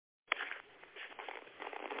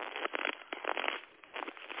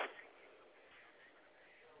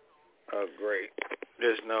Oh, great.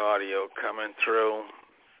 There's no audio coming through.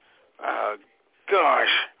 Gosh.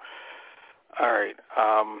 All right.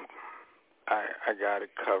 I got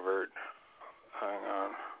it covered. Hang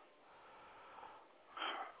on.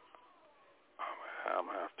 I'm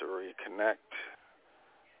going to have to reconnect.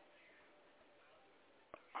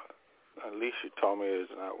 At least you told me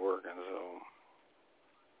it's not working, so...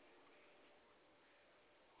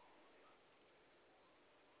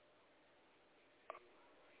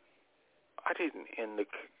 I didn't end the...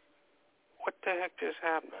 What the heck just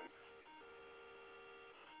happened?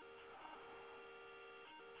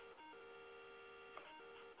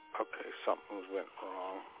 Okay, something went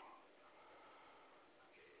wrong.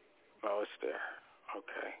 No, it's there.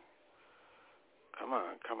 Okay. Come on. I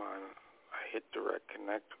hit direct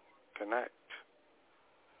connect. And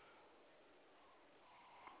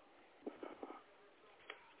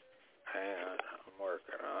I'm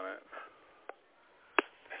working on it.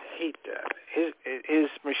 I hate that. His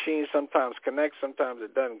machine sometimes connects, sometimes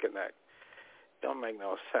it doesn't connect. Don't make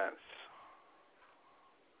no sense.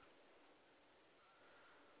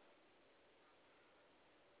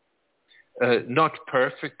 Not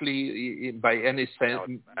perfectly by any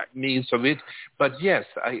means of it, but yes,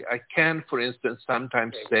 I can, for instance,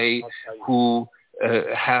 sometimes say who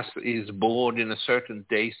is born in a certain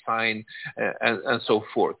day sign and so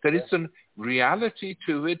forth. There is a reality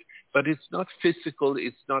to it, but it's not physical.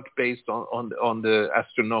 It's not based on the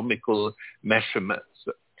astronomical measurements.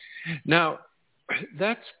 Now,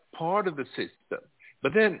 that's part of the system.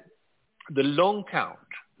 But then the long count,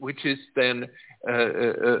 which is then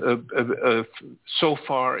so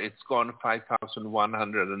far it's gone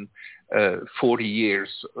 5,140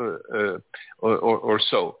 years or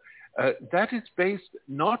so. That is based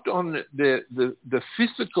not on the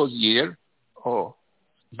physical year,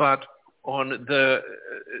 but on the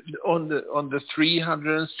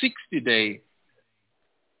 360-day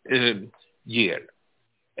year,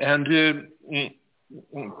 and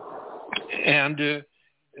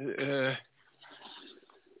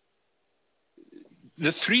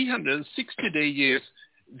the 360-day years,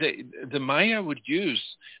 the Maya would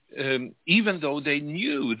use, even though they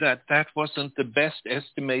knew that wasn't the best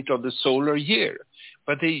estimate of the solar year.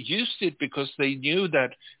 But they used it because they knew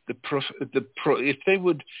that if they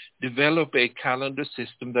would develop a calendar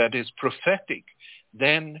system that is prophetic,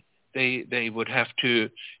 then they would have to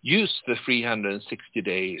use the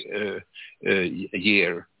 360-day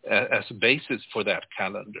year as a basis for that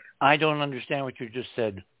calendar. I don't understand what you just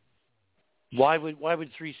said. Why would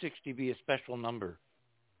 360 be a special number?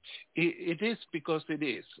 It is because it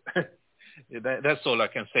is. That's all I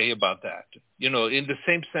can say about that. In the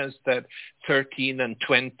same sense that 13 and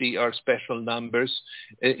 20 are special numbers,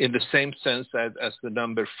 in the same sense as the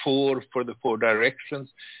number 4 for the 4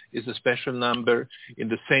 directions is a special number, in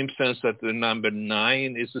the same sense that the number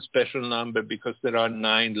 9 is a special number because there are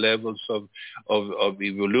 9 levels of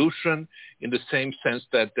evolution, in the same sense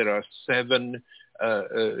that there are 7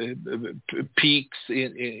 peaks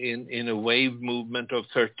in a wave movement of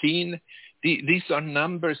 13. These are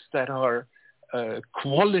numbers that are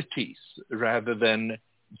qualities rather than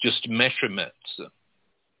just measurements.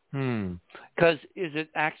 Because is it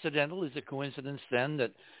accidental? Is it coincidence then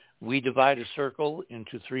that we divide a circle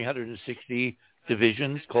into 360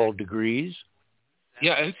 divisions called degrees?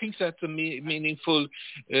 Yeah, I think that's a meaningful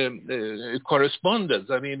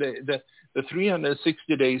correspondence. I mean, the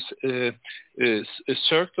 360 days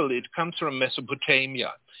circle, it comes from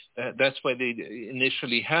Mesopotamia. That's why they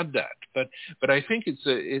initially had that. But I think it's.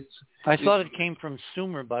 I thought it came from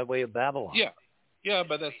Sumer by way of Babylon. Yeah,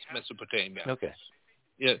 but that's Mesopotamia. Okay.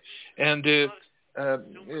 Yeah, and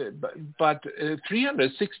but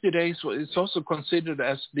 360 days is also considered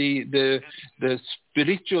as the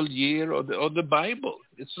spiritual year of the Bible.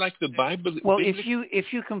 It's like the Bible. Well,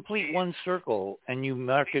 if you complete one circle and you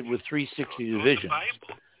mark it with 360 divisions,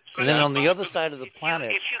 and then on the other side of the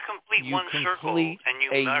planet, you complete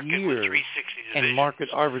a year and mark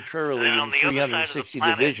it arbitrarily in 360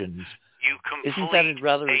 divisions. Isn't that a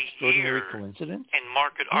rather extraordinary coincidence? And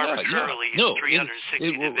mark it arbitrarily in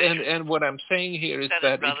 360 divisions. And what I'm saying here is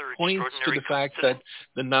that it points to the fact that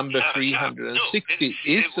the number 360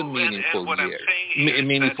 is a meaningful year, a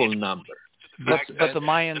meaningful number. But the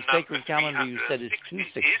Mayan sacred calendar you said is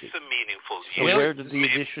 260. It's a meaningful year. So where did the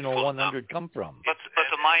additional 100 come from? But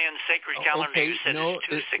the Mayan sacred calendar you said is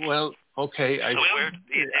 260. Well, okay. So where did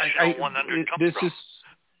the additional 100 come from?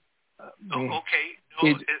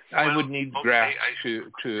 I would need graphs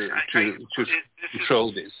to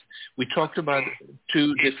show this. We talked about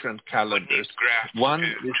two different calendars. One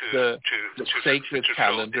is the sacred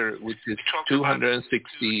calendar, which is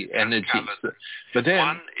 260 energies. But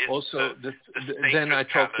then also, then I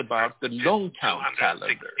talked about the long count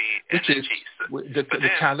calendar, which is the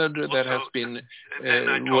calendar that has been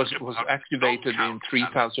was activated in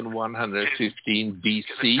 3115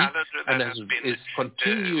 BC and is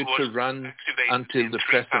continued to run until the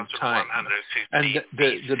present time. And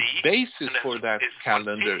the basis for that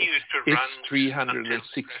calendar is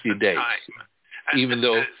 360 days, even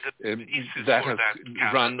though that has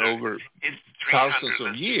run over thousands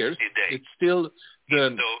of years. It's still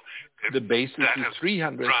the basis is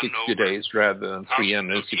 360 days rather than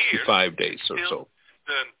 365 days or so.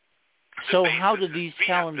 So how do these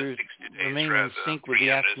calendars remain in sync with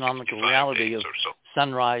the astronomical reality of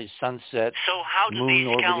sunrise, sunset, moon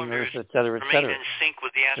orbiting Earth, et cetera, et cetera?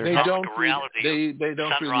 They don't really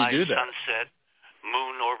do that.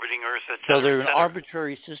 Moon orbiting Earth, et cetera. So they're an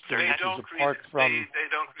arbitrary system which is apart from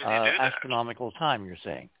astronomical time, you're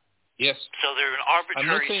saying? Yes. So they're an arbitrary system.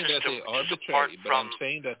 I'm not saying that they're arbitrary, but I'm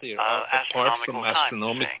saying that they are apart from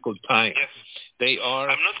astronomical time. Yes. They are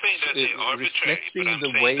reflecting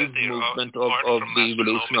the wave movement of the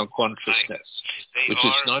evolution of consciousness, which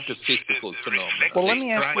is not a physical phenomenon. Well, let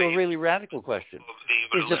me ask you a really radical question.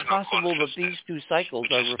 Is it possible that these two cycles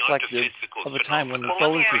are reflective of a time when the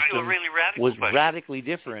solar system was radically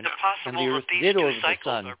different and the Earth did orbit the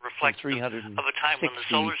Sun in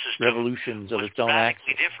 360 revolutions of its own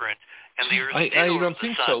axis? I don't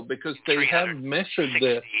think so, because they have measured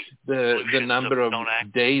the number of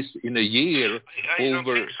days in a year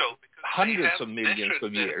over hundreds of millions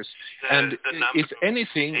of years. And if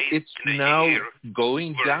anything, it's now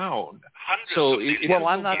going down. So well,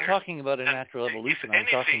 I'm not talking about a natural evolution. I'm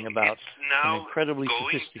talking about an incredibly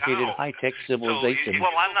sophisticated high-tech civilization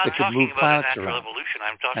that could move planets around.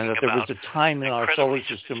 And that there was a time in our solar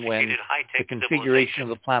system when the configuration of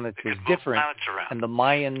the planets was different, and the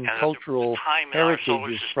Mayan cultural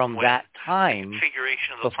heritage is from that time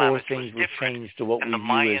before things were changed to what we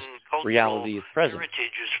view as reality at present.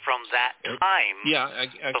 Yeah,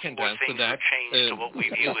 I can't answer that.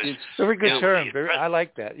 It's a very good term. I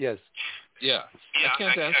like that, yes. Yeah, I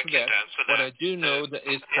can't answer that. What I do know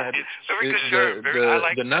is that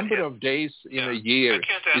the number of days in a year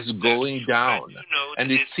is going down,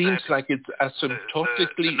 and it seems like it's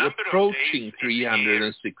asymptotically approaching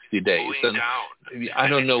 360 days. And I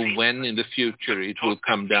don't know when in the future it will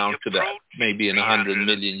come down to that, maybe in 100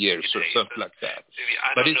 million years or something like that.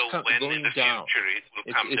 But it's going down.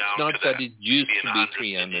 It's not that it used to be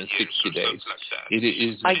 360 days. It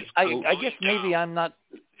is. I guess maybe I'm not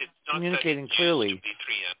communicating clearly.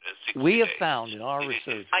 We have found in our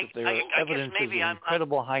research that there are evidences of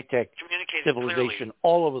incredible high-tech civilization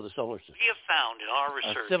all over the solar system. We have found in our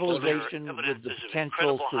research a civilization with the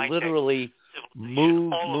potential to literally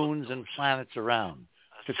move moons and planets around,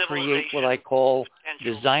 to create what I call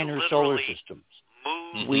designer solar systems.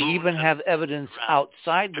 We even have evidence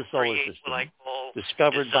outside the solar system,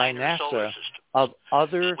 discovered by NASA, of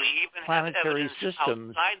other planetary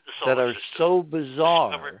systems that are so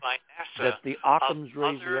bizarre that the Occam's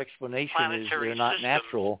razor explanation is they're not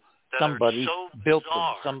natural. Somebody built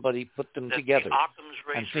them. Somebody put them together.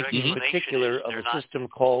 I'm thinking in particular of a system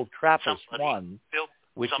called TRAPPIST-1,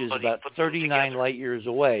 which is about 39 light years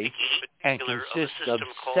away and consists of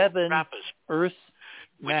 7 Earth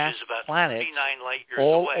mass planets,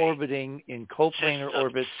 all orbiting in coplanar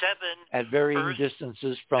orbits at varying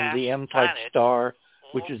distances from the M-type star,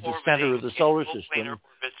 which is the center of the solar system,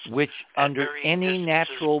 which under any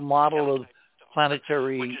natural model of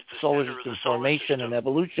planetary solar system formation and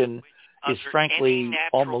evolution is frankly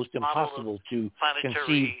almost impossible to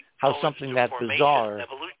conceive how something that bizarre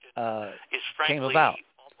came about.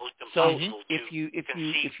 So if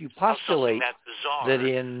you postulate that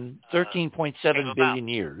in 13.7 billion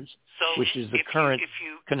years, which is the current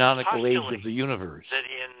canonical age of the universe,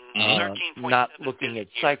 not looking at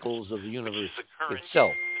cycles of the universe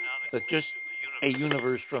itself, but just a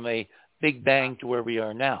universe from a Big Bang to where we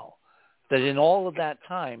are now, that in all of that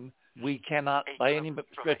time, we cannot, by any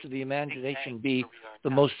stretch of the imagination, be the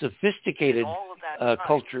most sophisticated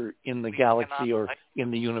culture in the galaxy or in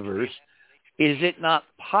the universe. Is it not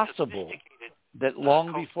possible that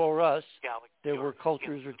long before us, there were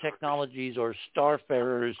cultures or technologies or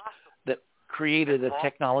starfarers that created a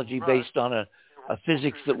technology based on a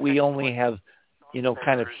physics that we only have,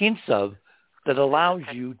 kind of hints of, that allows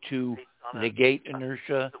you to negate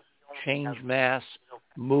inertia, change mass,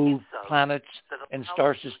 move planets and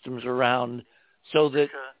star systems around so that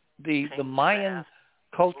the Mayan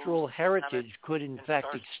cultural heritage could in fact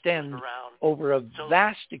extend over a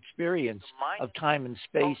vast experience of time and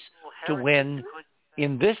space to when,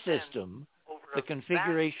 in this system, the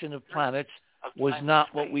configuration of planets was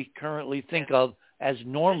not what we currently think of as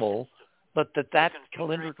normal, but that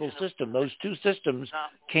calendrical system, those two systems,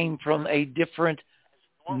 came from a different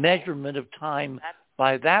measurement of time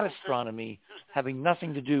by that astronomy, having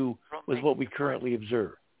nothing to do with what we currently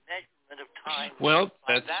observe. Well,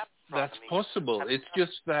 that's possible. It's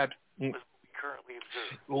just that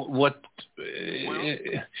what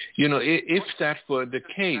if that were the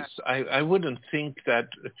case, I wouldn't think that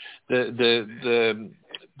the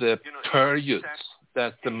periods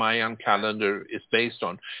that the Mayan calendar is based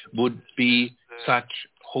on would be such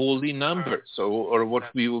holy numbers, or what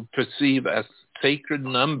we would perceive as sacred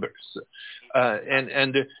numbers,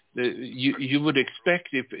 and you would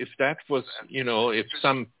expect if that was, if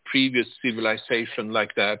some previous civilization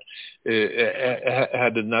like that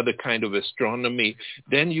had another kind of astronomy,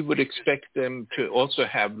 then you would expect them to also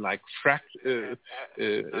have like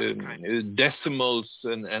decimals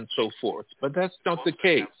and so forth. But that's not the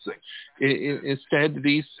case. Instead,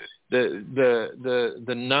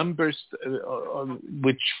 the numbers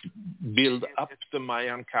which build up the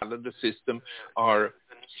Mayan calendar system are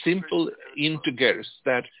simple integers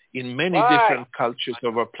that in many different cultures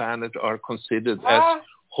of our planet are considered as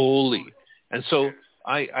holy. And so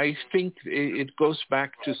I think it goes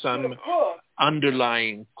back to some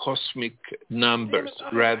underlying cosmic numbers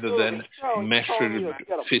rather than measured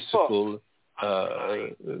physical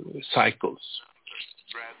cycles.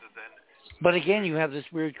 But again, you have this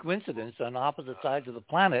weird coincidence. On opposite sides of the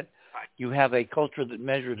planet, you have a culture that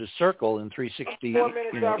measured a circle in 360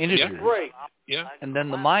 integers. Yeah. And then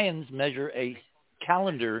the Mayans measure a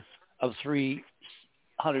calendar of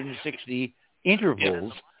 360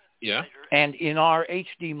 intervals. Yeah. And in our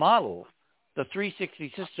HD model, the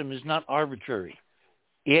 360 system is not arbitrary.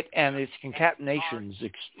 It and its concatenations,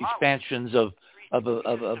 expansions of a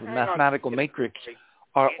mathematical matrix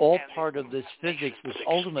are all part of this physics, which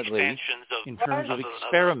ultimately, in terms of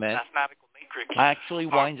experiment, actually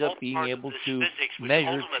winds up being able to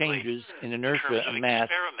measure changes in inertia and mass,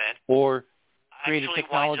 or create a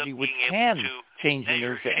technology which can change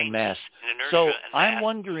inertia and mass. So I'm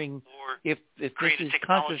wondering if this is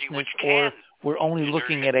consciousness, or we're only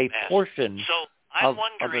looking at a portion of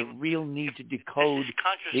a real need to decode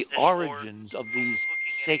the origins of these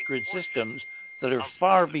sacred systems that are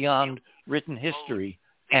far beyond written history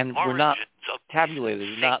and were not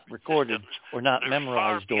tabulated, or not recorded, or not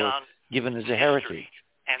memorized, or given as a heritage.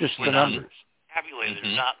 Just the numbers.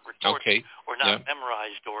 Okay.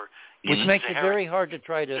 Which makes it very hard to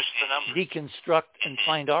try to deconstruct and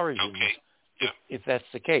find origins, if that's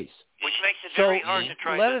the case. So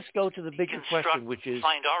let us go to the bigger question, which is,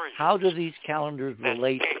 how do these calendars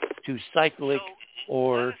relate to cyclic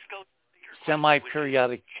or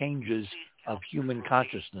semi-periodic changes of human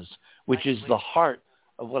consciousness, which is the heart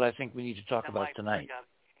of what I think we need to talk about tonight?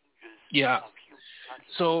 Yeah.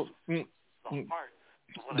 So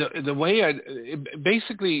the way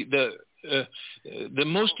basically the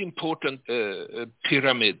most important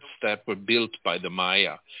pyramids that were built by the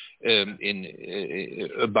Maya in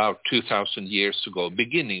about 2,000 years ago,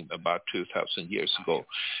 beginning about 2,000 years ago,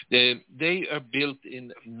 they are built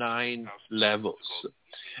in 9 levels,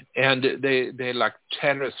 and they're like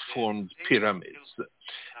terrace-formed pyramids.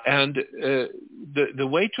 And the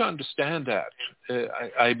way to understand that,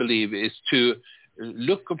 I believe, is to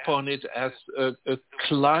look upon it as a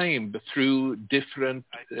climb through different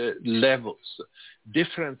levels,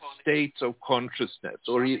 different states of consciousness,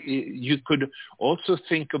 or you could also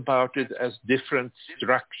think about it as different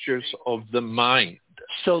structures of the mind.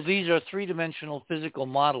 So these are three-dimensional physical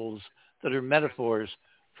models that are metaphors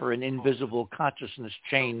for an invisible consciousness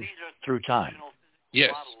chain through time.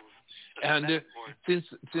 Yes. And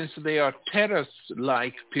since they are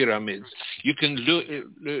terrace-like pyramids, you can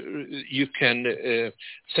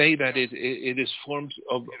say that it is forms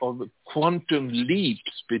of quantum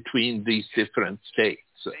leaps between these different states.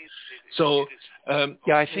 So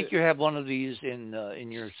I think you have one of these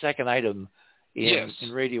in your second item in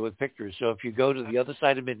Radio with Pictures. So if you go to the other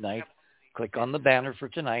side of midnight, click on the banner for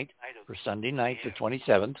tonight, for Sunday night, the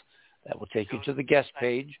 27th. That will take you to the guest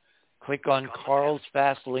page. Click on Carl's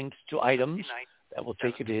fast links to items. That will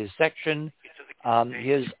take you to his section.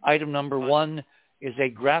 His item number 1 is a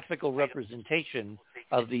graphical representation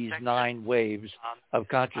of these 9 waves of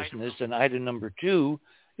consciousness. And item number 2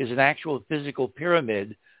 is an actual physical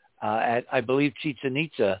pyramid at, I believe, Chichen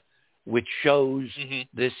Itza, which shows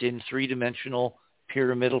this in 3-dimensional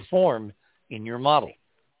pyramidal form in your model.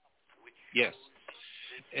 Yes.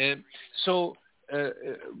 So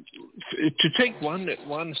to take one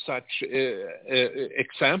such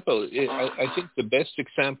example, I think the best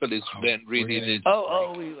example is Ben reading it.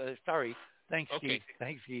 Sorry. Thanks, Steve.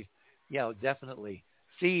 Thanks, Steve. Yeah, definitely.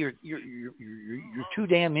 See, you're too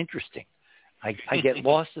damn interesting. I get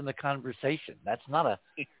lost in the conversation. That's not a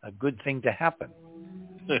good thing to happen.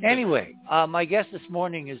 Anyway, my guest this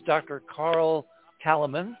morning is Dr. Carl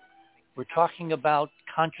Calleman. We're talking about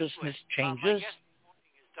consciousness changes.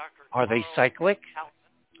 Are they cyclic?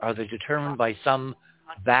 Are they determined by some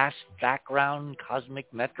vast background cosmic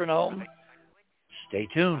metronome? Stay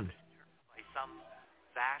tuned.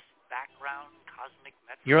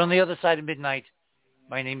 You're on the other side of midnight.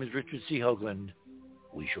 My name is Richard C. Hoagland.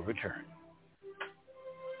 We shall return.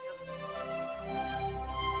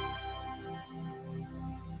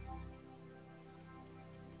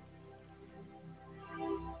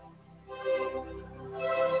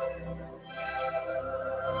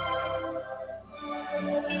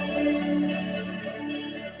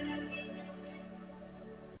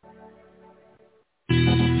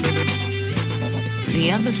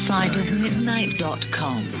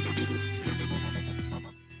 TheOtherSideOfMidnight.com.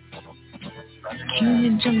 Tune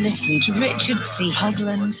in to listen to Richard C.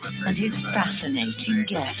 Hoagland and his fascinating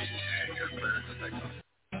guests.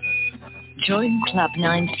 Join Club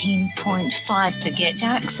 19.5 to get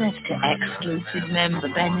access to exclusive member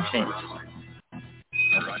benefits.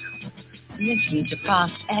 Listen to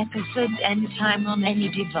past episodes anytime on any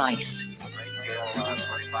device.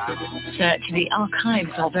 Search the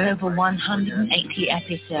archives of over 180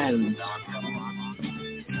 episodes.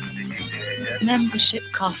 Membership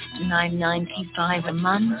costs $9.95 a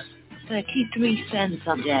month, 33 cents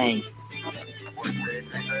a day.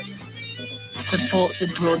 Support the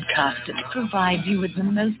broadcast that provides you with the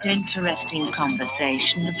most interesting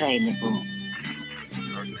conversation available.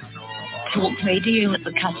 Talk radio at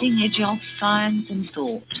the cutting edge of science and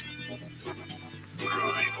thought.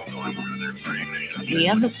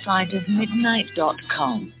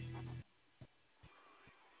 TheOtherSideOfMidnight.com.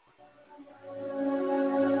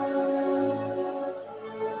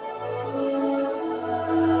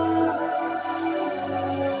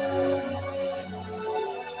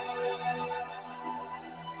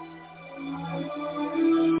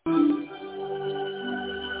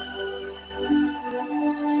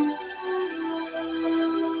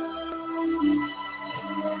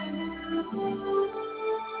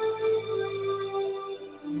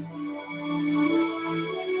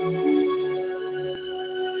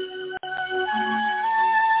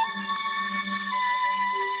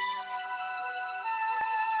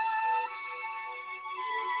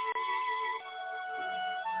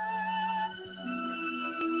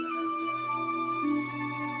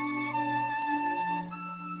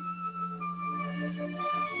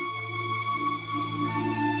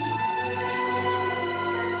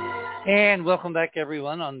 And welcome back,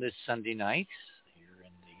 everyone, on this Sunday night here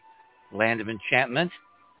in the land of enchantment.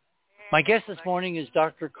 My guest this morning is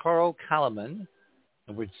Dr. Carl Calleman,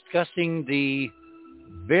 and we're discussing the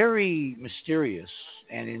very mysterious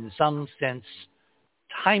and in some sense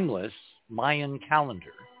timeless Mayan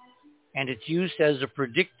calendar and its use as a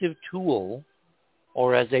predictive tool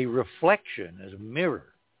or as a reflection, as a mirror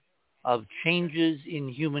of changes in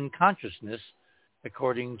human consciousness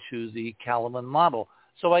according to the Calleman model.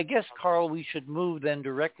 So I guess, Carl, we should move then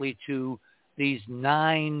directly to these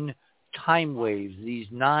 9 time waves, these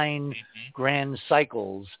 9 grand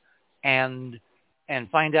cycles, and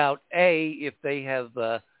find out, A, if they have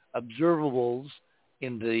observables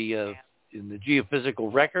in the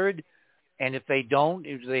geophysical record, and if they don't,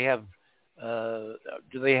 do they have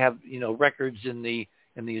records in the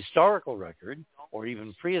historical record or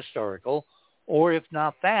even prehistorical, or if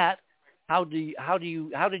not that, how did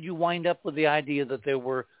you wind up with the idea that there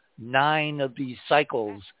were 9 of these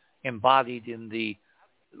cycles embodied in the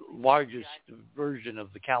largest version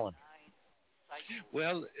of the calendar?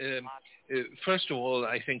 Well, first of all,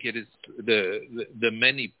 I think it is the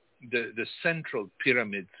central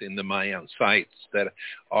pyramids in the Mayan sites that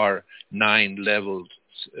are 9 levels.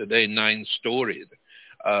 They're 9 storied.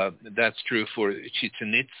 That's true for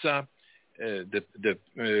Chichen Itza,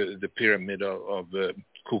 the pyramid of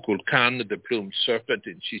Kukulkan, the plumed serpent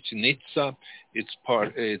in Chichen Itza. It's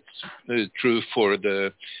true for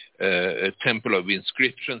the Temple of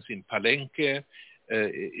Inscriptions in Palenque.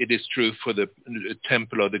 It is true for the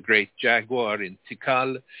Temple of the Great Jaguar in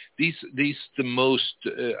Tikal. These the most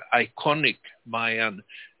iconic Mayan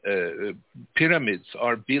pyramids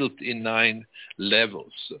are built in 9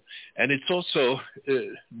 levels. And it's also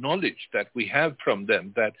knowledge that we have from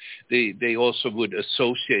them that they also would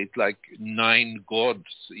associate like 9 gods,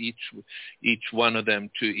 each one of them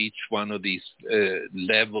to each one of these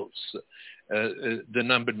levels. The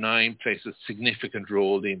number 9 plays a significant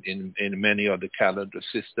role in many of the calendar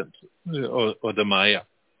systems or the Maya.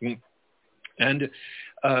 And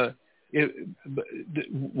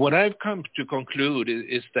what I've come to conclude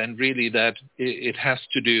is then really that it has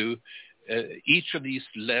to do, each of these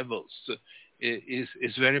levels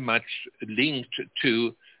is very much linked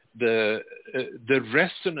to the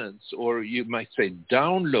resonance, or you might say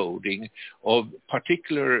downloading, of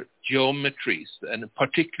particular geometries and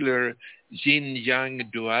particular yin-yang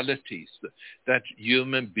dualities that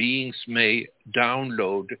human beings may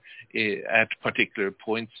download at particular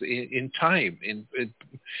points in time.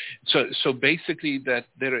 So basically that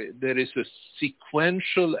there is a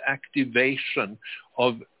sequential activation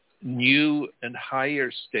of new and higher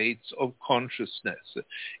states of consciousness,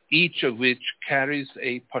 each of which carries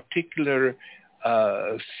a particular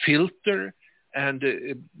filter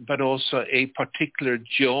but also a particular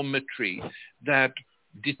geometry that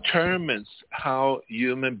determines how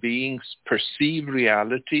human beings perceive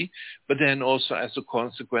reality, but then also as a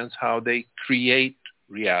consequence how they create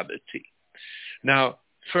reality. Now,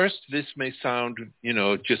 first, this may sound,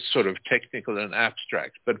 just sort of technical and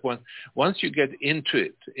abstract, but once you get into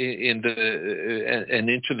it,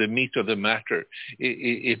 into the meat of the matter,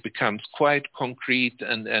 it becomes quite concrete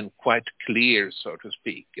and quite clear, so to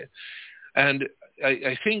speak. And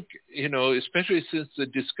I think, especially since the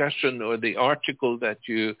discussion or the article that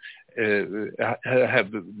you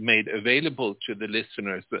have made available to the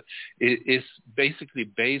listeners is basically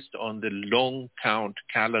based on the long count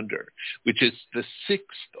calendar, which is the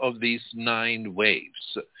 6th of these 9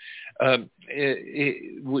 waves.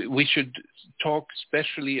 We should talk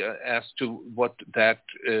especially as to what that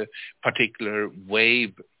particular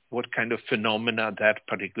wave, what kind of phenomena that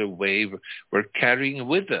particular wave were carrying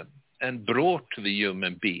with them and brought to the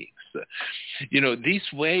human beings.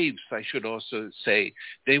 These waves, I should also say,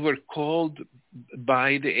 they were called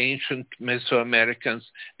by the ancient Mesoamericans,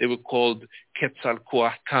 they were called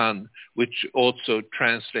Quetzalcoatl, which also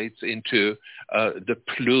translates into the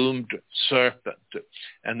plumed serpent.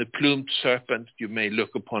 And the plumed serpent, you may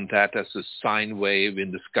look upon that as a sine wave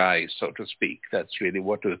in the sky, so to speak. That's really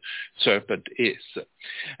what a serpent is.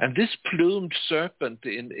 And this plumed serpent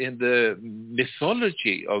in the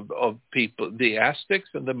mythology of people, the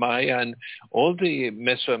Aztecs and the Maya and all the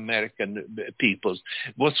Mesoamerican peoples,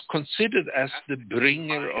 was considered as the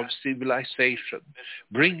bringer of civilization,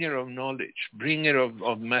 bringer of knowledge, bringer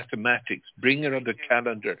of mathematics, bringer of the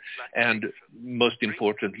calendar, and most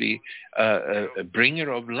importantly, a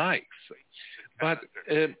bringer of life. But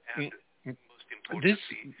this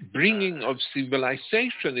bringing of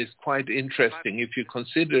civilization is quite interesting if you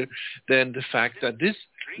consider then the fact that this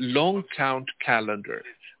long count calendar,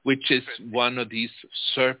 which is one of these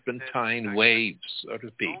serpentine waves, so to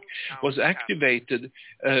speak, was activated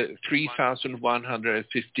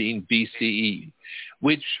 3115 BCE,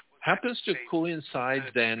 which happens to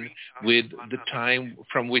coincide then with the time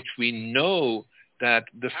from which we know that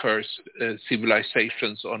the first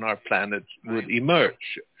civilizations on our planet would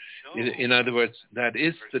emerge. In other words, that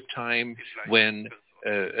is the time when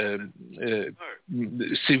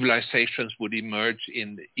civilizations would emerge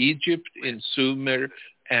in Egypt, in Sumer,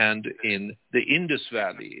 and in the Indus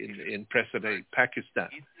Valley in present-day Pakistan.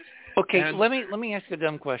 Okay, and let me ask a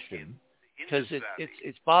dumb question, because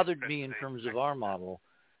it's bothered me in terms of our model.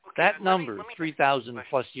 That number, 3,000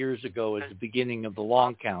 plus years ago, is the beginning of the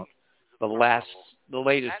long count, the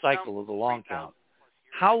latest cycle of the long count.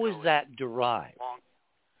 How was that derived?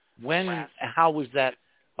 How was that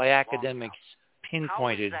by academics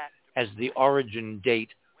pinpointed as the origin date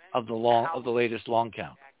of the latest long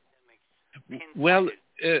count? Well,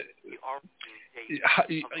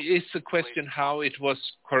 it's a question how it was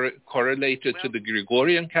correlated to the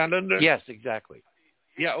Gregorian calendar? Yes, exactly.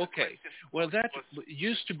 Yeah, okay. Well, that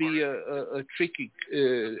used to be a tricky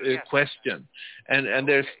question, and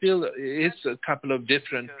there still is a couple of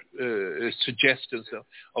different suggestions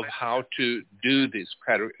of how to do this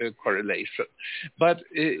correlation. But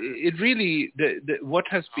it really, what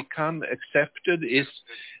has become accepted is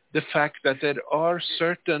the fact that there are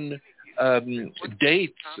certain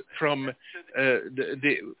dates from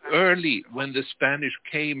the early, when the Spanish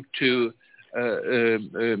came to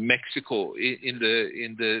Mexico in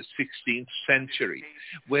the 16th century,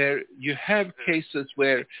 where you have cases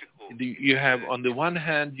where you have, on the one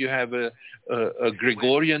hand, you have a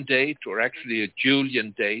Gregorian date, or actually a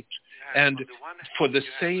Julian date, and for the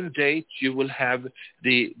same date you will have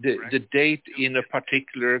the date in a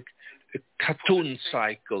particular Catun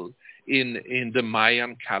cycle in the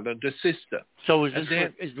Mayan calendar system. So is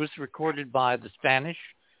this recorded by the Spanish,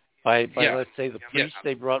 by let's say the priests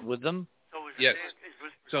they brought with them? Yes.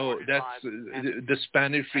 So that's the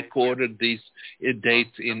Spanish recorded these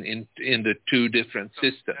dates in the two different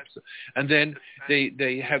systems, and then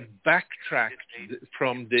they have backtracked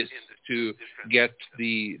from this to get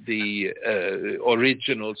the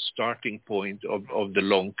original starting point of the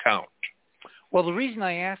long count. Well, the reason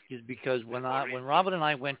I ask is because when Robin and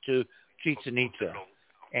I went to Chichen Itza,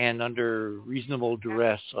 and under reasonable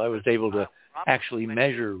duress, I was able to actually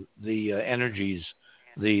measure the energies,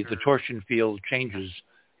 the torsion field changes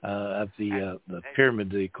of the pyramid,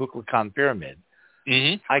 the Kukulkan pyramid.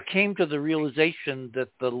 Mm-hmm. I came to the realization that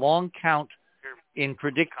the long count in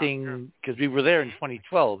predicting, because we were there in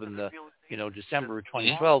 2012, in the December of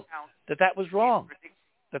 2012, that was wrong.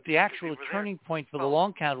 That the actual turning point for the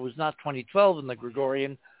long count was not 2012 in the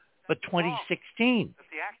Gregorian, but 2016.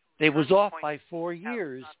 They was off by 4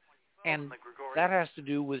 years, and that has to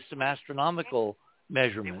do with some astronomical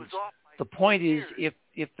measurements. The point is,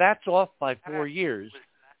 if that's off by 4 years,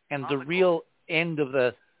 and the real end of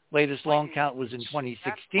the latest long count was in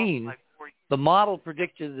 2016, the model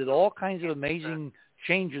predicted that all kinds of amazing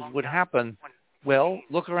changes would happen. Well,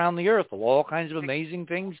 look around the Earth. All kinds of amazing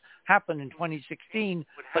things happened in 2016,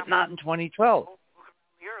 but not in 2012.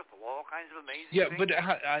 Yeah, but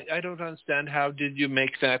I don't understand. How did you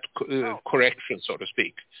make that correction, so to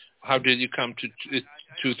speak? How did you come to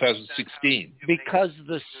 2016? Because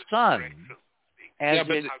the sun,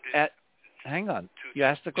 hang on, you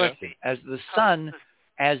asked the question. Yeah. As the sun,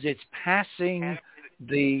 as it's passing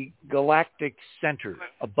the galactic center,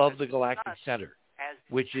 above the galactic center,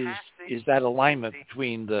 which is that alignment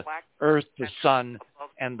between the Earth, the sun,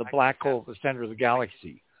 and the black hole at the center of the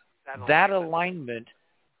galaxy. That alignment,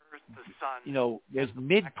 is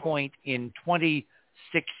midpoint in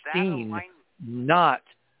 2016, not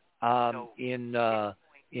in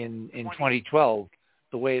 2012,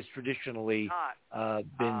 the way it's traditionally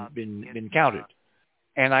been counted.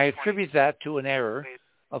 And I attribute that to an error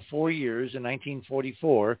of 4 years in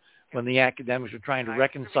 1944, when the academics were trying to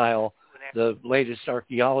reconcile the latest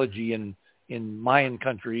archaeology in Mayan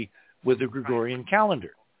country with the Gregorian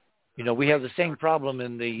calendar. We have the same problem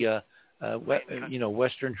in the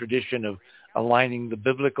Western tradition of aligning the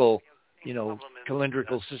biblical,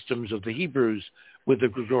 calendrical systems of the Hebrews with the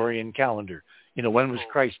Gregorian calendar. When was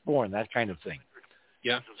Christ born? That kind of thing.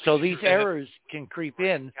 Yeah. So these errors can creep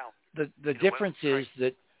in. The difference is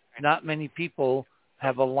that not many people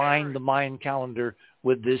have aligned the Mayan calendar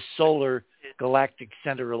with this solar galactic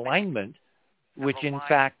center alignment, which in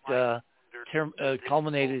fact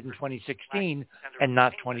culminated in 2016 and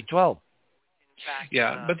not 2012.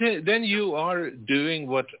 Yeah, but then you are doing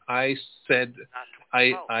what I said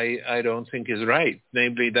I don't think is right,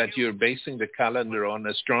 namely that you're basing the calendar on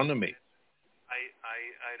astronomy.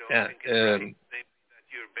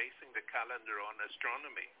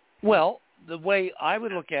 Well, the way I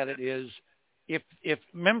would look at it is, if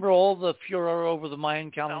remember all the furor over the Mayan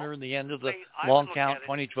calendar and the end of the long count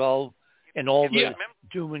 2012 and all the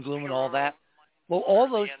doom and gloom and all that, well, all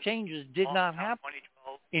those changes did not happen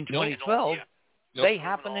in 2012. They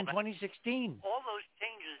happened in 2016. All those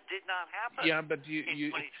changes did not happen. Yeah, but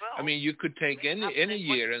you could take any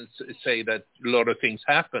year and say that a lot of things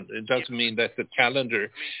happened. It doesn't mean that the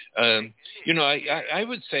calendar. I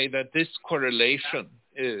would say that this correlation,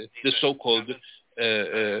 the so-called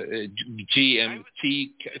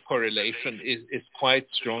GMT correlation, is quite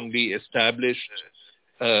strongly established,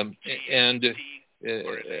 and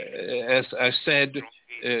as I said,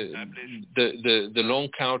 the long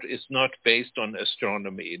count is not based on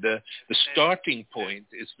astronomy. The starting point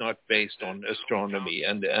is not based on astronomy,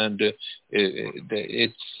 and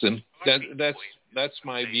that's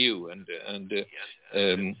my view. And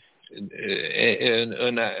an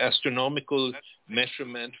astronomical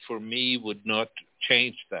measurement for me would not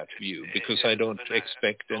change that view, because I don't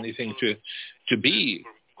expect anything to be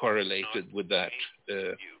correlated with that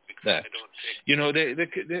that.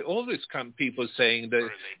 They always come people saying that,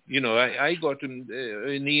 I got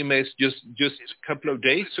an email just a couple of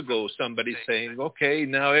days ago, somebody saying, okay,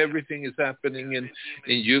 now everything is happening in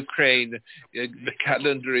Ukraine. The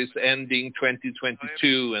calendar is ending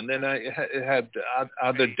 2022. And then I have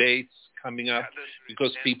other dates coming up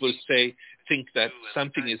because people think that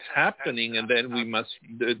something is happening, and then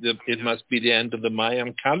it must be the end of the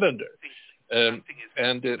Mayan calendar. And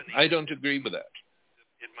I don't agree with that.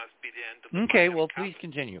 Okay, well, please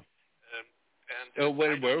continue.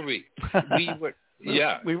 Where were we?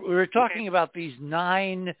 We were talking about these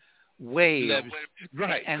 9 waves,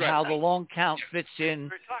 right, and how the long count fits in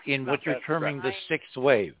what you're terming the 6th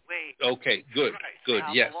wave. Okay, good,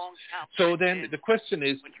 yes. So then the question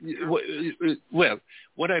is, well,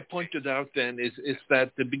 what I pointed out then is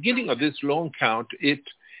that the beginning of this long count, it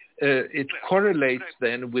correlates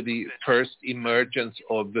then with the first emergence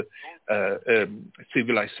of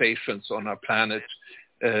civilizations on our planet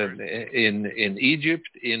in Egypt,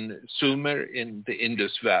 in Sumer, in the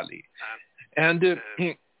Indus Valley. And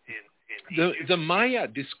the Maya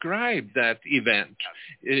described that event.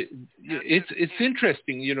 It's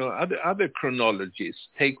interesting, other chronologies.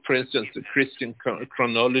 Take, for instance, the Christian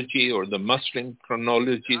chronology or the Muslim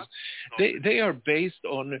chronologies. They are based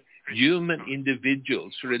on human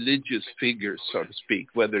individuals, religious figures, so to speak,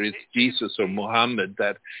 whether it's Jesus or Muhammad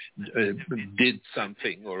that did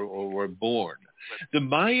something or were born. The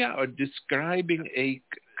Maya are describing a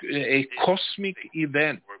cosmic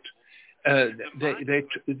event.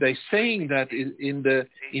 They're saying that in the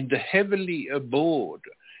heavenly abode,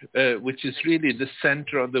 which is really the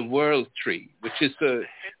center of the world tree, which is a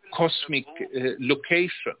cosmic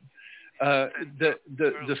location,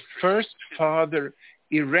 the first father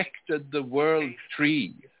erected the world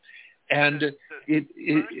tree, and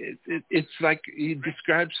it's like he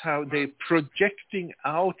describes how they're projecting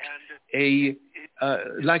out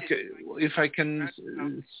if I can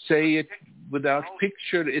say it without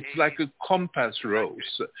picture, it's like a compass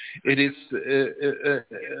rose. It is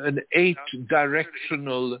an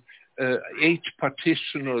 8-directional,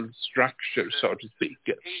 8-partitional structure, so to speak.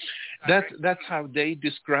 That's how they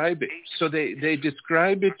describe it. So they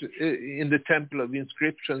describe it in the Temple of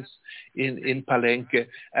Inscriptions in Palenque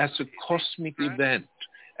as a cosmic event,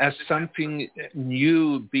 as something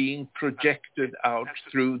new being projected out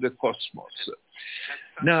through the cosmos.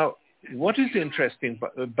 Now, what is interesting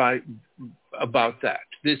about that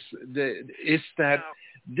is that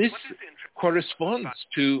this corresponds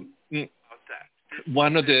to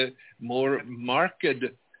one of the more marked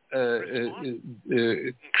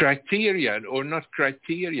criteria, or not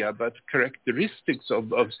criteria, but characteristics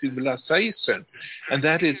of civilization, and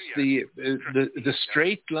that is the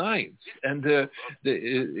straight lines, and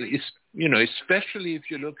especially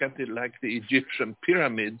if you look at it like the Egyptian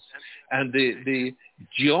pyramids and the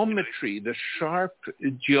geometry, the sharp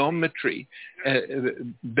geometry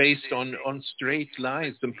based on straight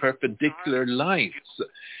lines and perpendicular lines.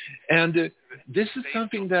 And this is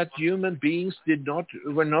something that human beings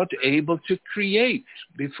were not able to create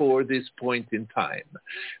before this point in time.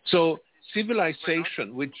 So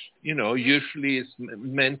civilization, which usually is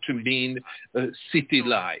meant to mean city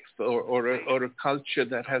life or a culture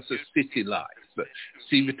that has a city life.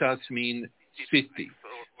 Civitas mean city.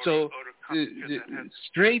 So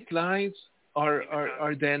straight lines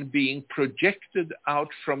are then being projected out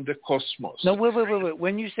from the cosmos. No, wait.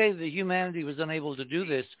 When you say that humanity was unable to do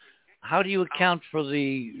this, how do you account for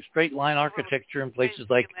the straight line architecture in places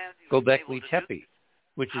like Göbekli Tepe,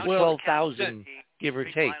 which is 12,000, give or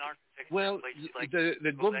take? Well, the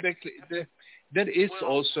Göbekli, there is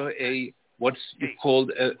also what's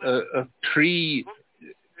called a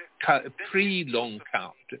pre-long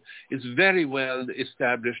count. It's very well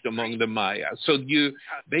established among the Maya. So you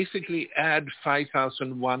basically add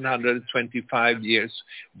 5,125 years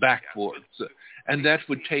backwards, and that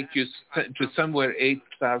would take you to somewhere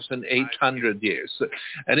 8,800 years.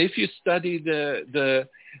 And if you study the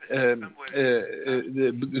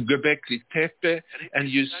Göbekli Tepe and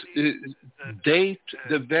you date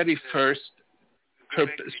the very first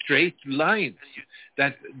straight lines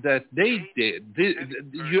that they did.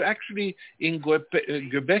 You actually, in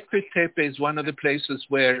Göbekli Tepe is one of the places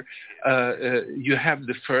where you have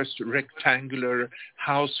the first rectangular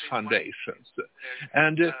house foundations.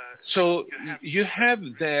 And So you have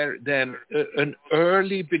there then an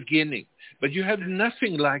early beginning, but you have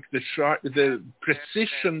nothing like the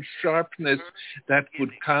precision sharpness that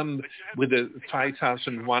would come with the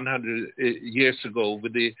 5,100 years ago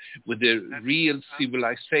with the real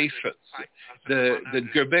civilizations. The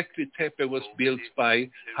Göbekli Tepe was built by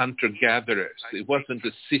hunter-gatherers. It wasn't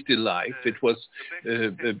a city life. It was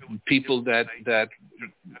people that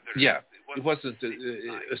it wasn't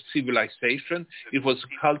a civilization. It was a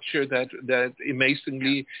culture that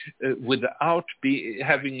amazingly, without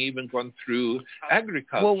having even gone through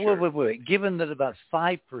agriculture. Well, wait. Given that about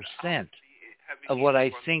 5% of what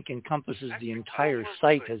I think encompasses the entire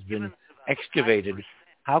site has been excavated,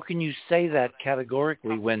 how can you say that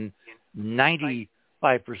categorically when 95%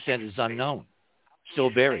 is unknown, still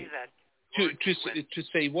buried? To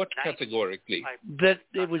say what categorically? That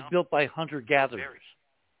it was built by hunter-gatherers.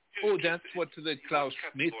 Oh, that's what the Klaus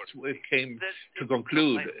Schmidt came to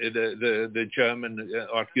conclude, the German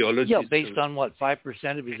archaeologist. Yeah, based on what,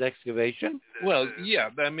 5% of his excavation? Well, yeah,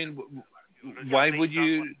 I mean, why would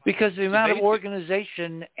you? Because the amount of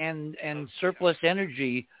organization and surplus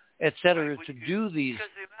energy, et cetera, to do these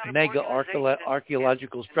mega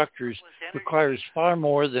archaeological structures requires far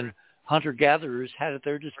more than hunter-gatherers had at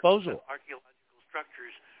their disposal.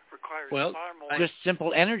 Well, just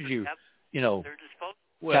simple energy,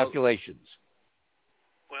 calculations.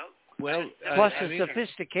 Well, plus the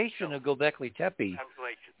sophistication of Göbekli Tepe,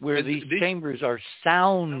 where these chambers are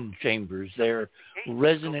sound chambers. They're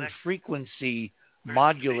resonant frequency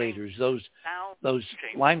modulators. Those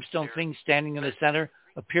limestone things standing in the center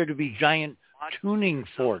appear to be giant tuning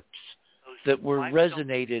forks that were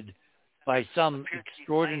resonated by some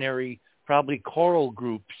extraordinary, probably choral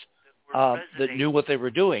groups that knew what they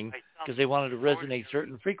were doing because they wanted to resonate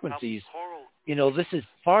certain frequencies. This is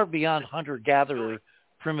far beyond hunter-gatherer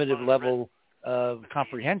primitive level of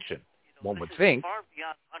comprehension, one would think.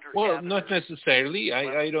 Well, not necessarily.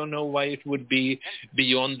 I don't know why it would be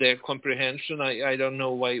beyond their comprehension. I don't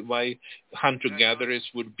know why hunter-gatherers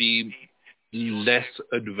would be less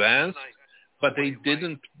advanced, but they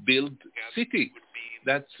didn't build cities.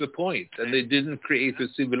 That's the point. And they didn't create a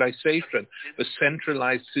civilization, a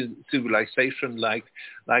centralized civilization like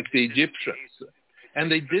the Egyptians. And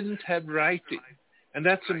they didn't have writing. And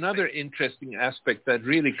that's another interesting aspect that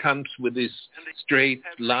really comes with these straight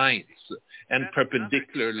lines and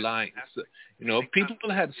perpendicular lines. People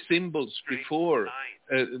had symbols before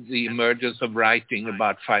the emergence of writing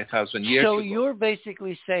about 5,000 years ago. So you're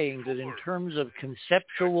basically saying that in terms of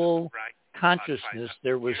conceptual consciousness,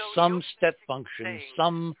 there was some step function,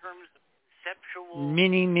 some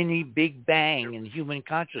mini big bang in human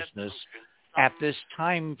consciousness at this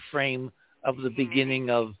time frame of the beginning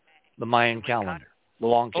of the Mayan calendar, the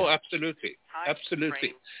long calendar. Oh,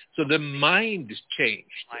 absolutely. So the mind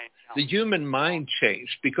changed. The human mind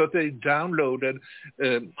changed because they downloaded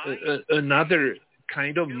another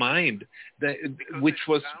kind of mind which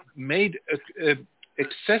was made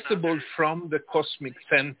accessible from the cosmic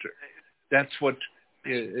center. That's what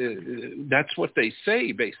they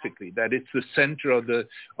say, basically, that it's the center of the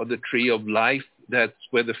tree of life. That's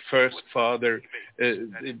where the first father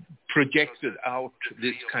projected out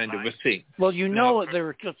this kind of a thing. Well, there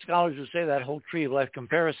are scholars who say that whole tree of life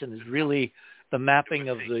comparison is really the mapping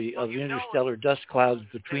of the interstellar dust clouds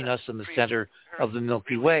between us and the center of the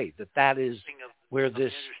Milky Way. That is where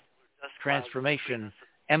this transformation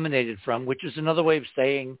emanated from, which is another way of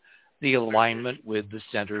saying the alignment with the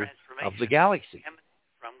center of the galaxy.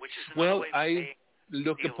 Well, I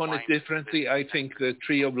look upon it differently. I think the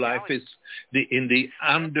tree of life is in the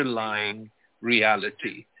underlying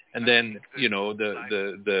reality. And then,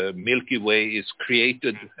 the Milky Way is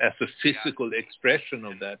created as a physical expression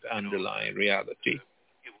of that underlying reality.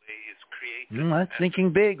 That's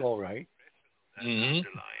thinking big, all right.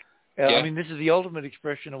 Mm-hmm. I mean, this is the ultimate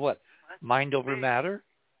expression of what? Mind over matter?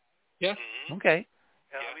 Yeah. Okay.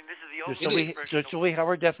 So we have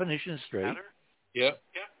our definitions straight. Yeah.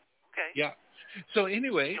 Yeah. So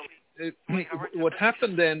anyway, what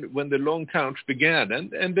happened then when the long count began,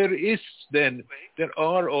 and there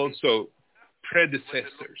are also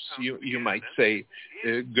predecessors, you might say,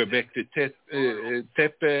 Göbekli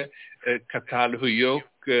Tepe, Catalhuyuk,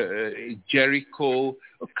 Jericho,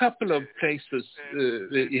 a couple of places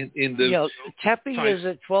in the... Tepe is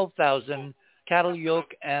at 12,000, Catalhuyuk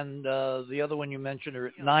and the other one you mentioned are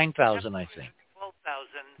at 9,000, I think.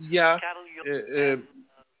 Yeah,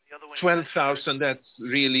 12,000. That's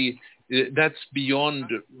really that's beyond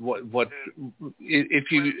what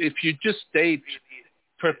if you just state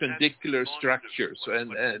perpendicular structures,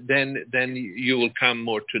 and then you will come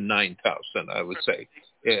more to 9,000, I would say.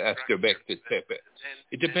 at Göbekli Tepe.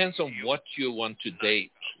 It depends on what you want to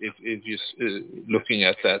date if you're looking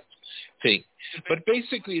at that thing. But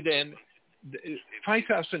basically then,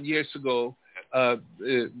 5,000 years ago,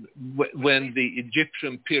 when the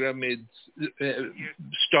Egyptian pyramids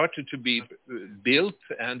started to be built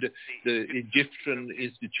and the Egyptian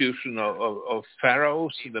institution of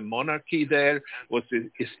pharaohs, the monarchy there was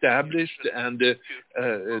established, and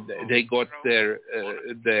they got their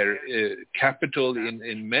capital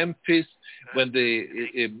in Memphis. When the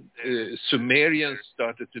Sumerians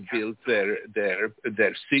started to build their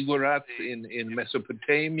ziggurats in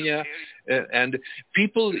Mesopotamia, and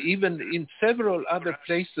people even in several other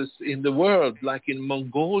places in the world, like in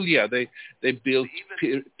Mongolia, they built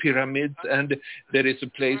pyramids, and there is a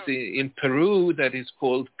place in Peru that is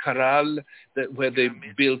called Caral, where they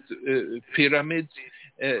built pyramids.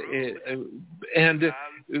 And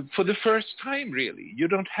for the first time, really, you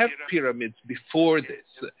don't have pyramids before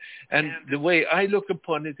this. And the way I look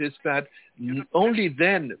upon it is that only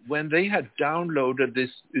then, when they had downloaded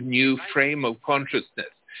this new frame of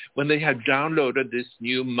consciousness, when they had downloaded this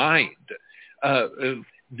new mind,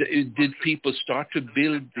 did people start to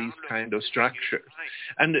build these kind of structures.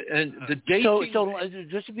 And the dating... So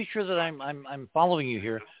just to be sure that I'm following you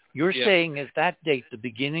here, you're saying at that date, the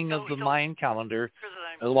beginning of the Mayan calendar,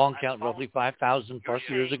 a long count roughly 5,000 plus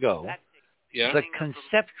years ago, the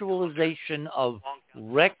conceptualization of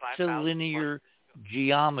rectilinear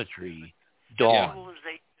geometry dawned.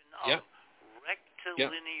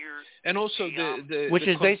 And also which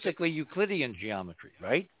is basically Euclidean geometry,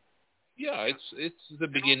 right? Yeah, it's the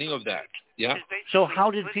beginning of that. Yeah. So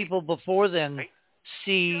how did people before then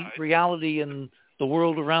see reality and the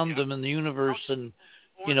world around them and the universe and,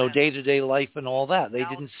 you know, day-to-day life and all that? They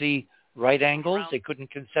didn't see right angles. They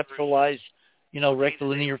couldn't conceptualize, you know,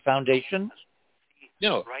 rectilinear foundations.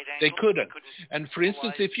 No, they couldn't. And for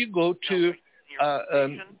instance, if you go to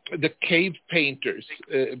the cave painters,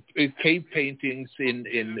 cave paintings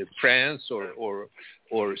in France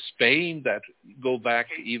or Spain that go back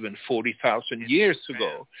even 40,000 years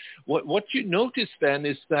ago, what you notice then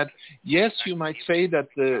is that, yes, you might say that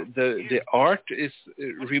the art is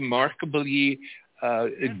remarkably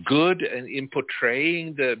good in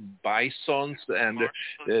portraying the bisons and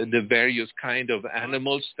the various kind of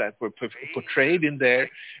animals that were portrayed in there,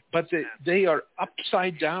 but they are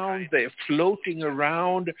upside down, they're floating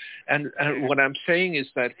around, and what I'm saying is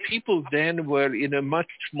that people then were in a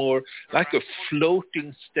much more like a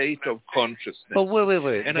floating state of consciousness. But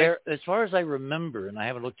wait. And as far as I remember, and I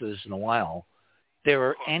haven't looked at this in a while, there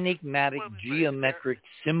are enigmatic geometric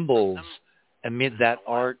symbols amid that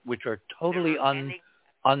art, which are totally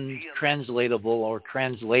untranslatable or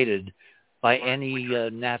translated by any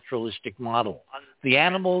naturalistic model. The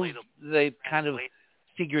animals, they kind of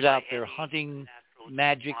figured out their hunting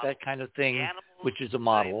magic, that kind of thing, which is a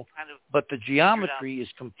model. But the geometry is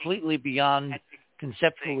completely beyond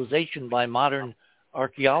conceptualization by modern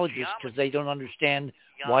archaeologists because they don't understand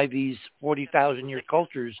why these 40,000-year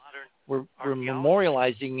cultures were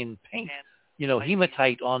memorializing in paint, you know,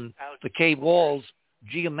 hematite on the cave walls,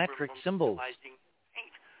 geometric symbols.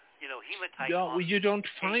 No, you don't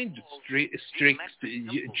find strict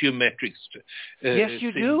geometric. Yes,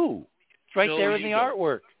 you do. It's right there in the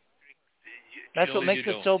artwork. That's what makes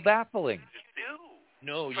it so baffling.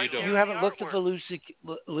 No, you don't. You haven't looked at the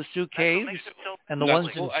Lussu caves and the ones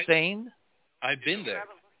in Spain? I've been there.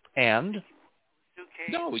 And?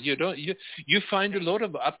 No, you don't. You find a lot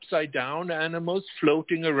of upside down animals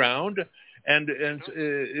floating around, and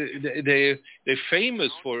they're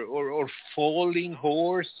famous for or falling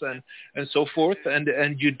horse and so forth,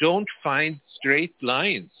 and you don't find straight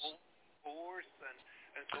lines.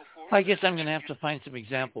 I guess I'm going to have to find some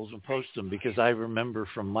examples and post them because I remember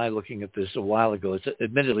from my looking at this a while ago, it's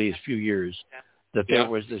admittedly a few years, that there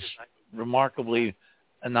was this remarkably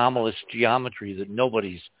anomalous geometry that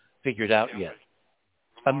nobody's figured out yet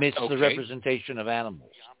amidst the representation of animals.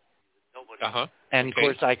 And of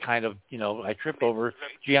course I kind of, I trip over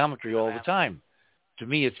geometry all the time. To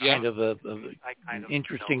me it's kind of an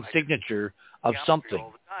interesting signature of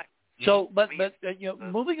something. So, but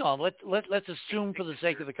moving on, let's assume for the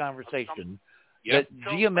sake of the conversation that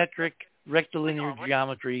geometric rectilinear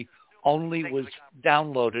geometry only was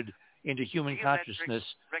downloaded into human consciousness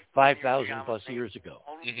 5,000 plus years ago.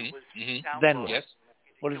 Then what?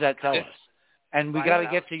 What does that tell us? And we got to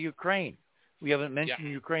get to Ukraine. We haven't mentioned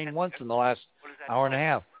Ukraine once in the last hour and a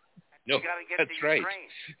half. No, that's right.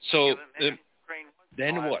 So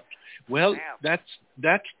then what? Well, that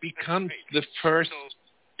becomes the first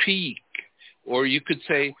peak, or you could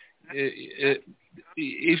say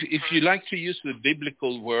if you like to use the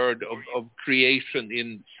biblical word of creation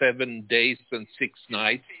in 7 days and 6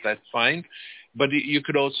 nights, that's fine. But you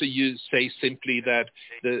could also say simply that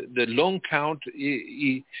the long count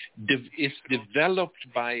is developed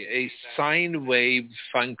by a sine wave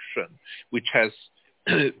function, which has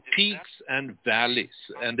peaks and valleys,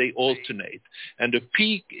 and they alternate. And a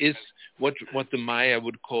peak is what the Maya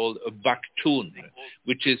would call a baktun,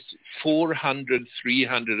 which is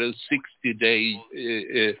 360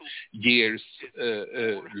 years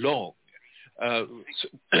long.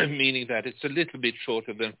 Meaning that it's a little bit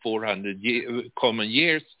shorter than 400 common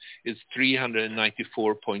years. It's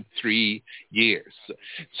 394.3 years.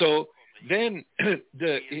 So then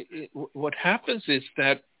what happens is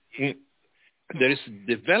that there is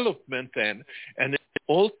development then, and an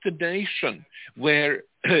alternation where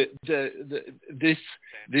this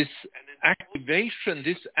activation,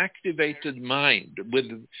 this activated mind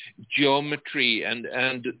with geometry and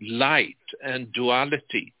light and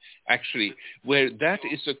duality, actually, where that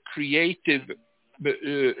is a creative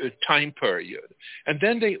time period. And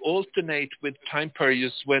then they alternate with time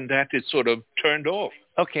periods when that is sort of turned off.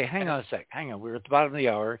 Okay, hang on a sec. Hang on. We're at the bottom of the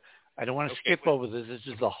hour. I don't want to skip over this. This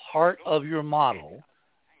is the heart of your model,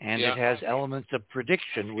 and it has elements of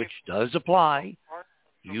prediction, which does apply,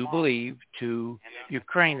 you believe, to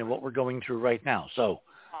Ukraine and what we're going through right now. So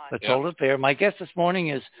let's hold it there. My guest this morning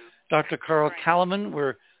is Dr. Carl Calleman.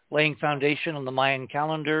 We're laying foundation on the Mayan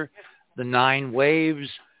calendar, the 9 waves,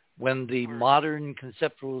 when the modern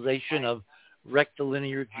conceptualization of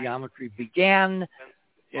rectilinear geometry began,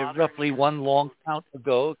 roughly one long count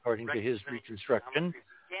ago, according to his reconstruction,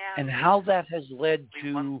 and how that has led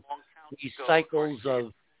to these cycles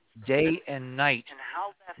of day and night,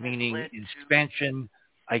 meaning expansion,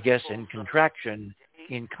 I guess, and contraction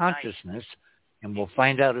in consciousness. And we'll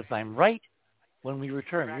find out if I'm right when we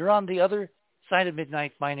return. You're on the other side of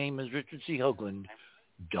midnight. My name is Richard C. Hoagland.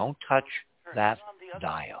 Don't touch that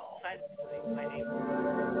dial.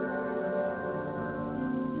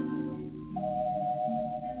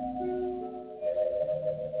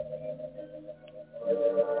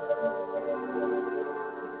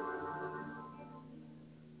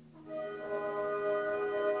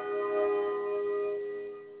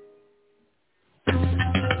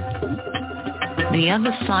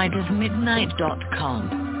 TheOtherSideOfMidnight.com.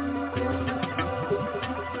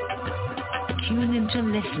 Tune in to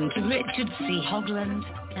listen to Richard C. Hoagland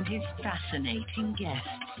and his fascinating guests.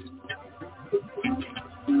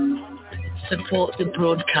 Support the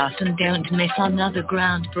broadcast and don't miss another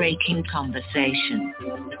groundbreaking conversation.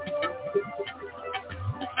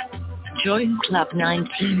 Join Club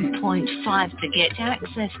 19.5 to get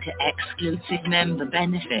access to exclusive member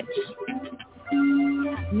benefits.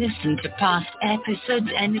 Listen to past episodes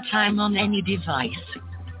anytime on any device.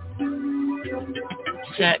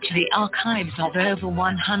 Search the archives of over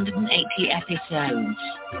 180 episodes.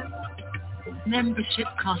 Membership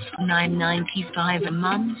costs $9.95 a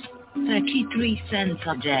month, 33 cents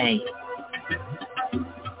a day.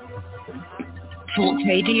 Talk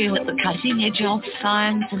radio at the cutting edge of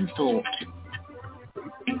science and thought.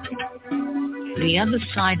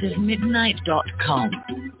 TheOtherSideOfMidnight.com.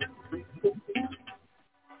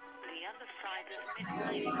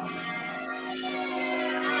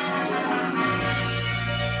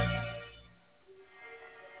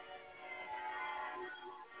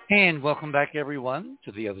 And welcome back, everyone,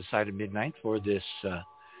 to The Other Side of Midnight for this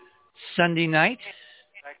Sunday night.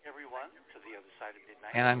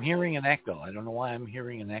 And I'm hearing an echo. I don't know why I'm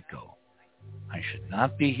hearing an echo. I should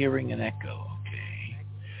not be hearing an echo. Okay.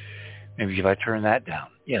 Maybe if I turn that down.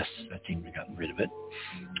 Yes, that seems to have gotten rid of it.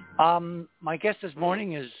 My guest this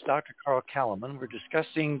morning is Dr. Carl Calleman. We're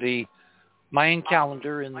discussing the Mayan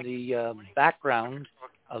calendar in the background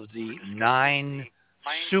of the 9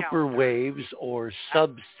 super waves or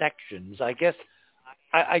subsections. I guess,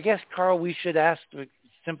 Carl, we should ask the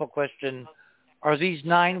simple question: are these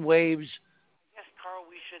 9 waves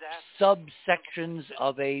subsections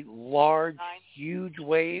of a large, huge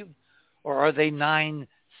wave, or are they 9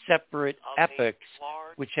 separate epochs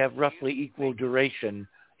which have roughly equal duration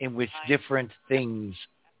in which different things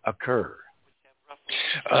occur?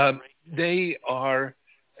 They are.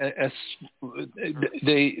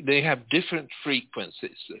 They have different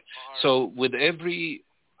frequencies. So with every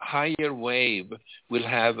higher wave, we'll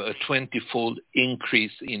have a 20-fold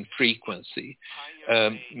increase in frequency,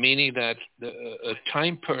 meaning that a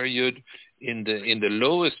time period in the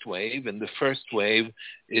lowest wave, in the first wave,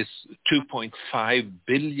 is 2.5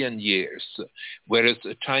 billion years, whereas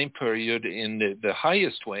a time period in the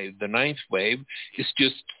highest wave, the 9th wave, is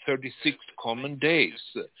just 36 common days.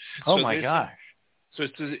 Oh, so my gosh. So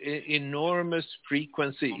it's an enormous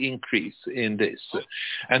frequency increase in this.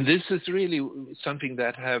 And this is really something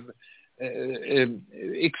that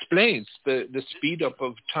explains the speed up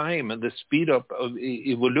of time and the speed up of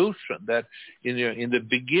evolution, that in the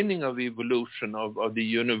beginning of evolution of the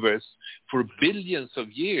universe, for billions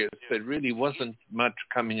of years, there really wasn't much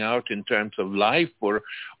coming out in terms of life or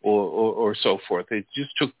so forth. It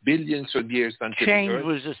just took billions of years until change the Earth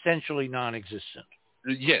was essentially non-existent.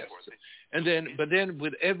 Yes. But then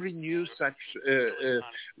with every new such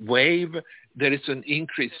wave, there is an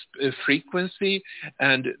increased frequency,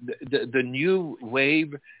 and the new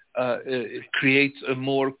wave creates a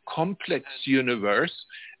more complex universe,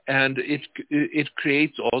 and it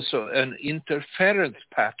creates also an interference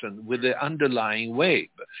pattern with the underlying wave.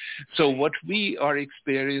 So what we are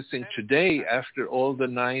experiencing today, after all the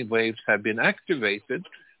 9 waves have been activated,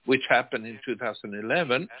 which happened in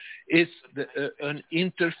 2011, is an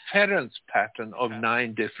interference pattern of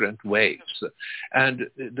 9 different waves. And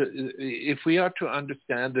if we are to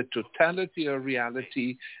understand the totality of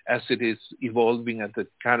reality as it is evolving at the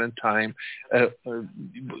current time,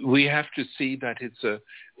 we have to see that it's an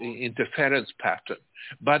interference pattern.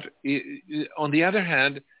 But on the other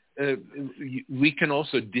hand, we can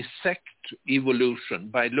also dissect evolution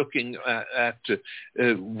by looking at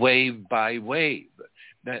wave by wave.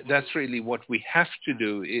 That's really what we have to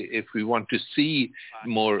do if we want to see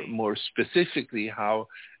more specifically how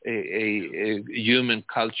a human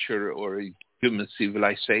culture or a human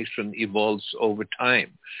civilization evolves over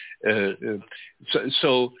time.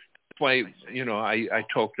 So why, I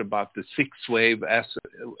talked about the 6th wave as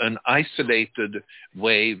an isolated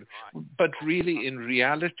wave, but really in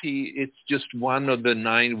reality, it's just one of the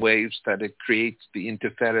 9 waves that it creates the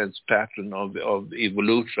interference pattern of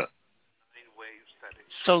evolution.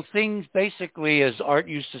 So things basically, as Art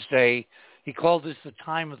used to say, he called this the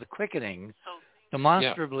time of the quickening.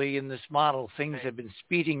 Demonstrably, in this model, things have been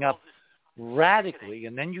speeding up radically,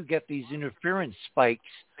 and then you get these interference spikes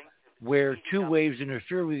where 2 waves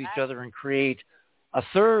interfere with each other and create a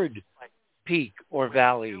 3rd peak or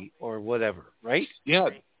valley or whatever, right? Yeah,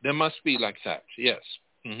 there must be like that, yes.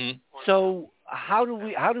 Mm-hmm. So how do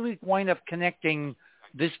we wind up connecting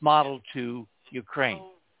this model to Ukraine?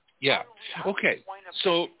 Yeah. Okay.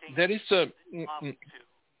 So there is and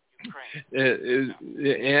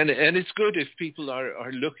it's good if people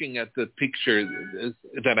are looking at the picture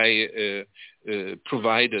that I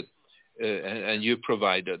provided and you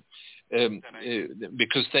provided,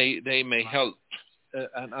 because they may help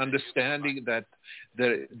an understanding that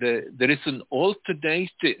there is an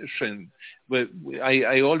alternation.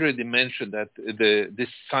 I already mentioned that this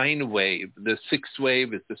sine wave, the 6th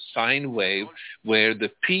wave is the sine wave, where the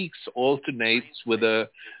peaks alternates with the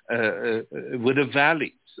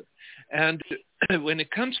valleys. And when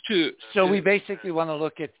it comes to... So we basically want to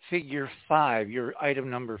look at figure 5, your item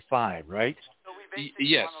number 5, right?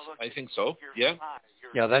 Yes, I think so. Yeah.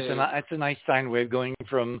 Yeah, that's a nice sine wave going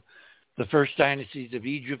from the first dynasties of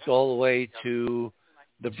Egypt all the way to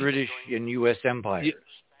the British and U.S. empires.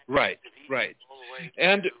 Right.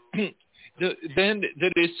 And then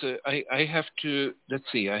there is, I have to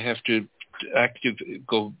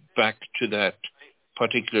go back to that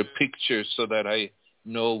particular picture so that I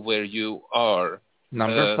know where you are.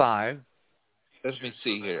 Number 5. Let me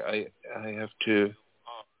see here. I have to,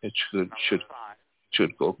 it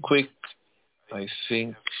should go quick, I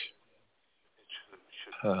think.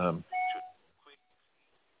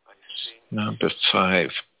 Number 5.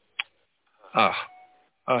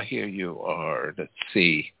 Here you are. Let's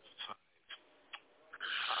see.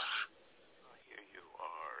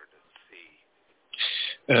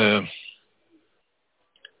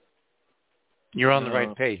 You're on the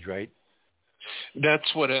right page, right?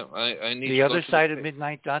 That's what I need. The other side of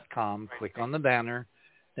midnight.com. Click on the banner.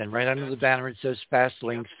 Then right under the banner it says fast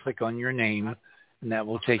links. Click on your name, and that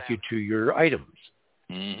will take you to your items.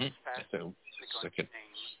 Mm-hmm. So, second.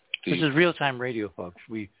 This is real-time radio, folks.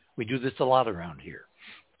 We do this a lot around here.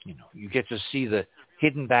 You get to see the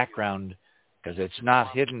hidden background because it's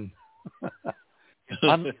not hidden.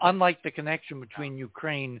 Unlike the connection between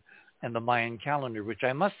Ukraine and the Mayan calendar, which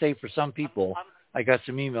I must say for some people, I got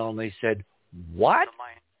some email and they said, what?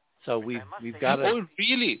 So we've got to... Oh,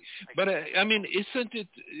 really? But I mean, isn't it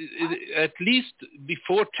at least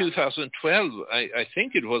before 2012, I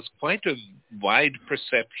think it was quite a wide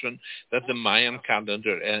perception that the Mayan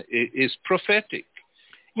calendar is prophetic.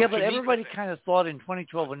 Yeah, but everybody kind of thought in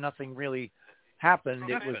 2012 when nothing really happened,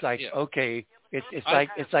 it was like, okay, it's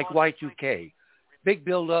like Y2K. Big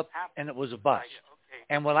build-up, and it was a bust.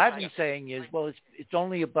 And what I've been saying is, well, it's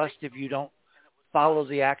only a bust if you don't follow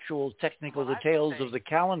the actual technical details of the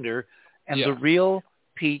calendar And the real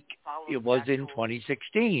peak, it was in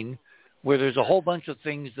 2016, where there's a whole bunch of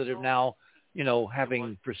things that are now,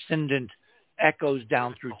 having persistent echoes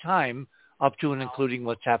down through time, up to and including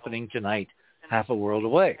what's happening tonight, half a world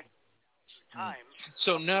away.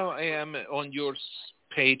 So now I am on your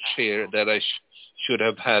page here that I should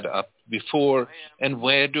have had up before. And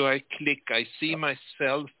where do I click? I see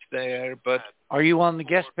myself there, but... Are you on the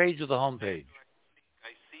guest page or the home page?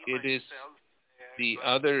 It is the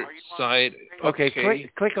other side. Okay.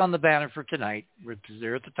 Click on the banner for tonight. It's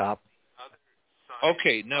there at the top.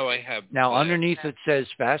 Okay, now I have... Now, underneath it says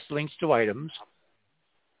Fast Links to Items.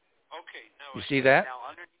 You see that?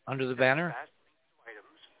 Under the banner?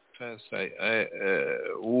 Fast,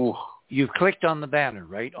 You've clicked on the banner,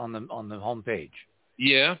 right? On the home page.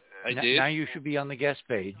 Yeah, I did. Now you should be on the guest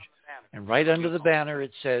page. And right under the banner,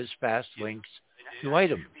 it says Fast Links to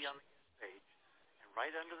Items.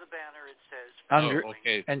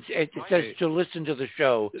 And it says to listen to the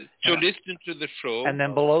show. To listen to the show. And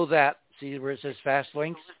then below that, see where it says Fast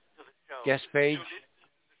Links? Guest page.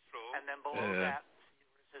 And then below that, see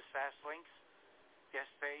where it says Fast Links? Guest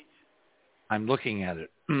page. I'm looking at it.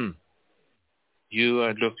 You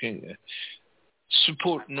are looking at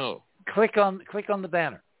support. No. Click on the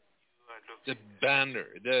banner. The banner,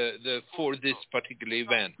 the for this particular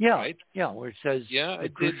event, yeah, right? Yeah, where it says... Yeah, I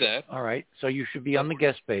did that. All right, so you should be on the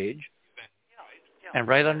guest page. And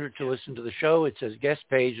right under to listen to the show, it says guest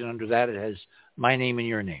page, and under that it has my name and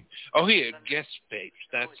your name. Oh, here, guest page.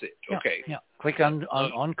 That's it. Okay. Yeah. Click on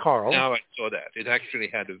Carl. Now I saw that. It actually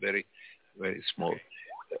had a very, very small...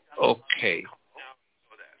 Okay.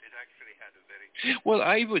 Well,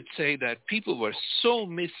 I would say that people were so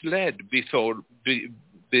misled before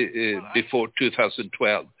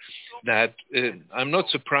 2012 that I'm not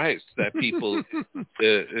surprised that people...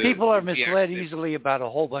 people are misled easily about a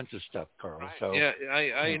whole bunch of stuff, Carl. So yeah,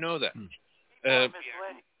 I know that.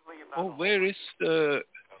 Where is the...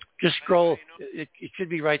 Just scroll. It should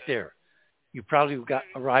be right there. You probably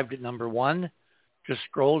arrived at number 1. Just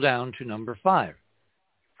scroll down to number 5.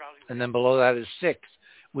 And then below that is 6,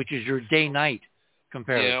 which is your day-night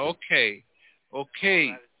comparison. Yeah,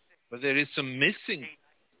 okay. But there is a missing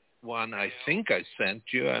one I think I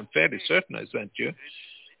sent you. I'm fairly certain I sent you.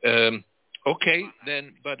 Okay,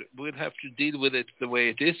 then, but we'll have to deal with it the way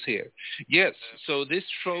it is here. Yes, so this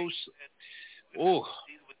shows...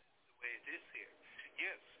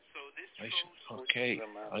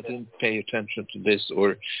 I didn't pay attention to this,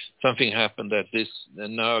 or something happened that this,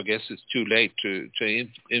 and now I guess it's too late to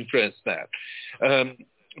influence that.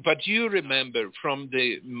 But you remember from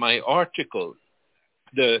my article,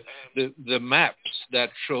 the maps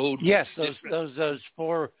that showed... Yes, those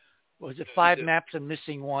 4, was it 5 maps and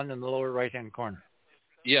missing one in the lower right-hand corner?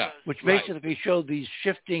 Yeah. Which basically showed these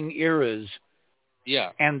shifting eras.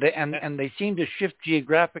 Yeah. And they seem to shift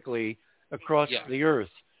geographically across the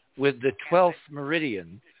Earth, with the 12th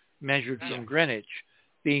meridian measured from Greenwich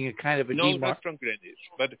being a kind of a... No, not from Greenwich,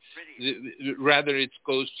 but rather it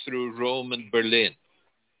goes through Rome and Berlin.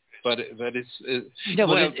 But it's... isn't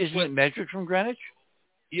it measured from Greenwich?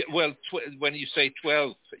 Yeah, well, when you say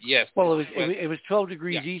 12, yes. Well, it was 12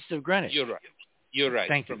 degrees east of Greenwich. You're right.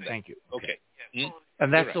 Thank you. Okay.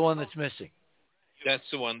 And that's the one that's missing. That's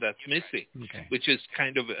the one that's missing, which is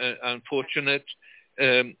kind of unfortunate.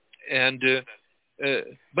 But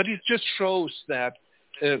it just shows that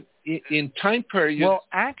in time periods... Well,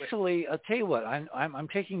 actually, I'll tell you what. I'm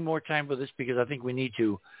taking more time for this because I think we need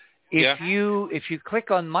to. If you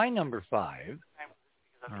click on my number 5,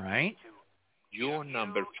 all right? Your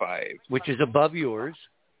number 5. Which is above yours.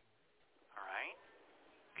 All right.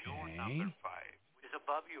 Okay.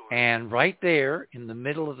 And right there in the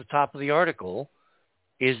middle of the top of the article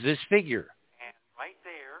is this figure.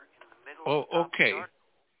 Oh, okay.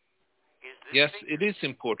 Yes, it is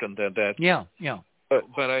important that... Yeah.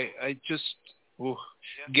 But I just...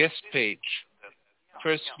 guest page.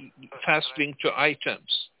 First, fast link to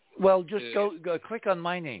items. Well, just go click on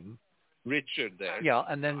my name. Richard there. Yeah,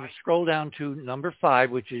 and then scroll down to number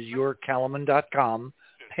 5, which is your Calleman.com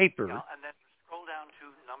paper. Yeah, and then scroll down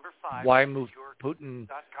to number 5.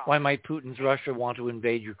 Why might Putin's Russia want to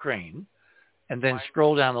invade Ukraine? And then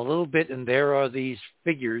scroll down a little bit, and there are these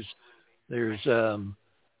figures. There's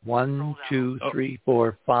 1, 2, 3,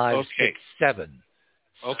 4, 5, 6, 7.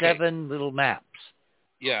 7 little maps.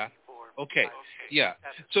 Yeah. Okay. Yeah.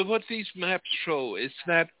 So what these maps show is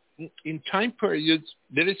that in time periods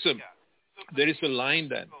there is a line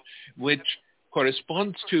then which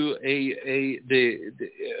corresponds to a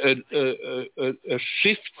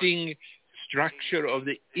shifting structure of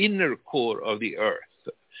the inner core of the Earth.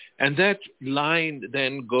 And that line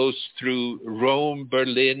then goes through Rome,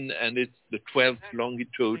 Berlin, and it's the 12th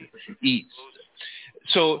longitude east.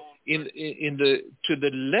 So to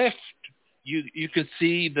the left, you can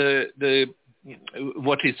see the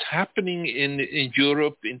what is happening in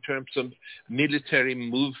Europe in terms of military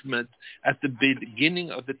movement at the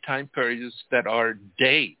beginning of the time periods that are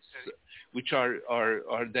days, which are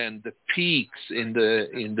then the peaks in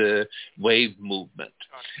the wave movement.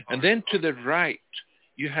 And then to the right,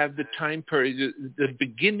 you have the time period, the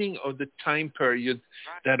beginning of the time periods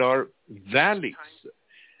that are valleys.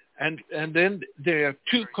 And then there are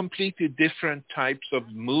two completely different types of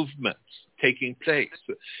movements taking place.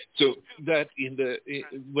 So that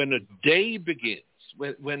when a day begins,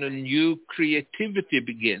 when a new creativity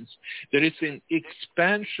begins, there is an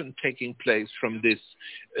expansion taking place from this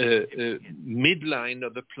midline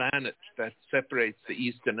of the planet that separates the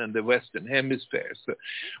eastern and the western hemispheres.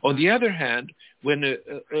 On the other hand, when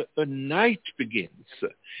a night begins,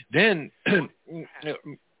 then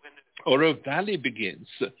or a valley begins,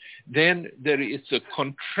 then there is a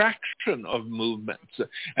contraction of movements.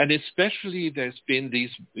 And especially there's been these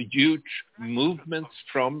huge movements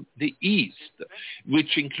from the east,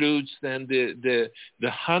 which includes then the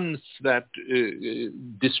Huns that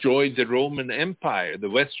destroyed the Roman Empire, the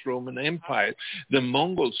West Roman Empire, the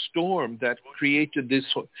Mongol storm that created this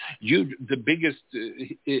huge, the biggest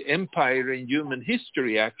empire in human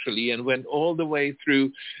history, actually, and went all the way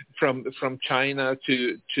through from China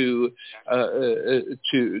to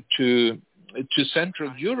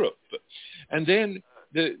Central Europe. And then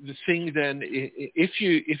the thing then, if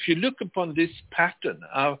you look upon this pattern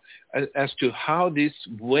as to how this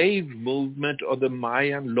wave movement of the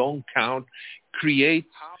Mayan long count creates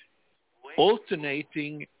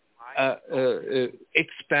alternating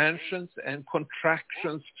expansions and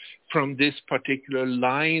contractions from this particular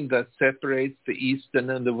line that separates the eastern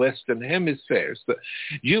and the western hemispheres,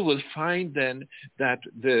 you will find then that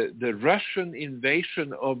the Russian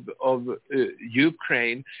invasion of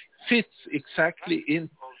Ukraine fits exactly in.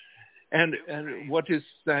 And what is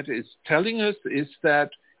that is telling us is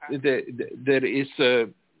that there is a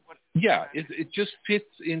it just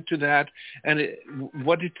fits into that. And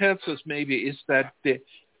what it tells us maybe is that the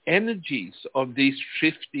energies of these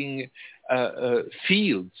shifting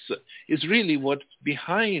fields is really what's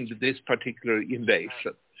behind this particular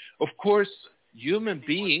invasion. Of course, human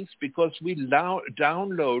beings, because we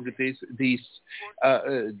download these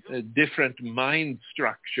different mind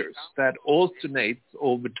structures that alternate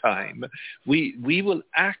over time, we will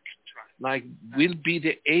act like we'll be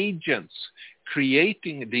the agents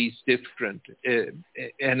creating these different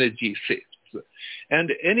energy shifts.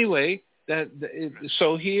 And anyway,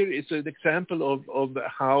 so here is an example of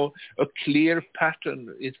how a clear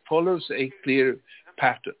pattern, it follows a clear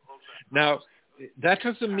pattern. Now, that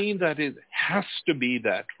doesn't mean that it has to be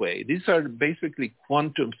that way. These are basically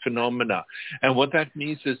quantum phenomena. And what that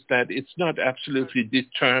means is that it's not absolutely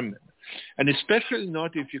determined. And especially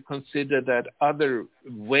not if you consider that other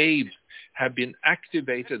waves have been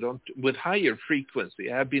activated with higher frequency,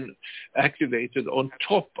 have been activated on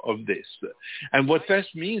top of this. And what that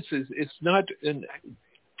means is it's not an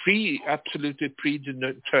absolutely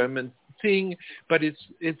predetermined thing, but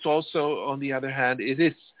it's also, on the other hand,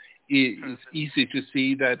 it's easy to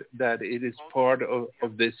see that it is part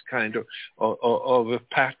of this kind of a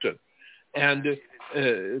pattern. And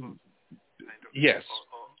yes.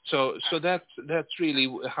 So that's really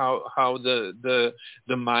how the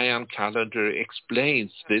Mayan calendar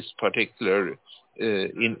explains this particular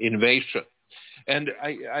invasion. And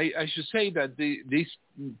I should say that these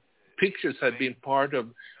pictures have been part of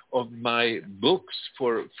my books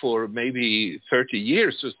for maybe 30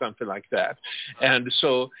 years or something like that. And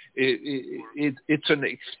so it's an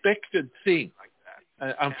expected thing,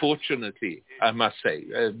 unfortunately, I must say,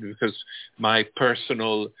 because my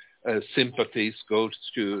personal sympathies goes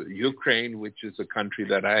to Ukraine, which is a country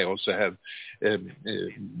that I also have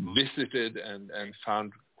visited and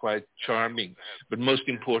found quite charming. But most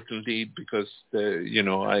importantly, because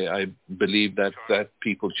I believe that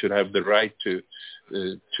people should have the right to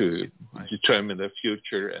determine their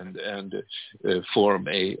future and form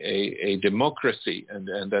a democracy,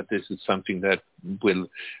 and that this is something that will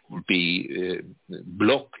be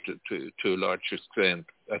blocked to a large extent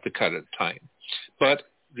at the current time. But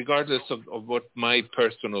regardless of what my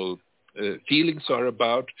personal feelings are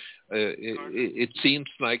about, it seems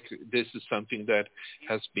like this is something that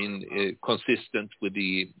has been consistent with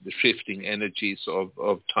the shifting energies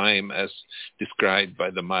of time as described by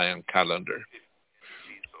the Mayan calendar.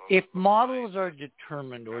 If models are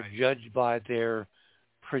determined or judged by their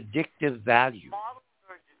predictive value,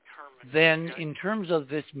 then in terms of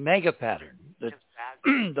this mega pattern that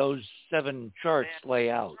those 7 charts lay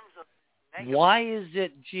out, why is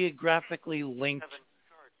it geographically linked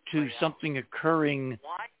to something occurring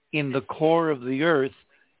in the core of the Earth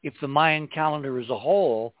if the Mayan calendar as a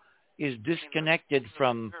whole is disconnected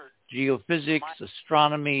from geophysics,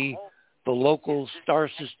 astronomy, the local star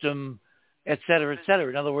system, et cetera, et cetera?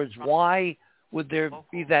 In other words, why would there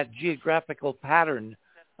be that geographical pattern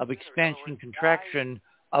of expansion, contraction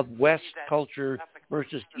of West culture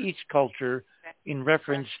versus East culture in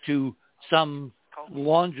reference to some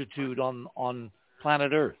longitude on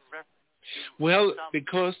planet Earth? Well,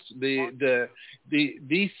 because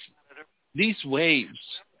these waves,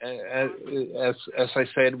 as I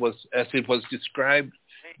said, as it was described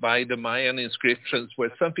by the Mayan inscriptions,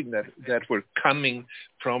 were something that were coming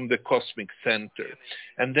from the cosmic center,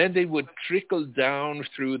 and then they would trickle down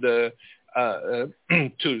through the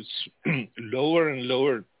to lower and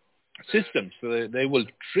lower systems. So they will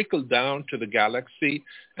trickle down to the galaxy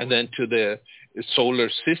and then to the solar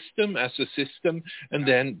system as a system, and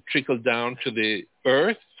then trickle down to the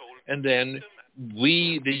Earth, and then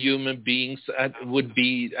we, the human beings, would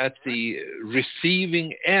be at the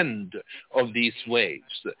receiving end of these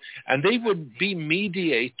waves. And they would be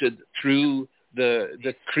mediated through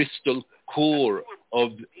the crystal core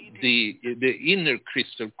of the inner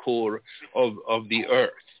crystal core of the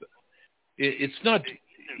Earth. It's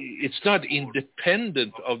not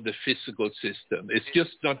independent of the physical system. It's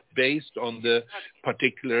just not based on the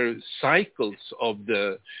particular cycles of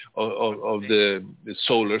the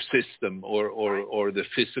solar system or the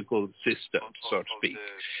physical system, so to speak.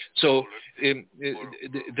 So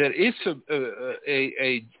there is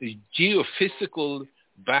a geophysical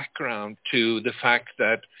background to the fact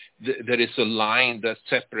that there is a line that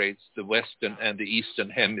separates the Western and the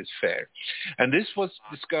Eastern hemisphere. And this was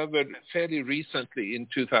discovered fairly recently in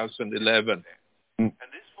 2011.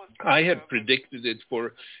 I had predicted it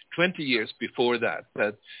for 20 years before that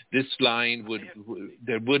this line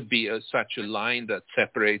there would be such a line that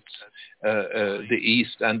separates the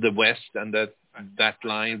East and the West, and that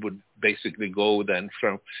line would basically go then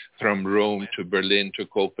from Rome to Berlin to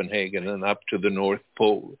Copenhagen and up to the North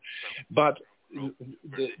Pole. But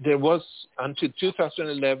there was, until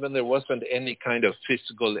 2011, there wasn't any kind of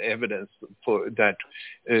physical evidence for that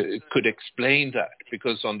could explain that,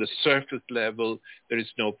 because on the surface level, there is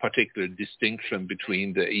no particular distinction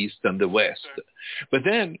between the East and the West. But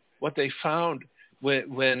then what they found when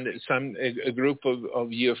a group of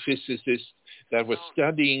geophysicists that were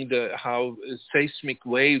studying how seismic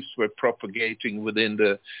waves were propagating within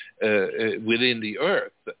the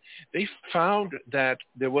Earth, they found that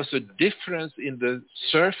there was a difference in the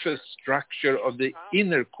surface structure of the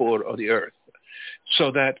inner core of the Earth.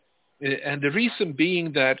 So that, and the reason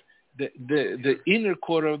being that the inner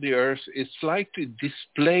core of the Earth is slightly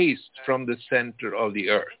displaced from the center of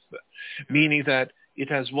the Earth, meaning that it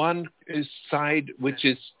has one side which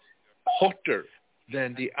is hotter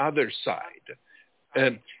than the other side.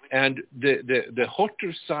 And the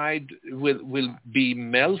hotter side will be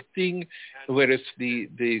melting, whereas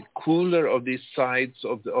the cooler of these sides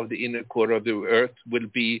of the inner core of the Earth will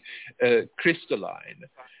be crystalline.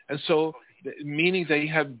 And so, meaning they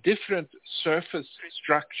have different surface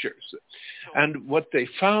structures. And what they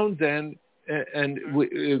found then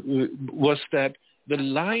was that the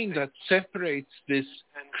line that separates this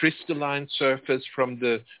crystalline surface from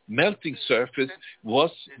the melting surface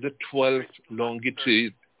was the 12th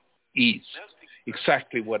longitude east,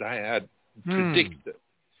 exactly what I had predicted.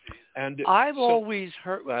 And I've always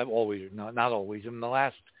heard, not always, in the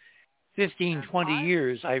last 15, 20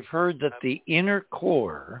 years, I've heard that the inner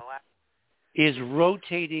core is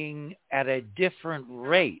rotating at a different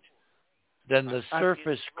rate than the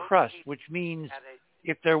surface crust, which means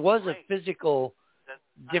if there was a physical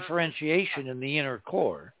differentiation in the inner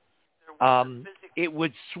core, it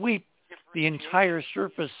would sweep the entire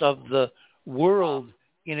surface of the world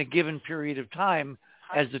in a given period of time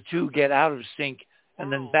as the two get out of sync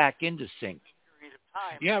and then back into sync.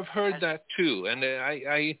 Yeah, I've heard that too, and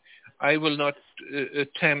I will not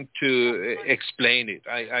attempt to explain it.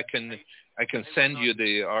 I can send you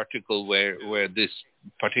the article where this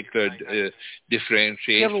particular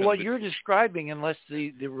differentiation. Yeah, but what you're describing, unless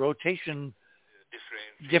the rotation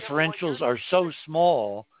differentials are so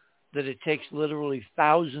small that it takes literally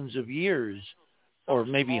thousands of years, or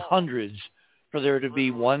maybe hundreds, for there to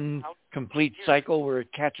be one complete cycle where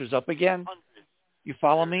it catches up again. You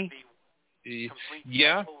follow me?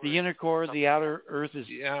 Yeah. The inner core, the outer Earth is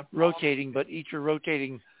rotating, but each are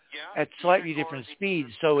rotating at slightly different speeds,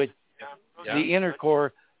 so the inner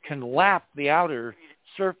core can lap the outer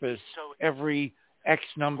surface every X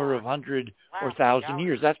number of 100 or 1,000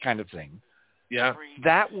 years, that kind of thing. Yeah.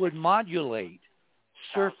 That would modulate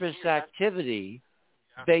surface activity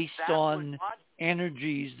based on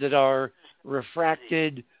energies that are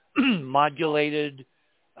refracted, modulated,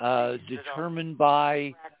 determined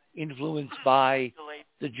by, influenced by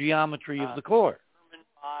the geometry of the core.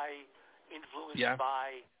 Yeah.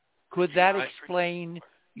 Could that explain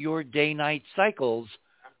your day-night cycles?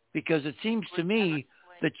 Because it seems to me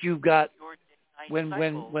that you've got, when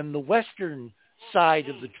the western side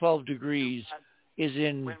of the 12 degrees is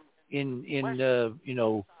in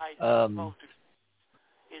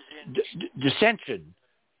dissension,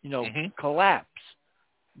 collapse.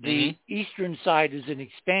 The eastern side is in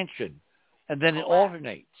expansion, and then it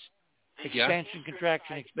alternates. Expansion,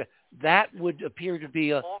 contraction, that would appear to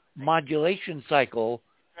be a modulation cycle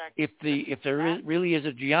if there really is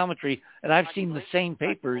a geometry. And I've seen the same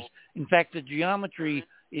papers. In fact, the geometry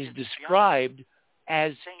is described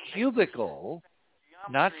as cubical,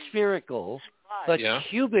 not spherical, but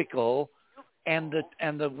cubical, and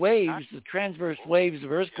the waves, the transverse waves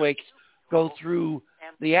of earthquakes, go through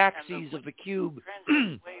the axes of the cube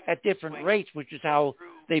at different rates, which is how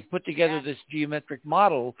they put together this geometric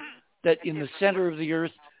model that in the center of the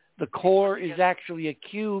Earth, the core is actually a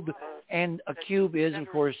cube, and a cube is, of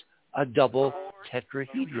course, a double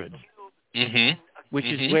tetrahedron, which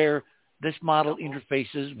is where this model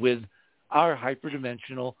interfaces with our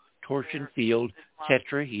hyperdimensional torsion field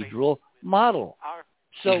tetrahedral model.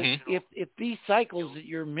 So if these cycles that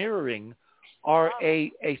you're mirroring are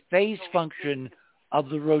a phase function of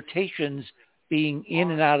the rotations being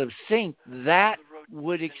in and out of sync, that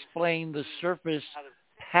would explain the surface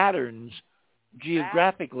patterns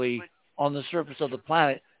geographically on the surface of the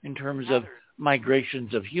planet in terms of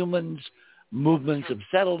migrations of humans, movements of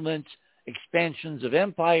settlements, expansions of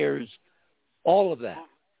empires, all of that.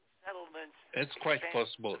 It's quite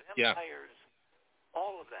possible, yeah.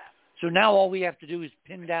 So now all we have to do is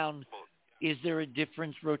pin down, is there a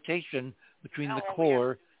difference rotation between the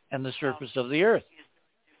core and the surface of the Earth?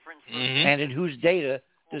 And in whose data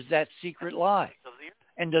does that secret lie?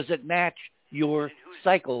 And does it match your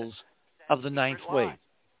cycles of the ninth wave?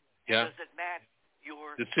 Yeah.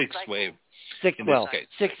 The sixth wave. Six of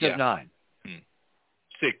 9.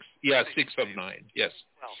 6. Yeah, 6 of 9. Yes.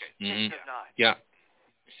 Yeah.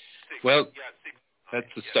 Well, that's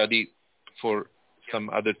a study for some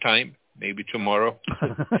other time, maybe tomorrow.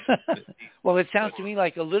 Well, it sounds to me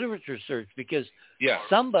like a literature search, because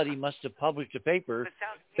somebody must have published a paper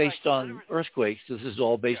based on earthquakes. This is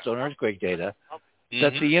all based on earthquake data,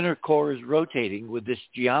 that the inner core is rotating with this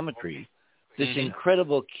geometry, this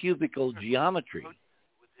incredible cubical geometry.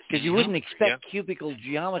 Because you wouldn't expect cubical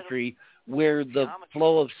geometry where the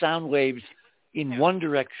flow of sound waves in one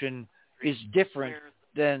direction is different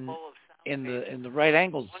than in the right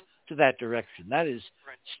angles to that direction. That is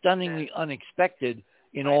stunningly unexpected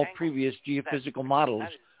in all previous geophysical models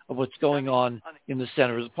of what's going on in the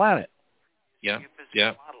center of the planet. Yeah.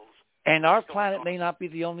 And our planet may not be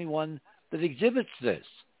the only one that exhibits this.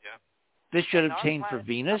 This should obtain for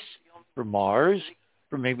Venus, for Mars,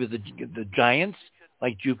 for maybe the giants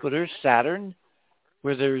like Jupiter, Saturn,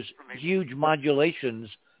 where there's huge modulations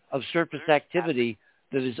of surface activity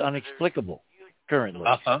that is inexplicable currently.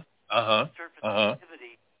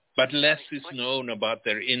 But less is known about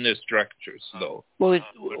their inner structures, though. Well,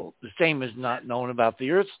 the same is not known about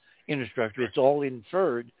the Earth's inner structure. It's all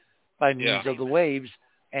inferred by means of the waves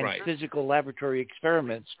and physical laboratory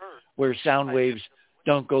experiments where sound waves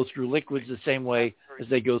don't go through liquids the same way as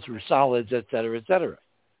they go through solids, et cetera, et cetera.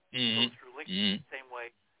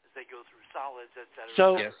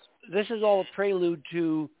 So this is all a prelude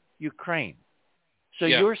to Ukraine. So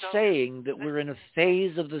you're saying that we're in a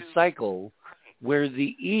phase of the cycle where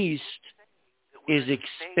the East is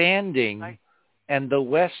expanding and the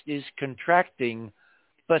West is contracting,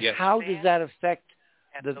 but how does that affect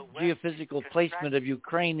the geophysical placement of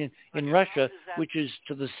Ukraine in Russia, which is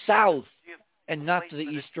to the south and not to the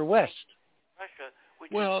east or west?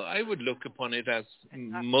 Well, I would look upon it as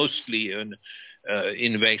mostly an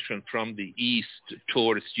invasion from the east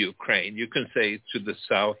towards Ukraine. You can say to the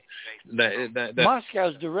south. Moscow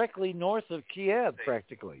is directly north of Kiev,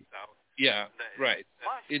 practically. Yeah, right.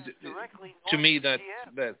 To me, that's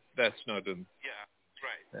not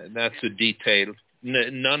that's a detail.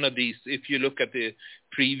 None of these. If you look at the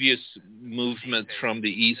previous movement from the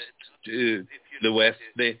east to the west,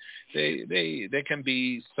 they can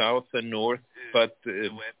be south and north, but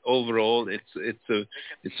overall,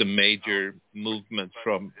 it's a major movement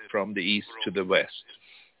from the east to the west.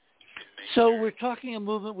 So we're talking a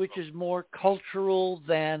movement which is more cultural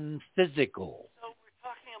than physical.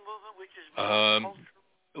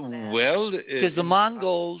 Well, because the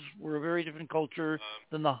Mongols were a very different culture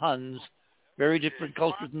than the Huns, very different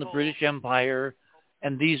culture than the British Empire,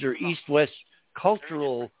 and these are East-West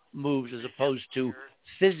cultural moves as opposed to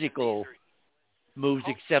physical moves,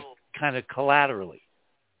 except kind of collaterally.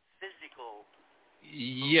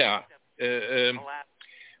 Yeah.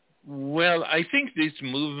 Well, I think these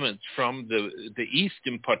movements from the East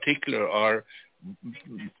in particular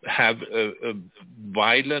have a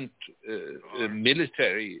violent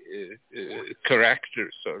military character,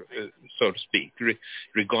 so to speak,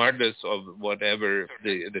 regardless of whatever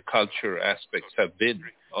the cultural aspects have been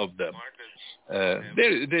of them.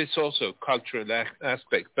 There's also a cultural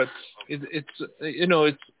aspect, but it's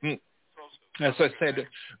as I said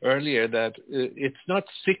earlier, that it's not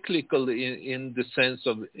cyclical in the sense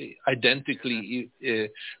of identically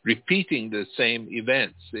repeating the same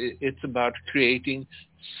events. It's about creating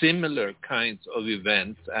similar kinds of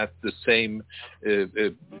events at the same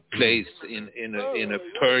place in a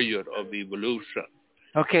period of evolution.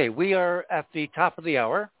 Okay, we are at the top of the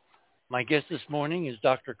hour. My guest this morning is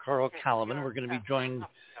Dr. Carl Calleman. We're going to be joined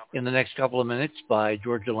in the next couple of minutes by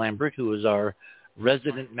Georgia Lambert, who is our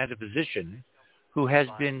resident metaphysician, who has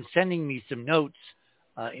been sending me some notes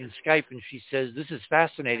in Skype, and she says, this is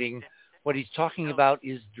fascinating. What he's talking about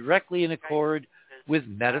is directly in accord with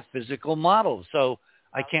metaphysical models. So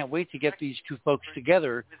I can't wait to get these two folks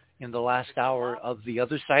together in the last hour of The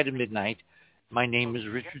Other Side of Midnight. My name is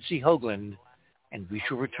Richard C. Hoagland, and we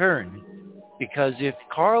shall return, because if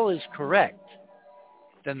Carl is correct,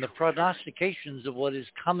 then the prognostications of what is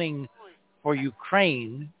coming for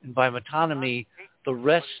Ukraine, and by metonymy, the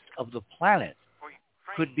rest of the planet,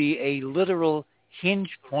 could be a literal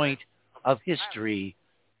hinge point of history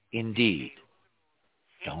indeed.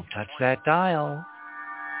 Don't touch that dial.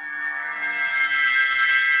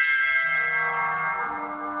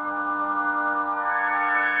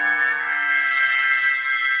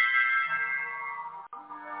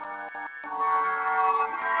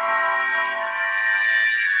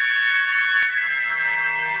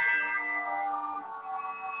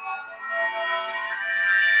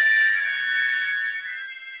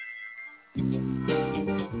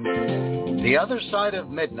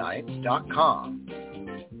 TheOtherSideOfMidnight.com.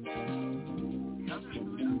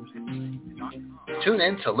 Tune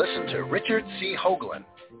in to listen to Richard C. Hoagland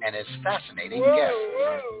and his fascinating guests.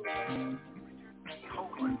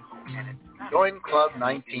 Join Club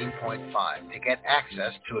 19.5 to get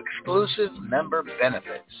access to exclusive member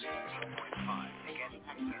benefits.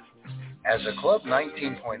 As a Club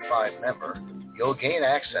 19.5 member, you'll gain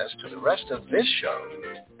access to the rest of this show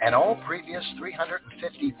and all previous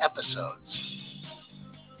 350 episodes.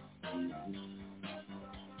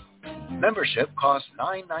 Membership costs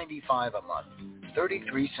 $9.95 a month,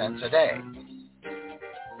 33 cents a day.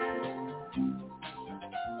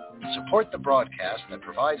 Support the broadcast that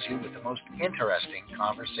provides you with the most interesting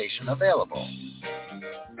conversation available.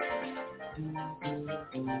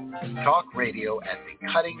 Talk radio at the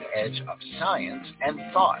cutting edge of science and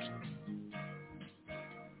thought.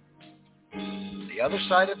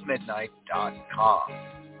 TheOtherSideOfMidnight.com.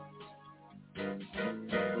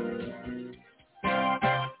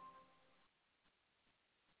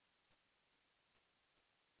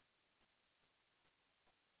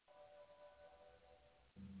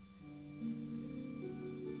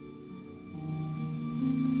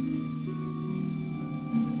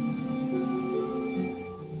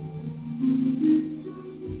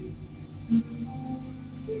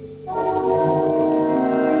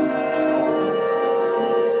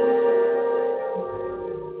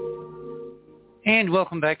 And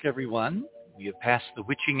welcome back, everyone. We have passed the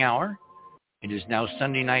witching hour. It is now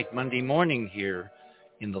Sunday night, Monday morning here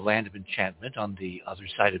in the land of enchantment on the other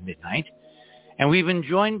side of midnight. And we've been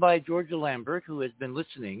joined by Georgia Lambert, who has been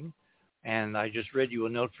listening. And I just read you a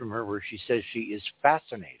note from her where she says she is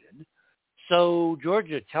fascinated. So,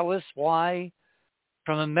 Georgia, tell us why,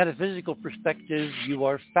 from a metaphysical perspective, you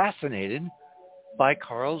are fascinated by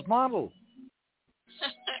Carl's model.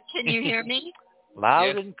 Can you hear me?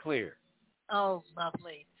 Loud and clear. Oh,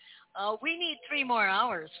 lovely. We need 3 more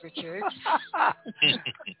hours, Richard.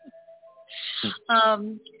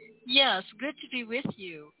 Yes, good to be with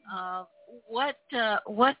you. What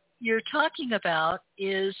you're talking about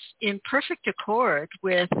is in perfect accord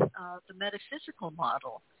with the metaphysical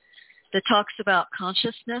model that talks about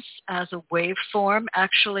consciousness as a waveform,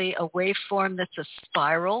 actually a waveform that's a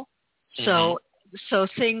spiral. Mm-hmm. So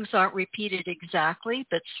things aren't repeated exactly,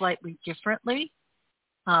 but slightly differently.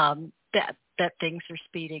 That things are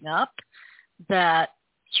speeding up, that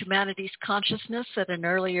humanity's consciousness at an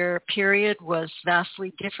earlier period was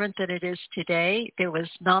vastly different than it is today. There was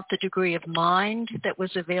not the degree of mind that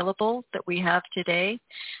was available that we have today.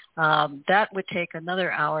 That would take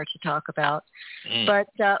another hour to talk about. But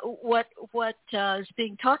what is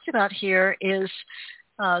being talked about here is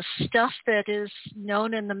stuff that is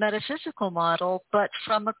known in the metaphysical model, but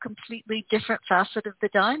from a completely different facet of the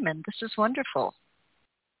diamond. This is wonderful.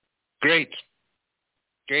 Great.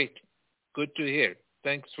 Good to hear.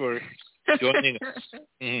 Thanks for joining us.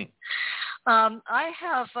 I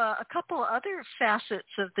have a couple other facets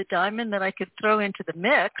of the diamond that I could throw into the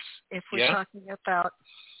mix if we're talking about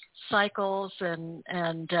cycles and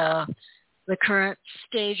the current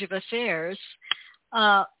stage of affairs.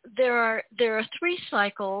 There are three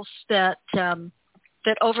cycles that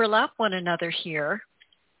overlap one another here.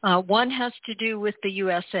 One has to do with the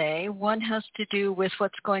USA, one has to do with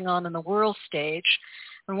what's going on in the world stage,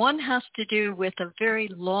 and one has to do with a very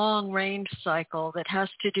long-range cycle that has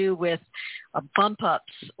to do with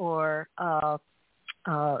bump-ups or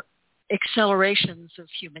accelerations of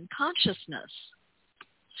human consciousness.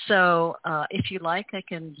 So if you like, I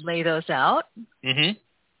can lay those out.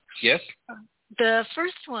 Yes. The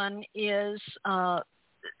first one is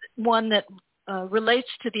one that relates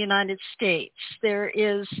to the United States. There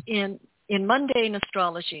is in mundane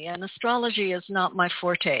astrology, and astrology is not my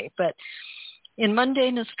forte, but in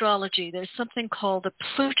mundane astrology, there's something called a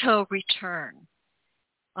Pluto return.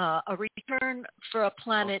 A return for a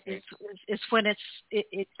planet is when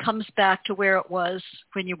it comes back to where it was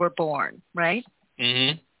when you were born, right?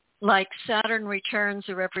 Like Saturn returns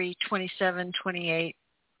are every 27, 28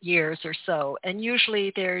 years or so, and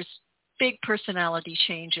usually there's big personality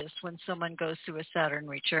changes when someone goes through a Saturn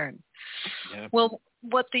return. Well,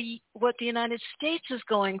 what the United States is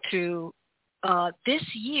going through this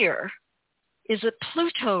year is a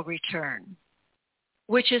Pluto return,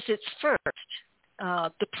 which is its first.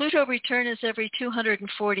 The Pluto return is every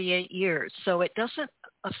 248 years, so it doesn't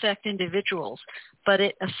affect individuals, but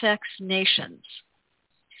it affects nations.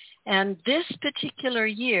 And this particular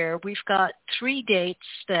year, we've got three dates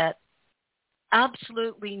that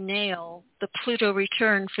absolutely nail the Pluto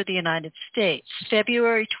return for the United States.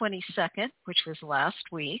 February 22nd, which was last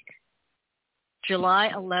week.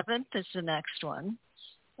 July 11th is the next one.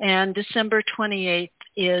 And December 28th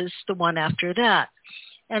is the one after that.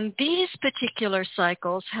 And these particular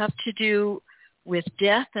cycles have to do with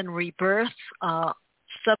death and rebirth,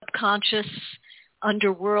 subconscious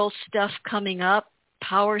underworld stuff coming up,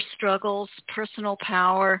 power struggles, personal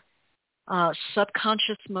power,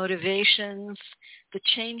 subconscious motivations, the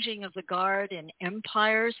changing of the guard in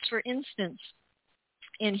empires. For instance,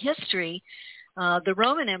 in history, the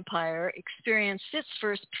Roman Empire experienced its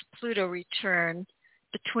first Pluto return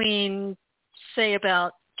between, say,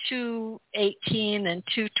 about 218 and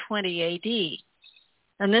 220 AD.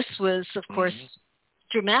 And this was, of course,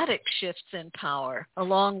 dramatic shifts in power,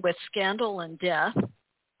 along with scandal and death.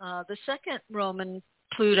 The second Roman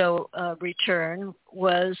Pluto return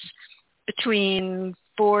was between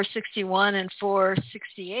 461 and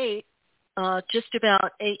 468, just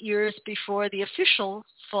about 8 years before the official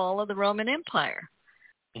fall of the Roman Empire.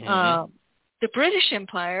 The British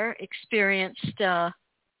Empire experienced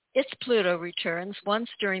its Pluto returns, once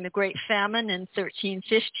during the Great Famine in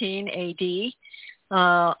 1315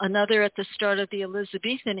 AD, another at the start of the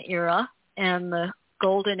Elizabethan era and the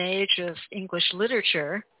golden age of English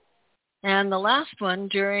literature, and the last one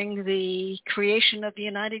during the creation of the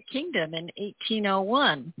United Kingdom in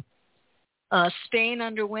 1801. Spain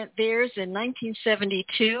underwent theirs in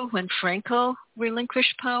 1972 when Franco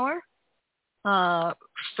relinquished power.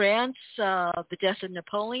 France, the death of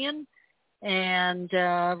Napoleon, and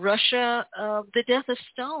Russia, the death of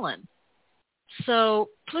Stalin. So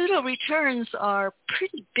Pluto returns are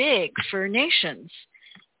pretty big for nations.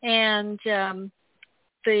 And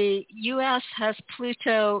the U.S. has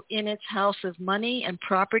Pluto in its house of money and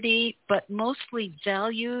property, but mostly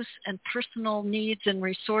values and personal needs and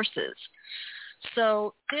resources.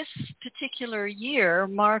 So this particular year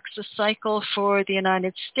marks a cycle for the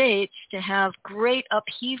United States to have great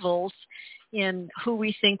upheavals in who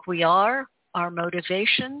we think we are, our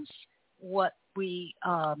motivations, what we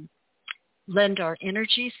lend our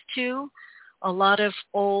energies to, a lot of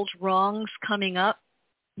old wrongs coming up,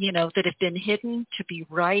 that have been hidden to be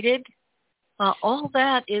righted. All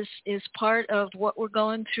that is part of what we're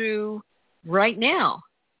going through right now.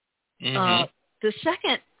 The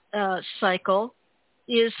second cycle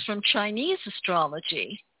is from Chinese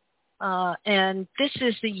astrology, and this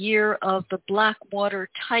is the year of the Blackwater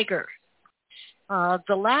Tiger.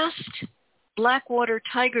 The last Blackwater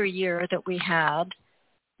Tiger year that we had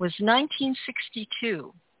was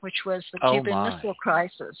 1962, which was the Cuban Missile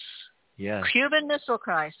Crisis. Yes. Cuban Missile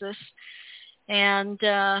Crisis. And,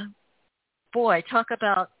 boy, talk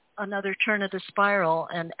about another turn of the spiral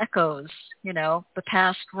and echoes, the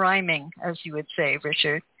past rhyming, as you would say,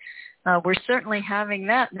 Richard. We're certainly having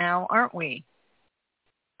that now, aren't we?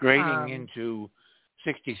 Grading into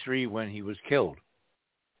 63 when he was killed.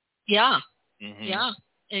 Yeah. Mm-hmm. Yeah,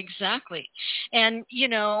 exactly. And,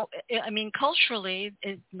 culturally,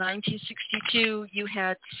 in 1962, you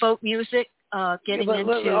had folk music getting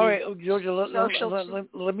into... All right, Georgia,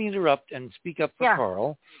 let me interrupt and speak up for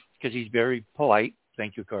Carl, because he's very polite.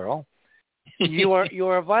 Thank you, Carl. You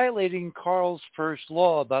are violating Carl's first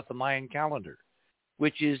law about the Mayan calendar,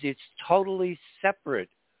 which is it's totally separate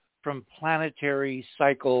from planetary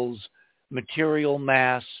cycles, material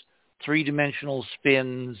mass, three-dimensional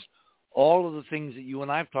spins, all of the things that you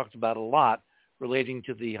and I have talked about a lot relating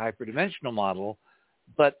to the hyperdimensional model.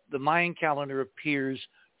 But the Mayan calendar appears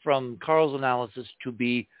from Carl's analysis to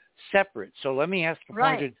be separate. So let me ask a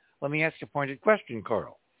pointed question,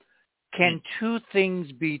 Carl. Can two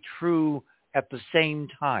things be true at the same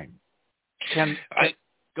time?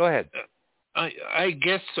 Go ahead. I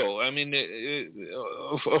guess so. I mean,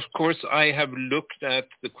 of course, I have looked at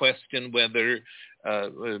the question whether,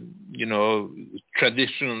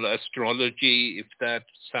 traditional astrology, if that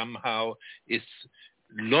somehow is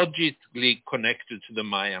logically connected to the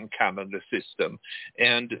Mayan calendar system.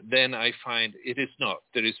 And then I find it is not.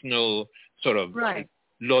 There is no sort of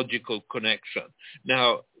logical connection.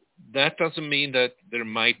 Now, that doesn't mean that there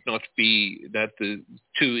might not be, that the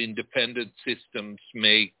two independent systems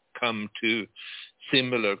may come to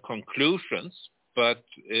similar conclusions, but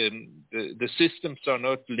the systems are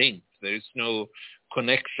not linked. There is no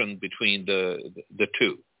connection between the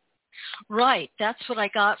two. Right. That's what I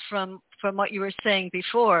got from what you were saying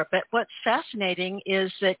before. But what's fascinating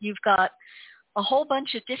is that you've got a whole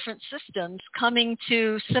bunch of different systems coming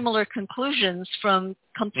to similar conclusions from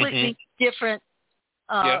completely different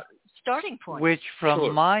starting points. Which,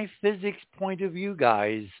 from my physics point of view,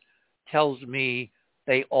 guys, tells me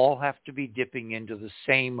they all have to be dipping into the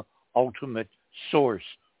same ultimate source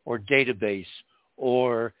or database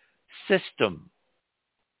or system.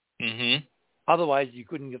 Mm-hmm. Otherwise, you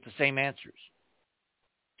couldn't get the same answers.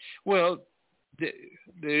 Well,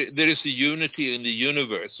 there is a unity in the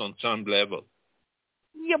universe on some level.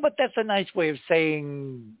 Yeah, but that's a nice way of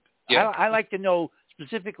saying, I like to know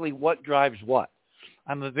specifically what drives what.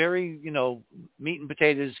 I'm a very, meat and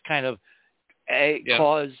potatoes kind of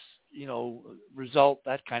cause, result,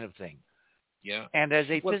 that kind of thing. Yeah. And as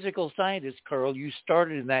a physical scientist, Carl, you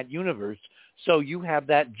started in that universe, so you have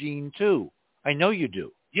that gene too. I know you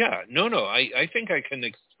do. Yeah, no. I think I can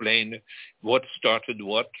explain what started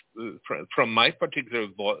what from my particular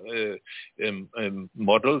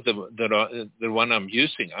model, the one I'm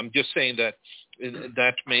using. I'm just saying that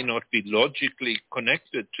that may not be logically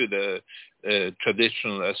connected to the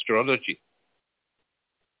traditional astrology.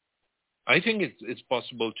 I think it's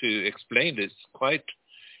possible to explain this quite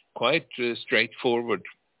straightforward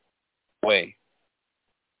way.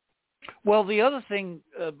 Well, the other thing,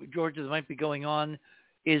 George, that might be going on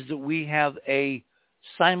is that we have a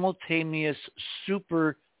simultaneous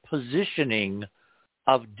superpositioning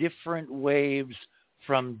of different waves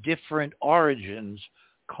from different origins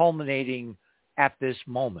culminating at this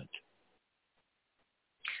moment.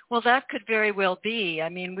 Well, that could very well be. I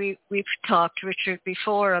mean, we've talked, Richard,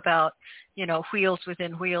 before about, wheels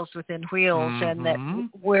within wheels within wheels, and that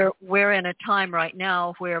we're in a time right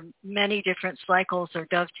now where many different cycles are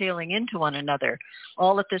dovetailing into one another,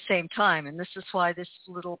 all at the same time. And this is why this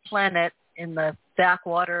little planet in the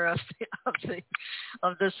backwater of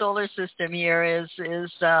the solar system here is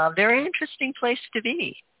a very interesting place to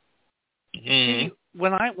be. Mm-hmm. See,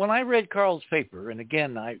 when I read Carl's paper, and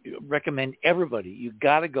again, I recommend everybody, you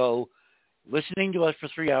got to go. Listening to us for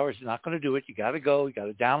 3 hours is not going to do it. You got to go. You got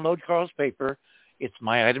to download Carl's paper. It's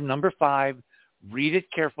my item number 5. Read it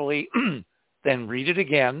carefully, then read it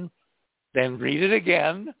again, then read it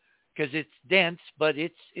again, because it's dense, but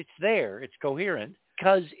it's there. It's coherent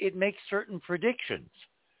because it makes certain predictions.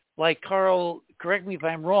 Like, Carl, correct me if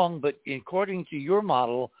I'm wrong, but according to your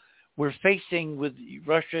model, we're facing with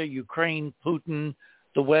Russia, Ukraine, Putin,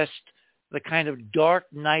 the West, the kind of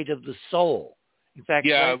dark night of the soul. In fact,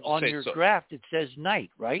 on your graph, it says night,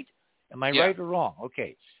 right? Am I right or wrong?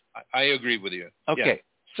 Okay. I agree with you. Okay.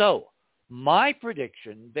 So my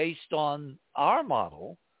prediction, based on our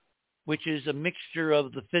model, which is a mixture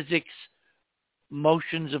of the physics,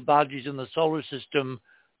 motions of bodies in the solar system,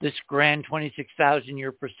 this grand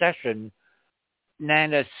 26,000-year precession,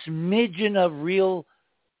 and a smidgen of real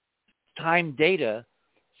time data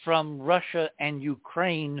from Russia and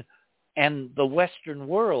Ukraine and the Western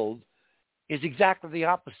world is exactly the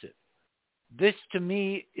opposite. This, to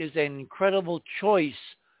me, is an incredible choice,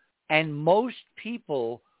 and most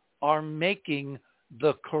people are making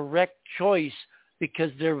the correct choice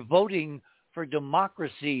because they're voting for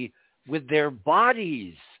democracy with their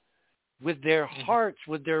bodies, with their hearts,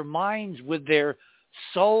 with their minds, with their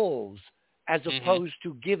souls, as opposed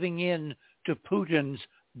to giving in to Putin's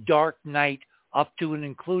dark night up to and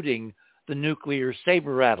including the nuclear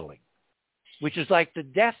saber rattling, which is like the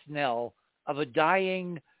death knell of a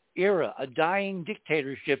dying era, a dying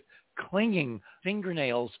dictatorship clinging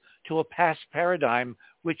fingernails to a past paradigm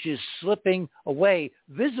which is slipping away,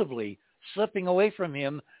 visibly slipping away from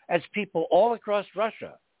him, as people all across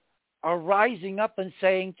Russia are rising up and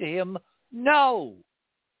saying to him, no.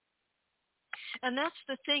 And that's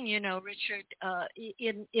the thing, Richard,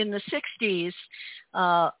 in the 60s,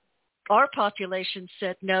 our population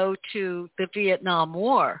said no to the Vietnam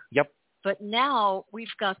War. Yep. But now we've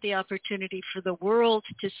got the opportunity for the world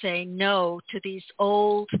to say no to these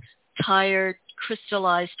old, tired,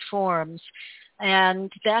 crystallized forms.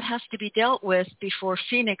 And that has to be dealt with before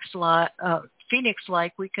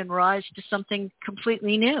Phoenix-like we can rise to something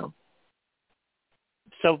completely new.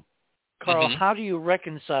 So, Carl, how do you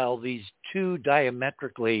reconcile these two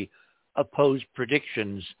diametrically opposed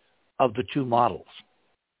predictions of the two models?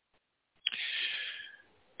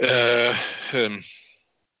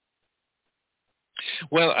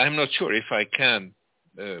 Well, I'm not sure if I can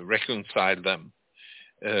reconcile them.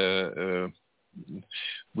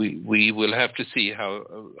 We will have to see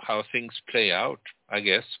how things play out, I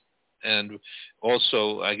guess. And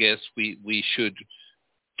also, I guess we should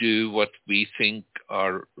do what we think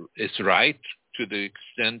is right, to the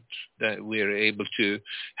extent that we are able to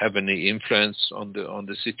have any influence on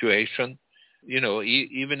the situation.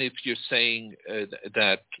 Even if you're saying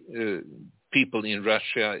that people in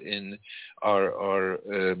Russia are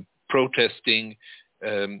protesting,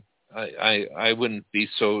 I wouldn't be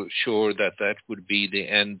so sure that would be the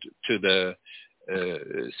end to the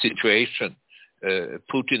situation.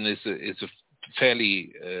 Putin is a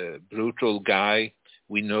fairly brutal guy.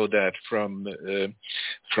 We know that from the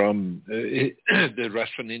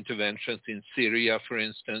Russian interventions in Syria, for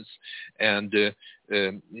instance, and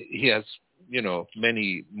he has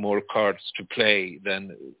many more cards to play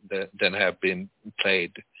than have been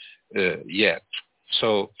played yet.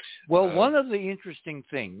 So, one of the interesting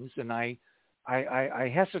things, and I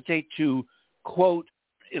hesitate to quote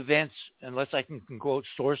events unless I can quote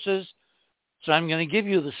sources, so I'm going to give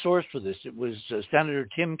you the source for this. It was Senator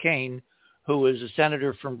Tim Kaine, who was a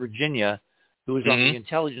senator from Virginia, who was on the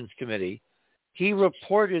Intelligence Committee. He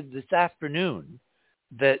reported this afternoon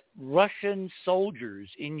that Russian soldiers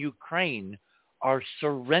in Ukraine are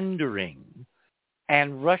surrendering,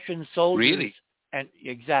 and Russian soldiers, and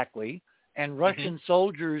Russian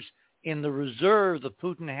soldiers in the reserve that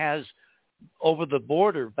Putin has over the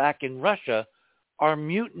border back in Russia are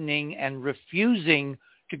mutinying and refusing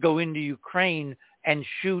to go into Ukraine and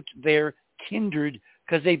shoot their kindred,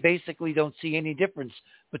 because they basically don't see any difference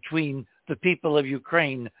between the people of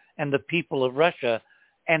Ukraine and the people of Russia.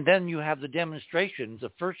 And then you have the demonstrations.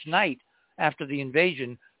 The first night after the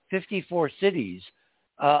invasion, 54 cities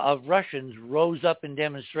of Russians rose up in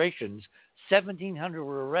demonstrations. 1,700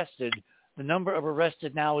 were arrested. The number of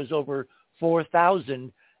arrested now is over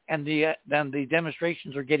 4,000, and then the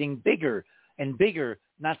demonstrations are getting bigger and bigger,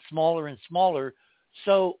 not smaller and smaller.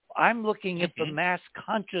 So I'm looking at the mass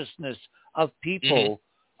consciousness of people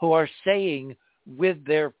who are saying, with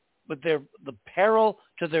the peril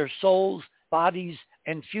to their souls, bodies,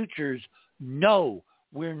 and futures, no,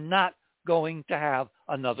 we're not going to have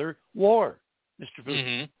another war, Mr.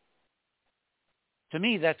 Putin. To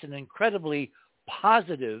me, that's an incredibly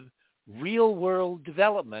positive, real-world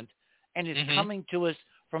development, and it's coming to us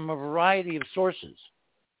from a variety of sources.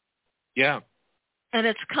 Yeah. And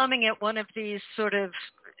it's coming at one of these sort of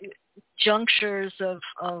junctures of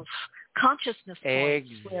consciousness points.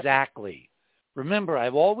 Exactly. Remember,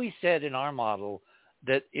 I've always said in our model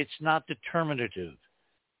that it's not determinative.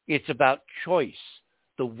 It's about choice.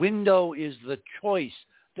 The window is the choice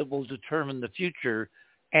that will determine the future.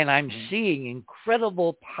 And I'm seeing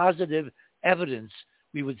incredible positive evidence,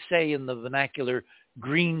 we would say in the vernacular,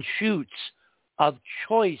 green shoots of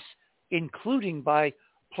choice, including by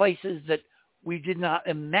places that we did not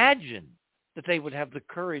imagine that they would have the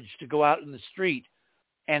courage to go out in the street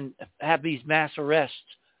and have these mass arrests,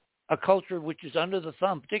 a culture which is under the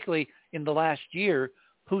thumb, particularly in the last year.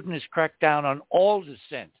 Putin has cracked down on all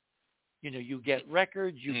dissent. You get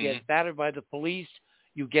records, you get battered by the police,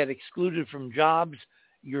 you get excluded from jobs,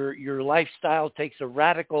 your lifestyle takes a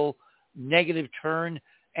radical negative turn.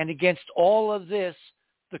 And against all of this,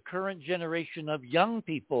 the current generation of young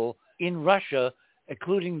people in Russia,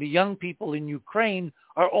 including the young people in Ukraine,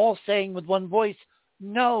 are all saying with one voice,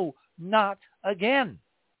 no, not again.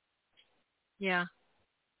 Yeah.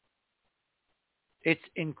 It's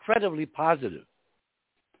incredibly positive.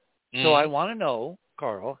 So I want to know,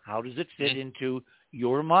 Carl, how does it fit into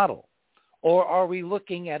your model? Or are we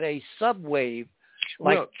looking at a subwave,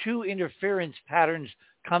 like two interference patterns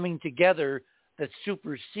coming together that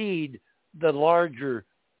supersede the larger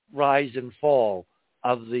rise and fall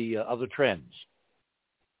of the trends?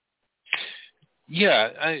 Yeah,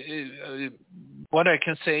 what I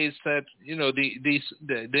can say is that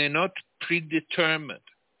they're not predetermined,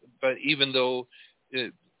 but even though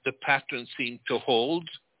the patterns seem to hold,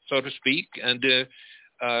 so to speak, and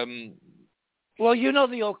well, you know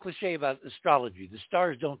the old cliche about astrology: the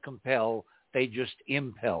stars don't compel; they just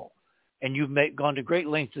impel. And you've gone to great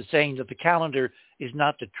lengths of saying that the calendar is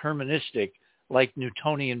not deterministic, like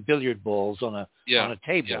Newtonian billiard balls on a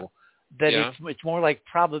table. That it's more like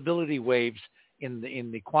probability waves in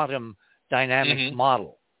the quantum dynamics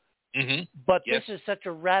model. But this is such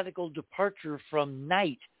a radical departure from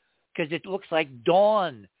night, because it looks like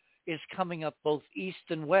dawn is coming up both east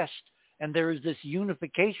and west, and there is this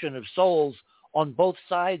unification of souls on both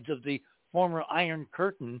sides of the former Iron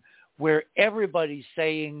Curtain, where everybody's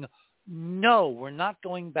saying, no, we're not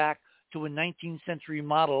going back to a 19th century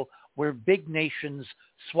model where big nations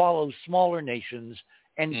swallow smaller nations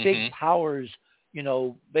and big powers,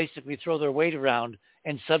 basically throw their weight around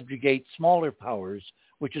and subjugate smaller powers,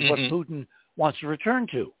 which is what Putin wants to return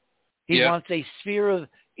to. He wants a sphere of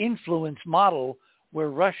influence model where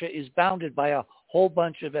Russia is bounded by a whole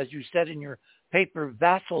bunch of, as you said in your paper,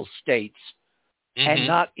 vassal states and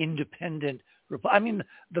not independent. I mean,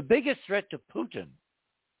 the biggest threat to Putin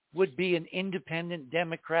would be an independent,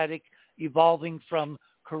 democratic, evolving from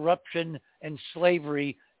corruption and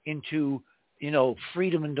slavery into,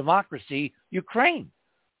 freedom and democracy, Ukraine.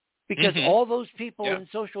 Because all those people in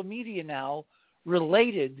social media now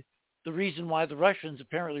related the reason why the Russians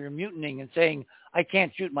apparently are mutinying and saying, I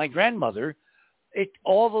can't shoot my grandmother.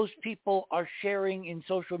 All those people are sharing in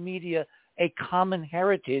social media a common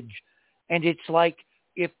heritage. And it's like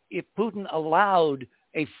if Putin allowed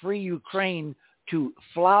a free Ukraine to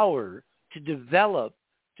flower, to develop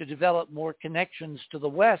more connections to the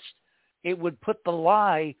West, it would put the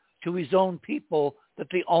lie to his own people that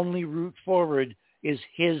the only route forward is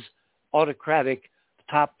his autocratic,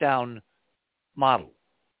 top-down model.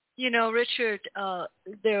 Richard,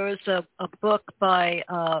 there was a book by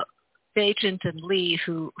Bajent and Lee,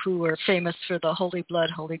 who were famous for the Holy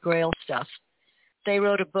Blood, Holy Grail stuff. They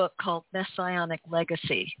wrote a book called Messianic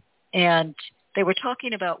Legacy, and they were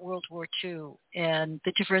talking about World War II and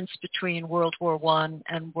the difference between World War I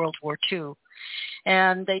and World War II.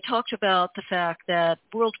 And they talked about the fact that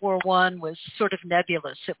World War I was sort of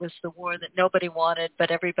nebulous. It was the war that nobody wanted,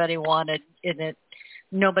 but everybody wanted in it.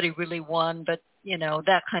 Nobody really won, but,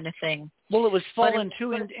 that kind of thing. Well, it was fallen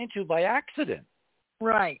into by accident.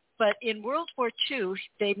 Right. But in World War II,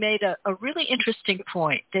 they made a really interesting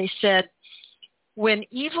point. They said, when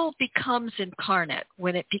evil becomes incarnate,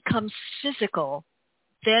 when it becomes physical,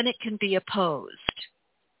 then it can be opposed.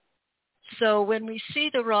 So when we see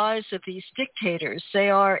the rise of these dictators, they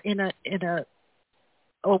are in a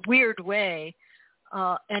weird way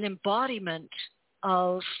an embodiment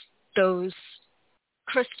of those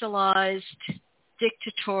crystallized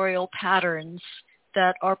dictatorial patterns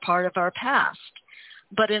that are part of our past.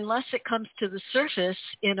 But unless it comes to the surface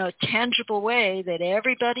in a tangible way that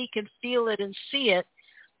everybody can feel it and see it,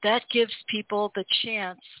 that gives people the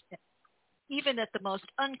chance, even at the most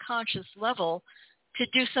unconscious level, to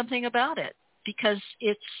do something about it, because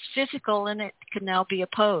it's physical and it can now be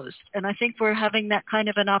opposed. And I think we're having that kind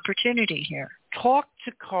of an opportunity here. Talk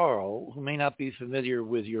to Carl, who may not be familiar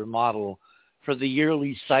with your model, for the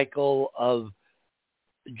yearly cycle of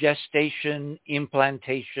gestation,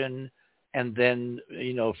 implantation, and then,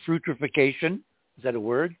 fructification. Is that a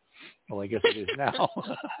word? Well, I guess it is now.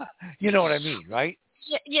 You know what I mean, right?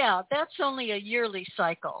 Yeah, that's only a yearly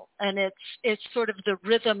cycle, and it's sort of the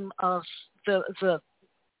rhythm of the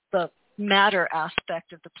matter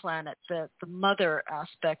aspect of the planet, the mother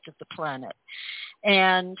aspect of the planet.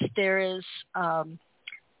 And there is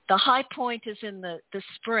the high point is in the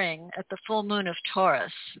spring at the full moon of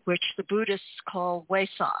Taurus, which the Buddhists call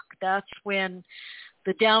Wesak. That's when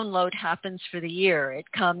the download happens for the year.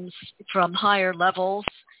 It comes from higher levels,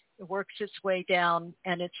 it works its way down,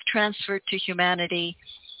 and it's transferred to humanity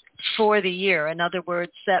for the year. In other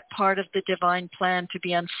words, that part of the divine plan to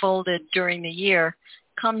be unfolded during the year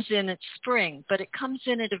comes in at spring, but it comes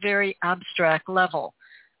in at a very abstract level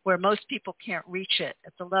where most people can't reach it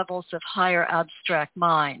at the levels of higher abstract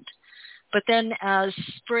mind. But then as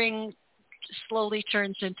spring slowly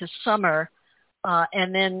turns into summer,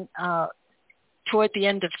 and then toward the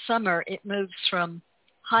end of summer, it moves from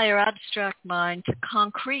higher abstract mind to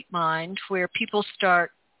concrete mind, where people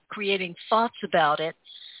start creating thoughts about it.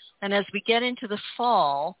 And as we get into the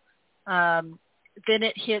fall, then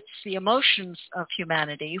it hits the emotions of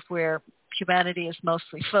humanity, where humanity is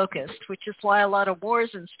mostly focused, which is why a lot of wars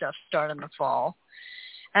and stuff start in the fall.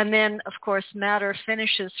 And then, of course, matter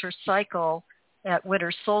finishes her cycle at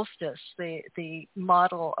winter solstice, the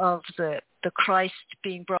model of the Christ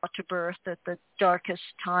being brought to birth at the darkest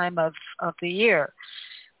time of the year.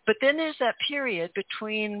 But then there's that period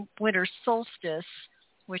between winter solstice,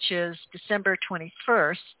 which is December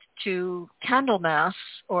 21st, to Candlemas,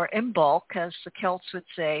 or Imbolc, as the Celts would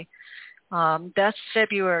say. That's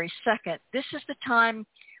February 2nd. This is the time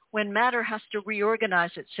when matter has to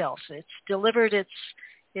reorganize itself. It's delivered its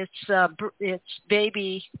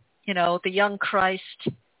baby, the young Christ,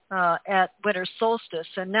 at winter solstice,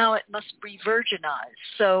 and now it must re-virginize.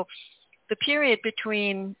 So the period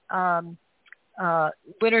between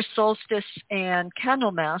winter solstice and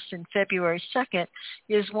Candlemas in February 2nd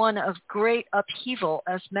is one of great upheaval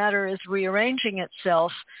as matter is rearranging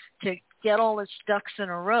itself to get all its ducks in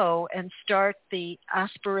a row and start the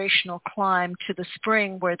aspirational climb to the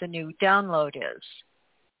spring where the new download is.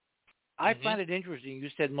 I find it interesting. You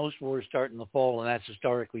said most wars start in the fall, and that's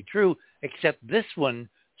historically true, except this one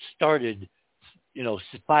started,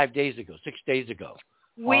 5 days ago, 6 days ago.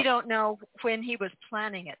 We don't know when he was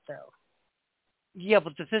planning it, though. Yeah,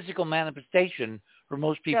 but the physical manifestation for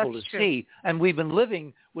most people That's to true. see, and we've been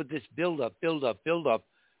living with this build-up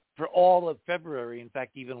for all of February, in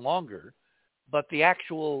fact, even longer. But the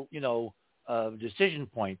actual, decision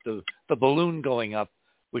point, the balloon going up,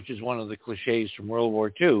 which is one of the cliches from World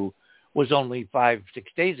War II, was only 5-6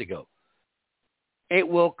 days ago. It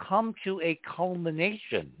will come to a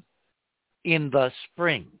culmination in the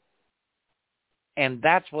spring. And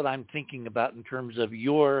that's what I'm thinking about in terms of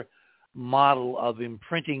your model of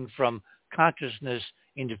imprinting from consciousness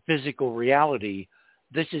into physical reality.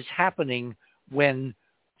 This is happening when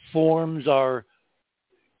forms are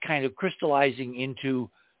kind of crystallizing into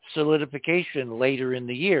solidification later in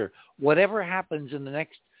the year. Whatever happens in the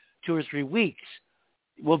next 2 or 3 weeks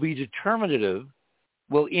will be determinative,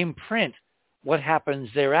 will imprint what happens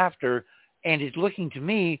thereafter. And it's looking to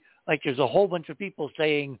me like there's a whole bunch of people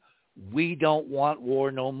saying, we don't want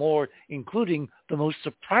war no more, including the most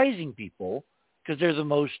surprising people, because they're the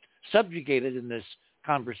most subjugated in this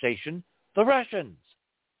conversation, the Russians.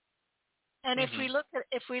 And if we look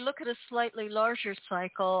at a slightly larger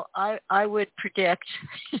cycle, I would predict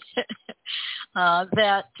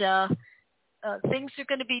that things are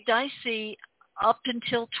going to be dicey up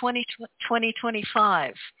until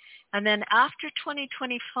 2025, and then after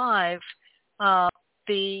 2025,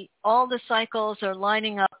 all the cycles are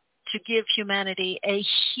lining up to give humanity a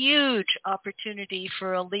huge opportunity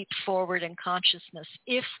for a leap forward in consciousness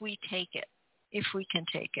if we take it, if we can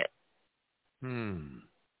take it.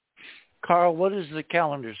 Carl, what does the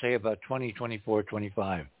calendar say about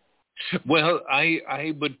 2024-25? Well,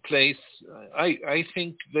 I would place, I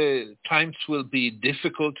think the times will be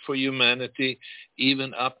difficult for humanity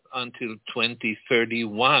even up until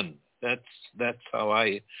 2031. That's how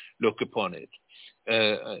I look upon it.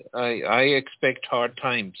 I expect hard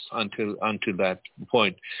times until that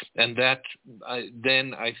point, and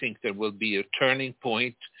then I think there will be a turning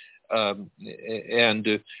point. And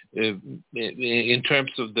in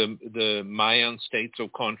terms of the Mayan states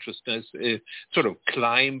of consciousness, sort of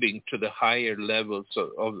climbing to the higher levels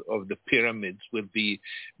of the pyramids will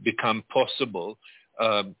become possible,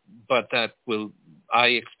 but I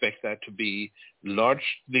expect that to be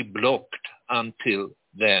largely blocked until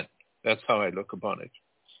then. That's how I look upon it.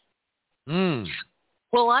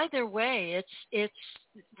 Well, either way, it's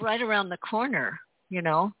right around the corner,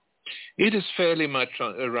 It is fairly much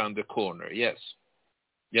around the corner, yes.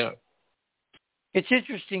 Yeah. It's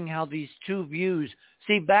interesting how these two views,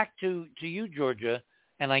 see, back to you, Georgia,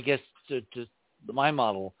 and I guess to my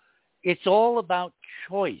model, it's all about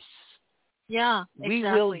choice. Yeah, exactly. We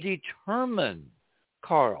will determine,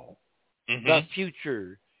 Carl, the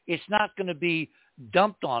future. It's not going to be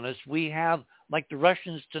dumped on us. We have, like the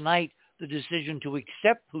Russians tonight, the decision to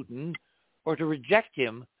accept Putin or to reject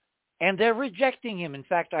him, and they're rejecting him. In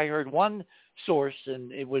fact, I heard one source,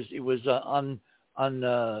 and it was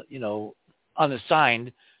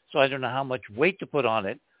unassigned, so I don't know how much weight to put on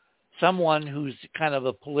it. Someone who's kind of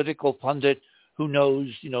a political pundit who knows,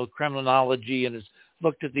 Kremlinology and is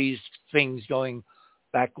looked at these things going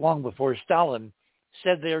back long before Stalin,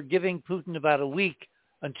 said they're giving Putin about a week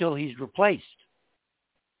until he's replaced.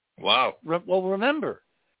 Wow. Well, remember,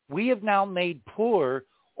 we have now made poor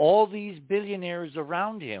all these billionaires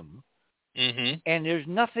around him, and there's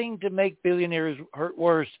nothing to make billionaires hurt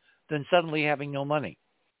worse than suddenly having no money.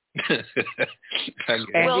 And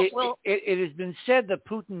it has been said that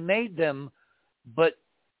Putin made them, but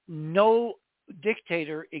no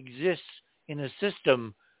dictator exists in a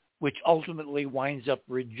system which ultimately winds up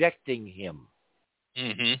rejecting him.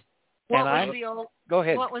 Go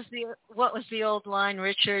ahead. What was the old line,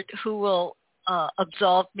 Richard? Who will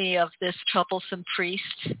absolve me of this troublesome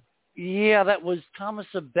priest? Yeah, that was Thomas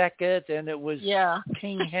of Becket, and it was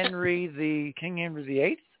King Henry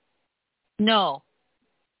VIII. No,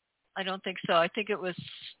 I don't think so. I think it was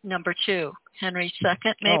number 2, Henry II,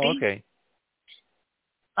 maybe. Oh, okay.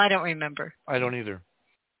 I don't remember. I don't either.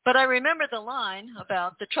 But I remember the line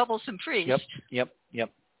about the troublesome priest. Yep.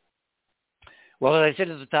 Well, as I said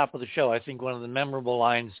at the top of the show, I think one of the memorable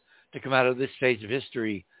lines to come out of this phase of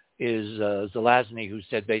history is Zelazny, who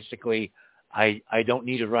said basically, I don't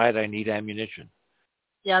need a ride, I need ammunition.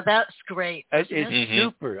 Yeah, that's great. It's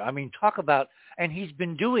super. I mean, talk about, and he's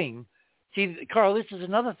been doing, see, Carl, this is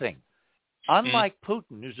another thing. Unlike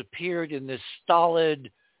Putin, who's appeared in this stolid,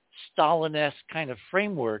 Stalin-esque kind of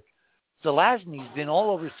framework, Zelazny's been all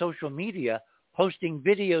over social media, posting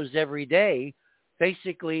videos every day,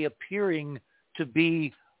 basically appearing to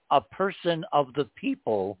be a person of the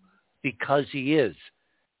people because he is.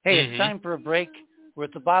 Hey, it's time for a break. We're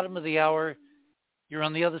at the bottom of the hour. You're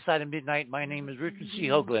on the other side of midnight. My name is Richard C.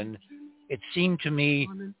 Hoagland. It seemed to me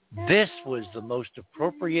this was the most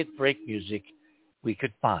appropriate break music we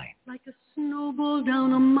could find. Like a snowball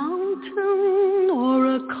down a mountain or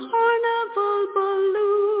a carnival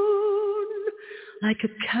balloon. Like a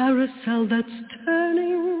carousel that's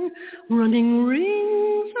turning, running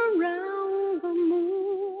rings around the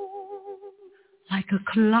moon. Like a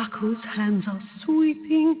clock whose hands are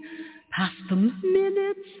sweeping past the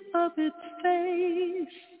minutes of its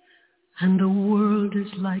face. And the world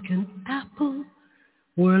is like an apple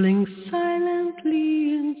whirling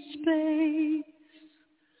silently in space.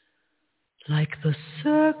 Like the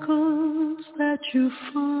circles that you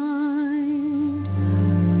find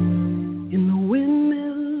in the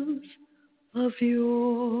windmills of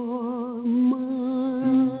your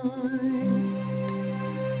mind.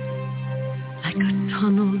 Like a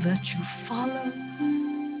tunnel that you follow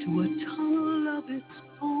to a tunnel of its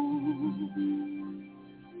own.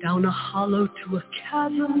 Down a hollow to a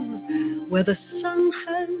chasm where the sun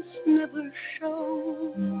has never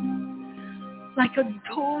shone. Like a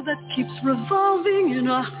door that keeps revolving in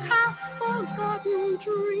a half-forgotten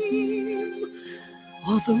dream.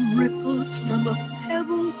 Or the ripples from a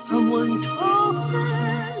pebble someone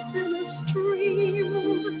tosses in a stream.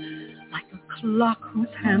 Like a clock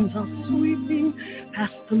whose hands are sweeping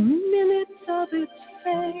past the minutes of its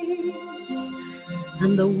face.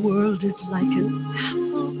 And the world is like an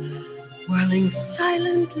apple whirling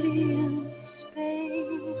silently in space.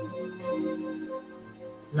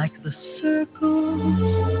 Like the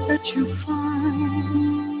circles that you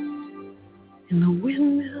find in the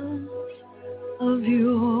windmills of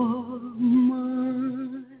your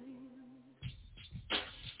mind.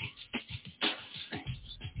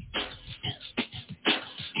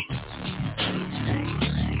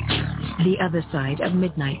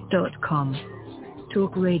 theothersideofmidnight.com.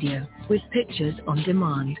 Talk radio with pictures on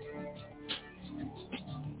demand.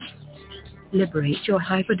 Liberate your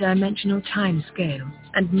hyperdimensional time scale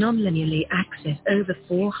and non-linearly access over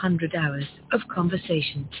 400 hours of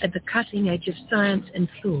conversation at the cutting edge of science and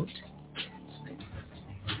thought.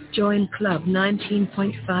 Join Club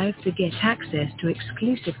 19.5 to get access to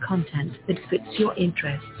exclusive content that fits your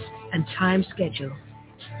interests and time schedule.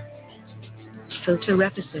 Filter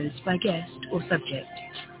episodes by guest or subject.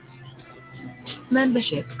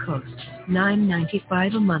 Membership costs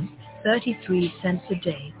 $9.95 a month, 33 cents a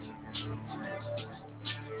day.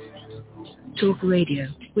 Talk radio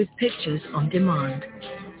with pictures on demand.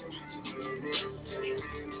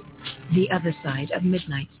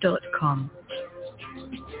 theothersideofmidnight.com.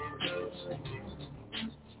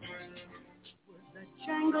 That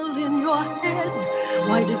jangle in your head.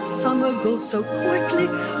 Why did summer go so quickly?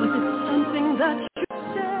 Was it something that you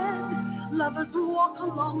said? Lovers walk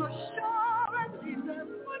along a shore and leave their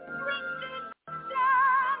footprints in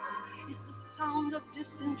sand. Is the sound of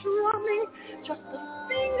distant drumming just the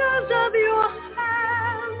fingers of your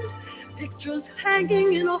hand? Pictures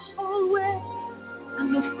hanging in a hallway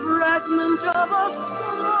and the fragment of a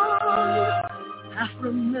song.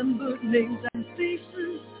 Half-remembered names and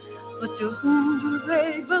faces but to whom do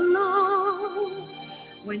they belong?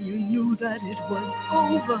 When you knew that it was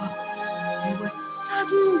over, you were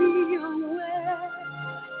suddenly aware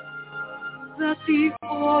that the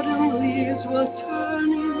autumn leaves were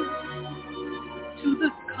turning to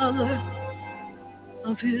the color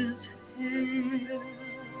of his hair.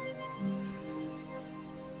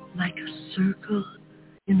 Like a circle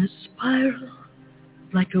in a spiral,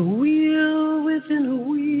 like a wheel within a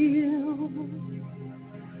wheel,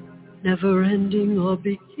 never ending or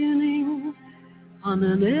beginning on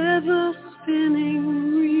an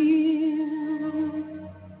ever-spinning reel.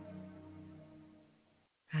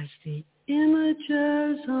 As the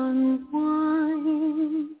images unwind,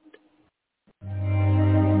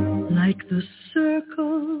 like the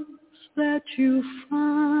circles that you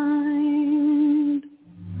find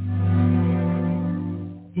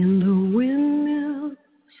in the windmills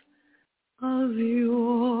of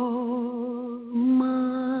your mind.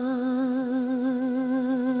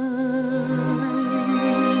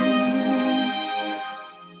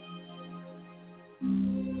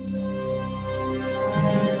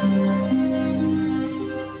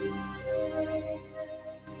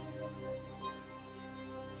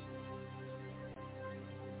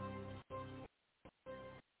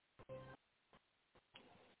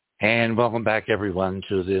 And welcome back, everyone,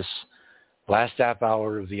 to this last half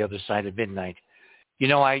hour of The Other Side of Midnight. You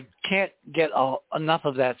know, I can't get enough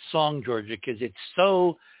of that song, Georgia, because it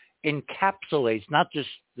so encapsulates not just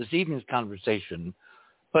this evening's conversation,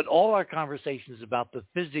 but all our conversations about the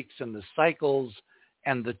physics and the cycles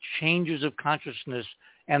and the changes of consciousness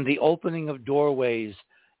and the opening of doorways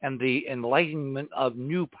and the enlightenment of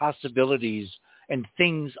new possibilities and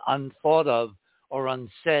things unthought of or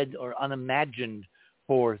unsaid or unimagined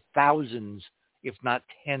for thousands, if not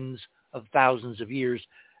tens of thousands of years.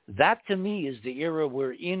 That, to me, is the era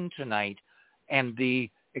we're in tonight, and the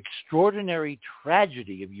extraordinary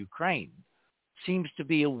tragedy of Ukraine seems to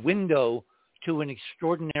be a window to an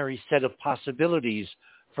extraordinary set of possibilities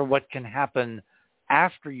for what can happen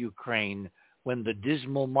after Ukraine when the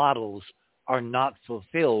dismal models are not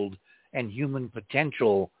fulfilled and human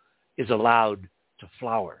potential is allowed to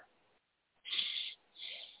flower.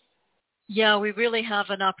 Yeah, we really have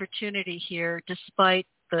an opportunity here, despite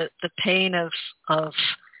the pain of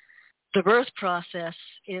the birth process.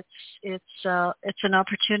 It's an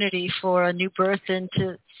opportunity for a new birth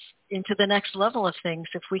into the next level of things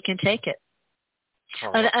if we can take it.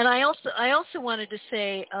 And I also wanted to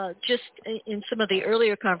say, just in some of the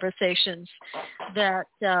earlier conversations, that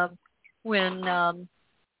when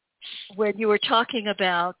you were talking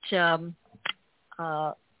about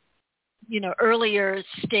earlier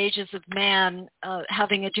stages of man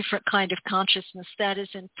having a different kind of consciousness, that is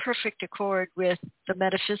in perfect accord with the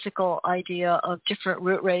metaphysical idea of different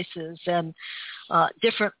root races and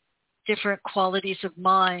different qualities of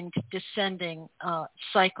mind descending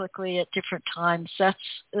cyclically at different times.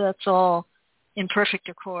 That's all in perfect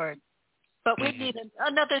accord. But we need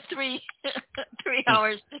another 3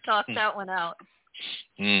 hours to talk that one out.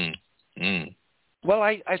 Well,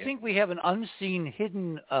 I think we have an unseen,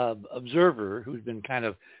 hidden observer who's been kind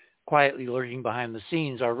of quietly lurking behind the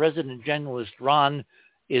scenes. Our resident generalist, Ron,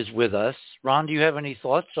 is with us. Ron, do you have any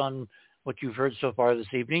thoughts on what you've heard so far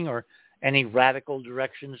this evening, or any radical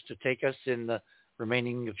directions to take us in the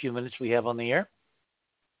remaining few minutes we have on the air?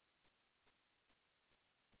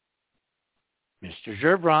 Mr.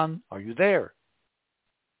 Gerbron, are you there?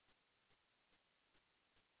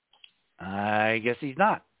 I guess he's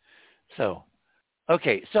not. So,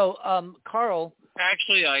 okay. So, Carl.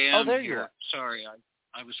 Actually, I am. Oh, there you are. Sorry,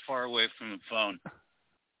 I was far away from the phone.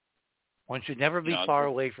 One should never be far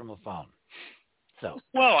away from a phone. So.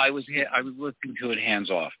 Well, I was listening to it hands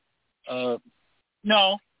off.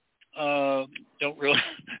 No, don't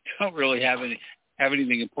really have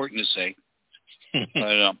anything important to say.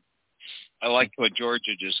 But I liked what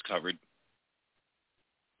Georgia just covered.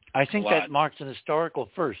 I think that marks an historical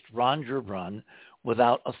first. Ron Gerbron,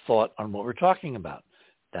 without a thought on what we're talking about.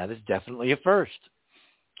 That is definitely a first.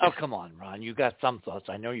 Oh, come on, Ron. You got some thoughts.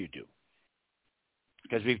 I know you do.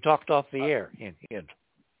 Because we've talked off the air. Hint, hint.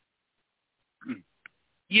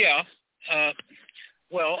 Yeah.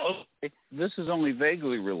 Well, this is only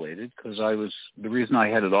vaguely related because the reason I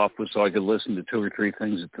had it off was so I could listen to 2 or 3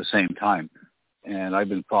 things at the same time, and I've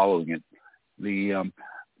been following it.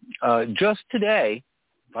 Just today,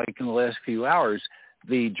 like in the last few hours,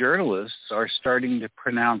 the journalists are starting to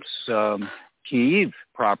pronounce Kyiv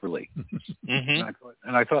properly. Mm-hmm.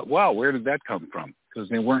 And I thought, wow, where did that come from? Because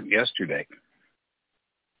they weren't yesterday.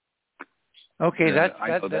 Okay, that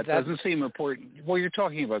doesn't seem important. Well, you're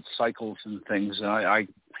talking about cycles and things. I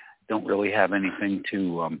don't really have anything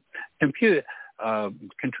to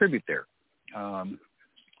contribute there.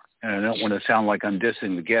 And I don't want to sound like I'm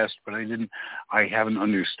dissing the guest, but I haven't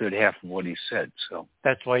understood half of what he said. So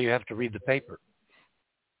that's why you have to read the paper.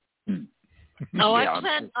 Oh, yeah.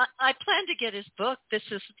 I plan to get his book. This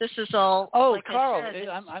is all. Oh, like Carl, I said,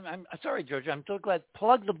 I'm sorry, George. I'm so glad.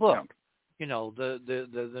 Plug the book. Yeah. You know,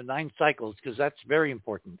 the 9 cycles, because that's very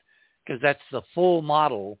important. Because that's the full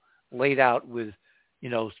model laid out with,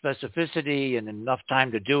 specificity and enough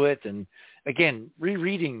time to do it. And again,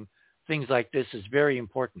 rereading things like this is very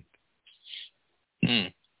important.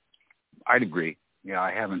 I'd agree. Yeah,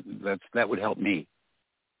 I haven't. That would help me.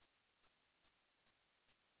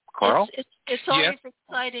 Carl? It's always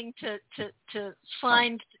exciting to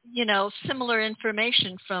find, similar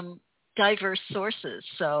information from diverse sources.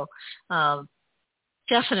 So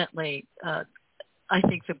definitely, I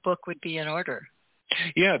think the book would be in order.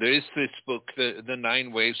 Yeah, there is this book, the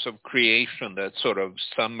 9 Waves of Creation, that sort of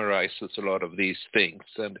summarizes a lot of these things,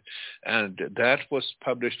 and that was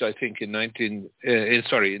published, I think, in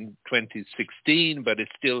 2016, but it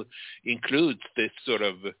still includes this sort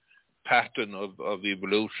of pattern of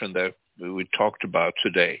evolution that we talked about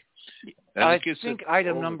today. And I think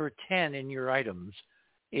item number 10 in your items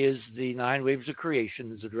is the 9 Waves of Creation.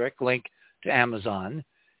 There's a direct link to Amazon.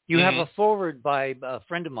 You have a forward by a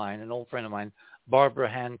friend of mine, an old friend of mine, Barbara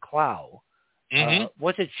Han Clow.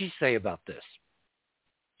 What did she say about this?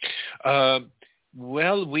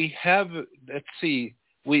 Well, we have, let's see,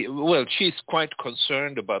 she's quite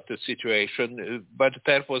concerned about the situation, but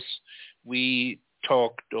we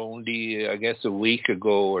talked only, I guess, a week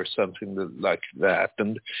ago or something like that.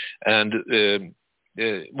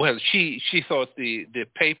 She thought the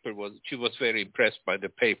paper she was very impressed by the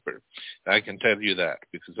paper. I can tell you that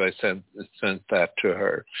because I sent that to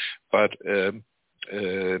her. But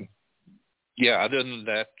other than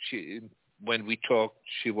that, when we talked,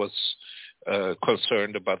 she was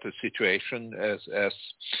concerned about the situation as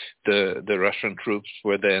the Russian troops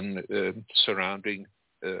were then surrounding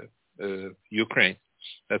Ukraine.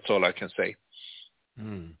 That's all I can say.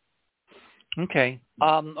 Okay.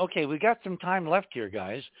 Okay, we got some time left here,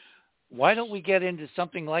 guys. Why don't we get into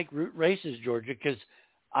something like root races, Georgia? Because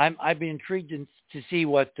I'd be intrigued to see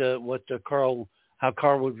how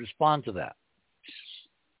Carl would respond to that.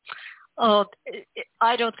 Oh,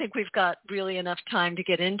 I don't think we've got really enough time to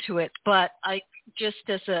get into it, but I just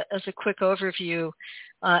as a quick overview,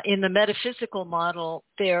 in the metaphysical model,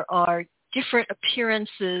 there are different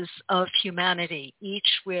appearances of humanity, each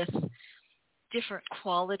with different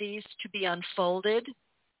qualities to be unfolded.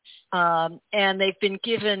 And they've been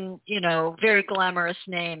given, very glamorous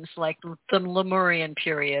names like the Lemurian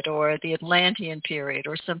period or the Atlantean period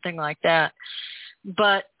or something like that.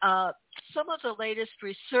 But some of the latest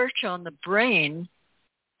research on the brain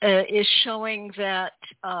is showing that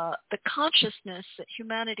the consciousness that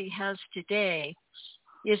humanity has today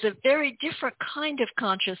is a very different kind of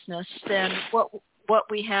consciousness than what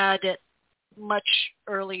we had at much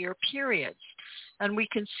earlier periods. And we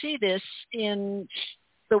can see this in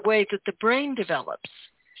the way that the brain develops.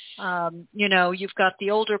 You've got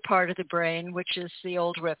the older part of the brain, which is the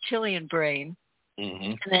old reptilian brain.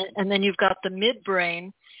 And then you've got the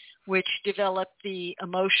midbrain, which developed the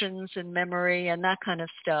emotions and memory and that kind of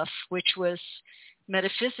stuff, which was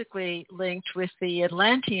metaphysically linked with the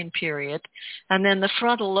Atlantean period. And then the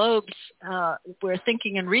frontal lobes, where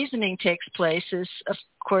thinking and reasoning takes place, is, of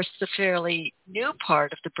course, the fairly new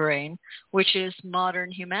part of the brain, which is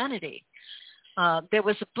modern humanity. There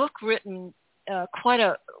was a book written quite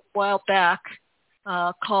a while back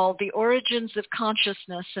called The Origins of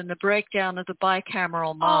Consciousness and the Breakdown of the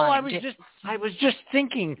Bicameral Mind. I was just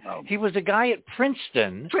thinking, he was a guy at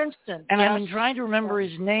Princeton. And yes. I've been trying to remember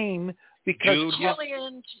his name because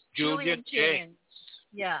Julian Jaynes.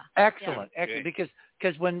 Yeah. Excellent. Because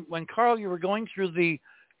when Carl, you were going through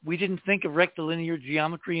we didn't think of rectilinear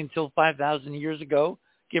geometry until 5,000 years ago,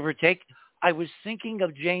 give or take. I was thinking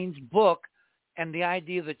of Jaynes' book and the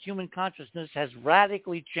idea that human consciousness has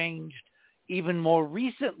radically changed even more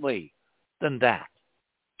recently than that.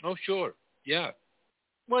 Oh, sure. Yeah.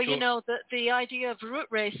 Well, sure. The idea of root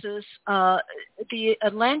races, the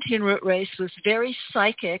Atlantean root race was very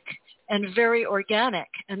psychic and very organic,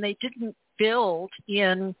 and they didn't build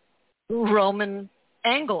in Roman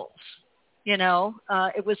angles.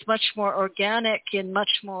 It was much more organic and much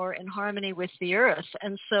more in harmony with the earth.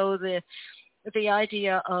 And so the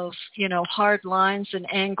idea of, hard lines and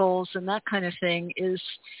angles and that kind of thing is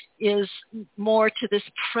more to this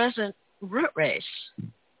present root race.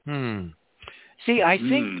 See, I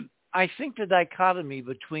think the dichotomy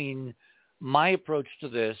between my approach to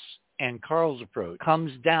this and Carl's approach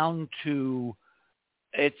comes down to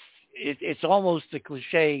it's almost the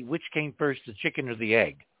cliche, which came first, the chicken or the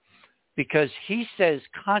egg? Because he says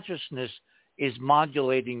consciousness is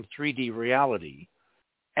modulating 3D reality,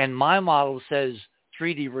 and my model says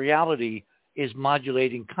 3D reality is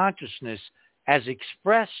modulating consciousness as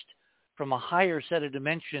expressed from a higher set of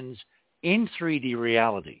dimensions in 3D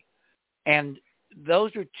reality. And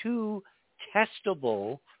those are two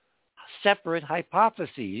testable, separate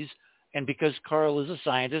hypotheses. And because Carl is a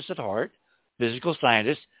scientist at heart, physical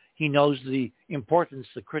scientist, he knows the importance,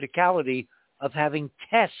 the criticality of having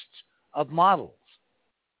tests of models.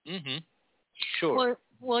 Mm-hmm. Sure.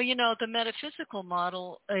 Well, the metaphysical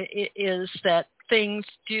model is that things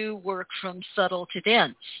do work from subtle to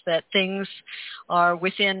dense, that things are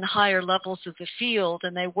within higher levels of the field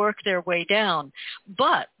and they work their way down.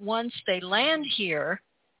 But once they land here,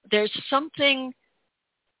 there's something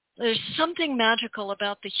magical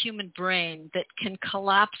about the human brain that can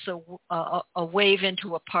collapse a wave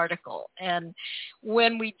into a particle. And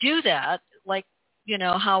when we do that, like,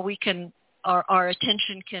 how we can, our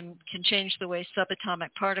attention can change the way subatomic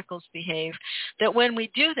particles behave, that when we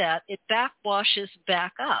do that, it backwashes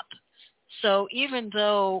back up. So even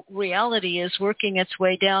though reality is working its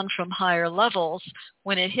way down from higher levels,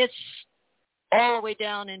 when it hits all the way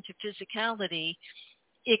down into physicality,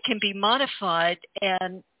 it can be modified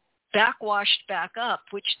and backwashed back up,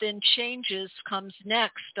 which then comes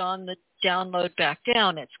next on the download back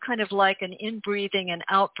down. It's kind of like an in-breathing and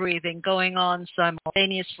out-breathing going on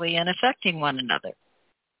simultaneously and affecting one another.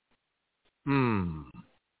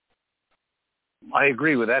 I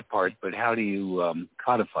agree with that part, but how do you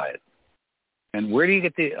codify it? And where do you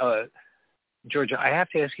get the, Georgia, I have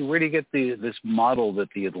to ask you, where do you get this model that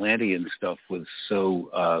the Atlantean stuff was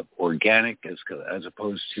so organic as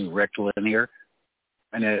opposed to rectilinear?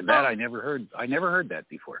 And that I never heard. I never heard that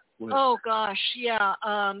before. Oh gosh, yeah.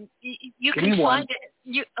 You can find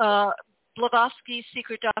it. Blavatsky's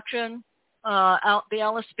Secret Doctrine, the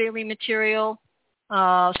Alice Bailey material,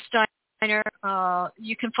 Steiner.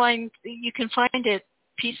 You can find it,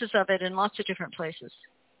 pieces of it, in lots of different places.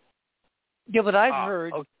 Yeah, but I've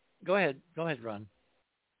heard. Okay. Go ahead, Ron.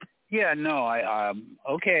 Yeah, no,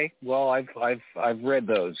 okay. Well, I've read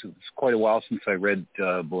those. It's quite a while since I read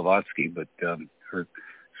Blavatsky, but her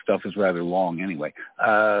stuff is rather long anyway.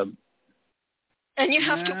 And you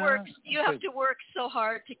have to work. You have to work so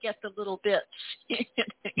hard to get the little bits.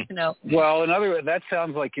 Well, that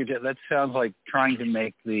sounds like trying to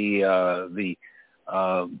make the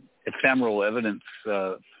ephemeral evidence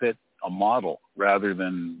fit a model rather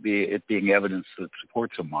than it being evidence that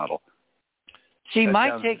supports a model. See,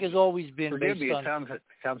 my take has always been based on. It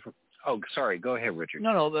sounds. Oh, sorry. Go ahead, Richard.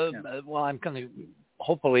 No. Well, I'm going to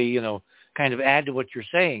hopefully, kind of add to what you're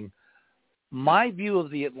saying. My view of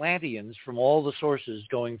the Atlanteans, from all the sources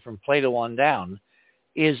going from Plato on down,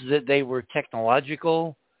 is that they were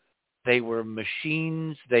technological, they were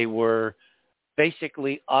machines, they were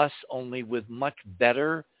basically us, only with much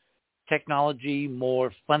better technology,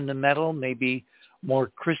 more fundamental, maybe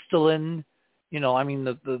more crystalline.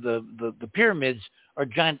 The pyramids are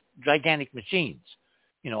gigantic machines.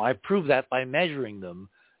 I prove that by measuring them.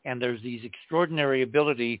 And there's these extraordinary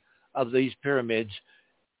ability of these pyramids,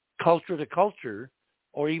 culture to culture,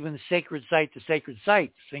 or even sacred site to sacred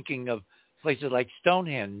site, thinking of places like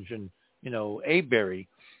Stonehenge and, Avebury,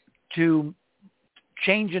 to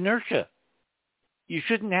change inertia. You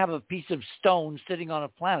shouldn't have a piece of stone sitting on a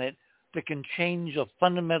planet that can change a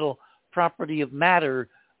fundamental property of matter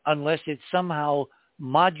unless it's somehow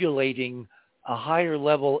modulating a higher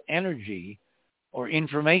level energy or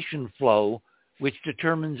information flow, which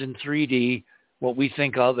determines in 3D what we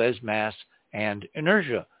think of as mass and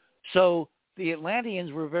inertia. So the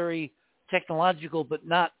Atlanteans were very technological, but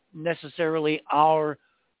not necessarily our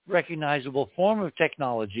recognizable form of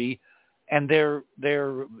technology. And the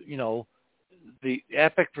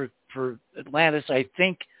epic for Atlantis, I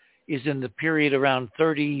think, is in the period around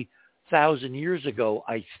 30,000 years ago,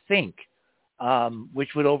 I think,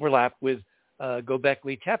 which would overlap with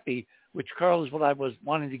Göbekli Tepe, which, Carl, is what I was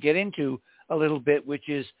wanting to get into a little bit, which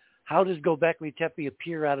is how does Göbekli Tepe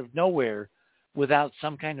appear out of nowhere without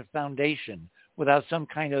some kind of foundation, without some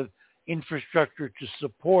kind of infrastructure to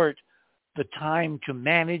support the time to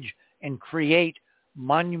manage and create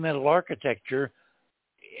monumental architecture?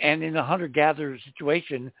 And in a hunter-gatherer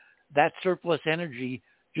situation, that surplus energy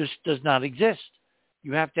just does not exist.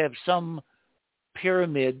 You have to have some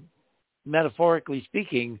pyramid, metaphorically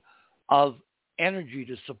speaking, of energy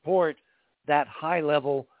to support that high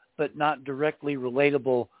level but not directly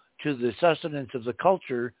relatable to the sustenance of the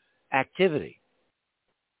culture activity.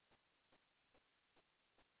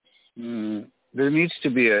 there needs to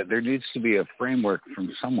be a framework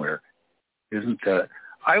from somewhere, isn't there?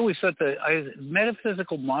 I always thought that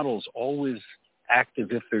metaphysical models always act as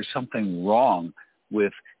if there's something wrong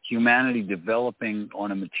with humanity developing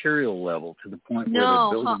on a material level to the point where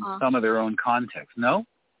they're building some of their own context. No?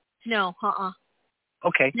 No,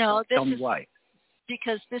 Okay. No, tell me why.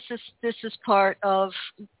 Because this is part of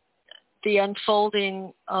the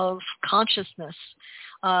unfolding of consciousness.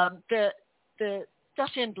 The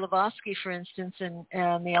stuff in Blavatsky, for instance,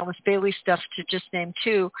 and the Alice Bailey stuff, to just name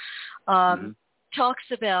two, talks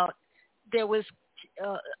about there was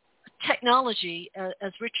technology,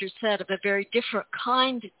 as Richard said, of a very different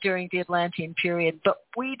kind during the Atlantean period, but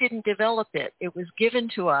we didn't develop it. It was given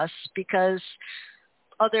to us because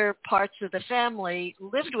other parts of the family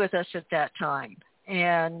lived with us at that time.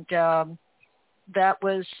 And that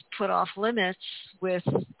was put off limits with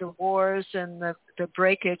the wars and the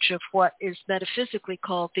breakage of what is metaphysically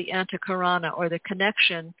called the antakarana, or the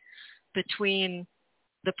connection between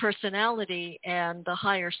the personality and the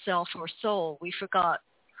higher self or soul. We forgot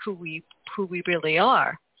who we really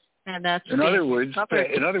are, and that's in other words,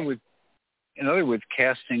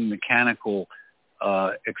 casting mechanical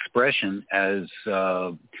expression as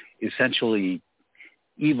essentially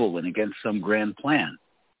evil and against some grand plan.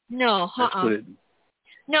 No,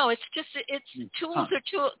 No, it's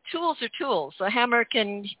tools are tools. A hammer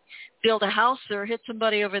can build a house or hit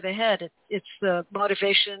somebody over the head. It's the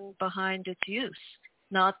motivation behind its use,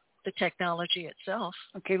 not the technology itself.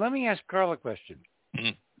 Okay, let me ask Carl a question.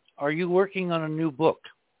 Mm-hmm. Are you working on a new book?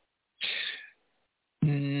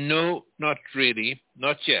 No, not really,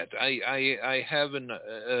 not yet. I have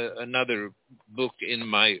another book in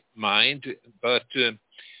my mind, but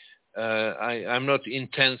I'm not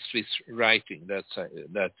intensely writing.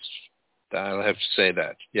 I'll have to say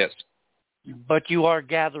that. Yes. But you are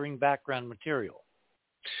gathering background material.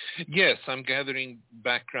 Yes, I'm gathering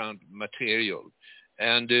background material,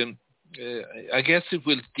 and I guess it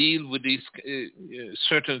will deal with these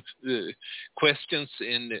certain questions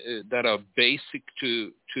that are basic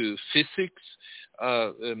to physics,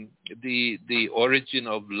 the origin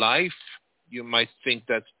of life. You might think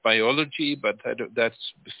that's biology, but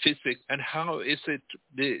that's physics. And how is it,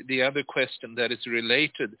 the other question that is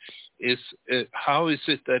related is how is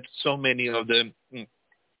it that so many of the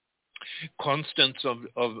constants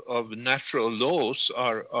of natural laws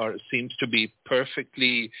seems to be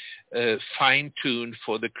perfectly fine-tuned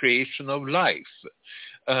for the creation of life?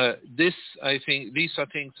 These are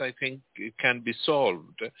things I think can be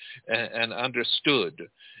solved and understood.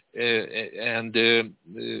 And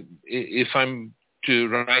if I'm to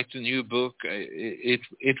write a new book,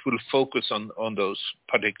 it will focus on those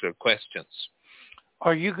particular questions.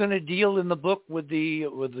 Are you going to deal in the book with the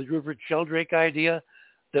Rupert Sheldrake idea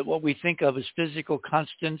that what we think of as physical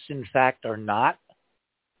constants, in fact, are not?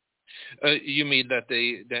 You mean that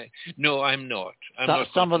they? No, I'm not.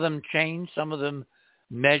 Some of them change. Some of them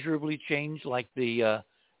measurably change. Like the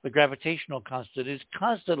gravitational constant is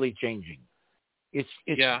constantly changing.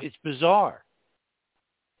 It's bizarre.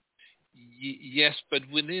 Yes, but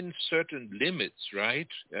within certain limits, right?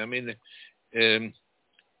 I mean.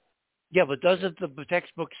 Yeah, but doesn't the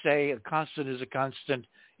textbook say a constant is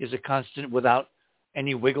a constant without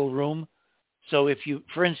any wiggle room? So if you,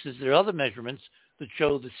 for instance, there are other measurements that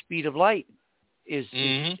show the speed of light has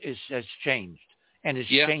changed and is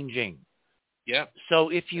changing. Yeah. So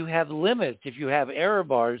if you have limits, if you have error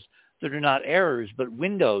bars that are not errors but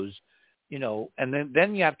windows, and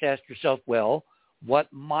then you have to ask yourself, well, what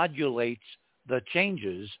modulates the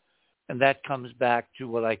changes? And that comes back to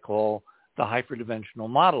what I call the hyperdimensional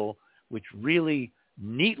model, which really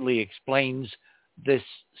neatly explains this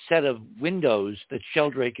set of windows that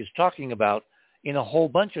Sheldrake is talking about in a whole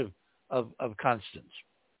bunch of constants.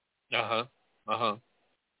 Yeah,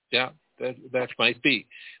 that might be.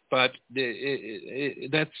 But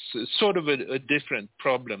that's sort of a different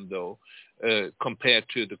problem, though, compared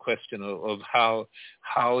to the question of how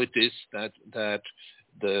it is that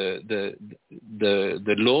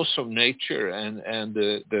the laws of nature and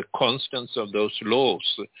the constants of those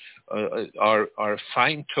laws are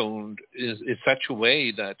fine-tuned in such a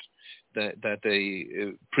way that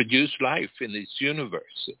they produce life in this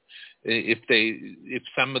universe. If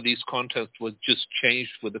some of these constants were just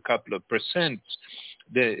changed with a couple of percent,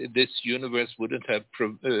 this universe wouldn't have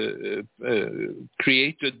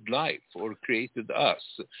created life or created us.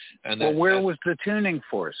 And where was the tuning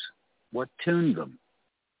force? What tuned them?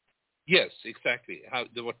 Yes, exactly.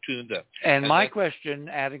 What tuned them? And my question,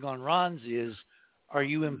 adding on Ron's, is: are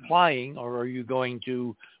you implying, or are you going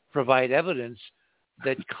to provide evidence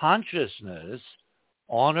that consciousness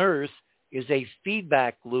on Earth is a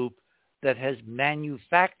feedback loop that has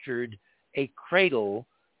manufactured a cradle,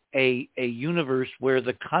 a universe where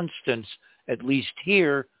the constants, at least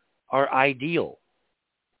here, are ideal.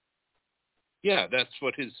 Yeah, that's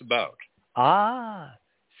what it's about. Ah,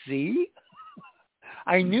 see?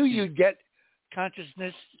 I knew you'd get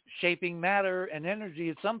consciousness shaping matter and energy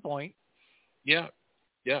at some point. Yeah,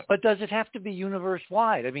 yeah. But does it have to be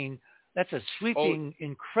universe-wide? I mean, that's a sweeping,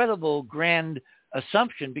 incredible, grand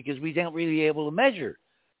assumption because we don't really be able to measure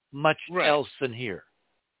much else than here.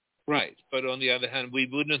 Right. But on the other hand, we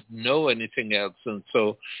wouldn't know anything else, and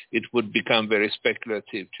so it would become very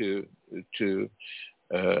speculative to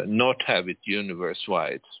not have it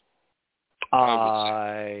universe-wide.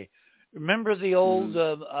 I remember the old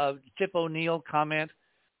Tip O'Neill comment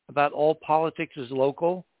about all politics is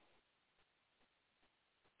local.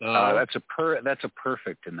 That's a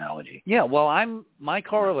perfect analogy. Yeah, well, my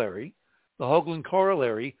corollary, the Hoagland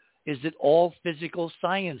corollary, is that all physical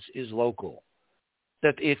science is local.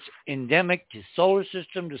 That it's endemic to solar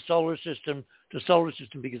system to solar system to solar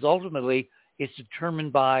system, because ultimately it's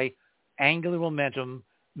determined by angular momentum,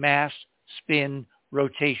 mass, spin,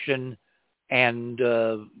 rotation, and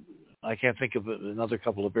I can't think of another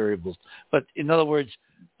couple of variables. But in other words,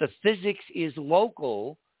 the physics is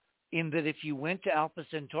local in that if you went to Alpha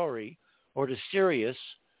Centauri or to Sirius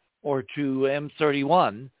or to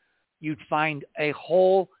M31, you'd find a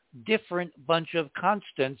whole different bunch of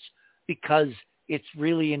constants because it's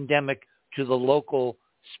really endemic to the local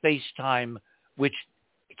space-time, which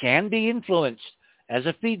can be influenced as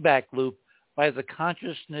a feedback loop by the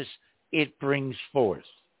consciousness it brings forth.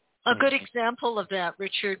 A good example of that,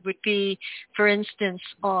 Richard, would be, for instance,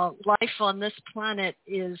 life on this planet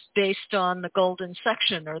is based on the golden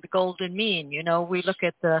section or the golden mean. You know, we look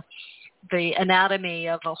at the anatomy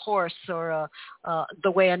of a horse or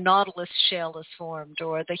the way a nautilus shell is formed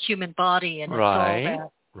or the human body, and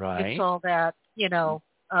it's all that, you know,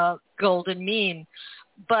 golden mean.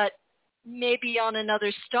 But maybe on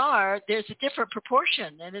another star, there's a different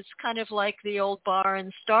proportion, and it's kind of like the old bar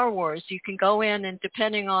in Star Wars. You can go in, and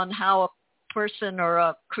depending on how a person or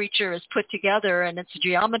a creature is put together and its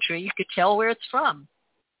geometry, you could tell where it's from.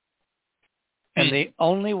 And the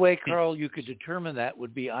only way, Carl, you could determine that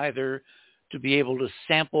would be either to be able to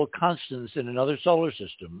sample constants in another solar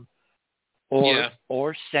system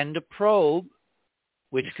or send a probe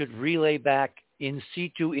which could relay back in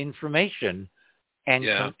situ information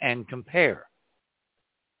and compare.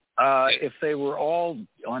 If they were all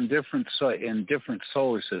on in different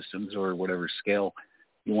solar systems or whatever scale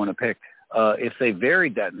you want to pick, if they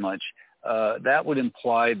varied that much, that would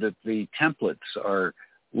imply that the templates are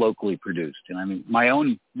locally produced. And I mean, my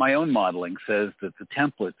own modeling says that the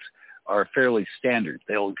templates are fairly standard.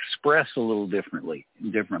 They'll express a little differently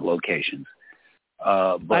in different locations.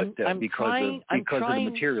 But because of the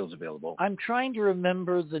materials available. I'm trying to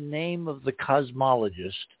remember the name of the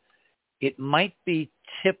cosmologist. It might be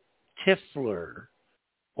Tifler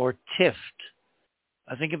or Tift.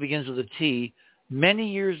 I think it begins with a T. Many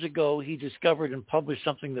years ago, he discovered and published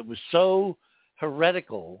something that was so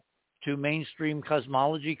heretical to mainstream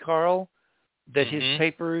cosmology, Carl, that his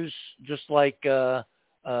papers, just like a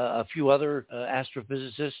few other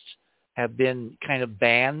astrophysicists, have been kind of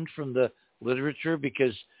banned from the literature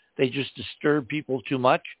because they just disturb people too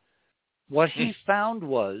much. What he found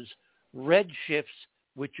was redshifts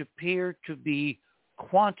which appear to be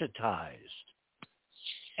quantitized.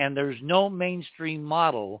 And there's no mainstream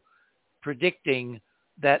model predicting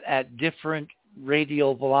that at different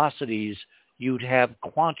radial velocities you'd have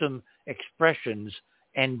quantum expressions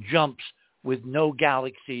and jumps with no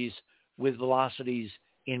galaxies with velocities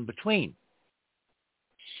in between.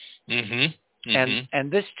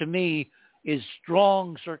 And this to me is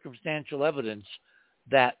strong circumstantial evidence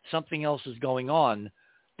that something else is going on,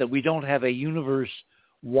 that we don't have a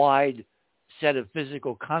universe-wide set of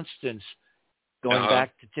physical constants going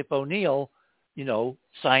back to Tip O'Neill, you know,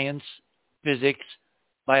 science, physics,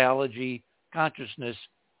 biology, consciousness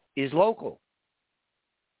is local,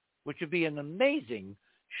 which would be an amazing,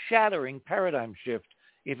 shattering paradigm shift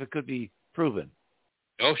if it could be proven.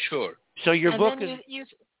 Oh, sure. So your book is...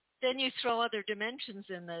 Then you throw other dimensions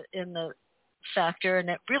in the factor, and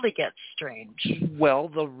it really gets strange. Well,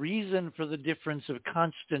 the reason for the difference of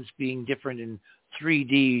constants being different in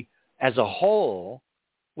 3D as a whole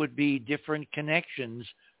would be different connections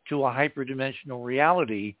to a hyperdimensional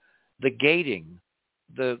reality, the gating,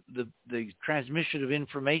 the transmission of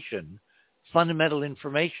information, fundamental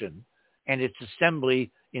information, and its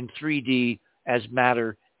assembly in 3D as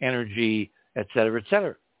matter, energy, et cetera, et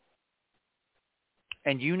cetera.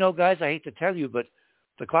 And you know, guys, I hate to tell you, but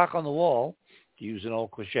the clock on the wall, to use an old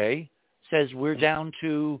cliche, says we're down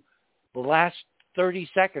to the last 30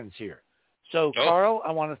 seconds here. So, Carl,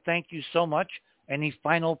 I want to thank you so much. Any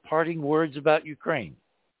final parting words about Ukraine?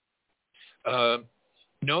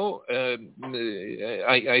 No,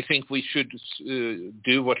 I think we should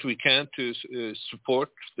do what we can to support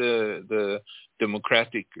the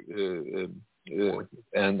democratic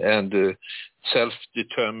and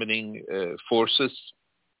self-determining forces.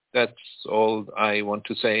 That's all I want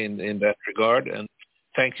to say in that regard. And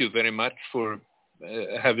thank you very much for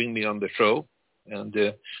having me on the show. And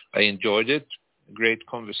I enjoyed it. Great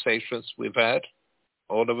conversations we've had,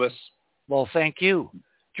 all of us. Well, thank you.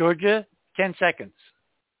 Georgia, 10 seconds.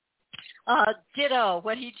 Ditto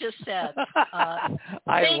what he just said.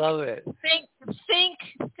 I love it.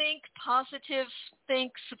 Think positive,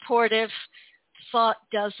 think supportive. Thought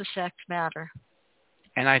does affect matter.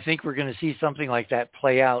 And I think we're going to see something like that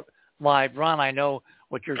play out live. Ron, I know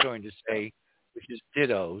what you're going to say, which is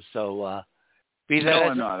ditto. So be that. No,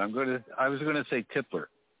 I'm not. I was going to say Tipler.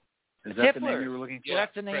 Is that Tipler. The name you were looking for?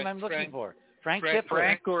 That's the name I'm looking for. Frank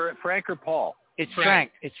Tipler. Frank or Paul? It's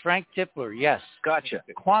Frank. It's Frank Tipler, yes. Gotcha.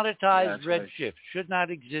 Quantized Right. redshift should not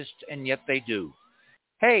exist, and yet they do.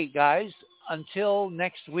 Hey, guys, until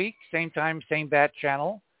next week, same time, same bat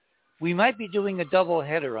channel, we might be doing a double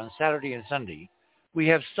header on Saturday and Sunday. We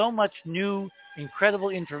have so much new, incredible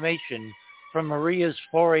information from Maria's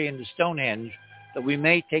foray into Stonehenge that we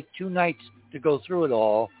may take 2 nights to go through it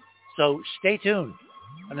all. So stay tuned.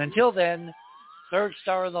 And until then, third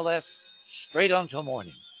star on the left, straight on till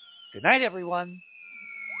morning. Good night, everyone.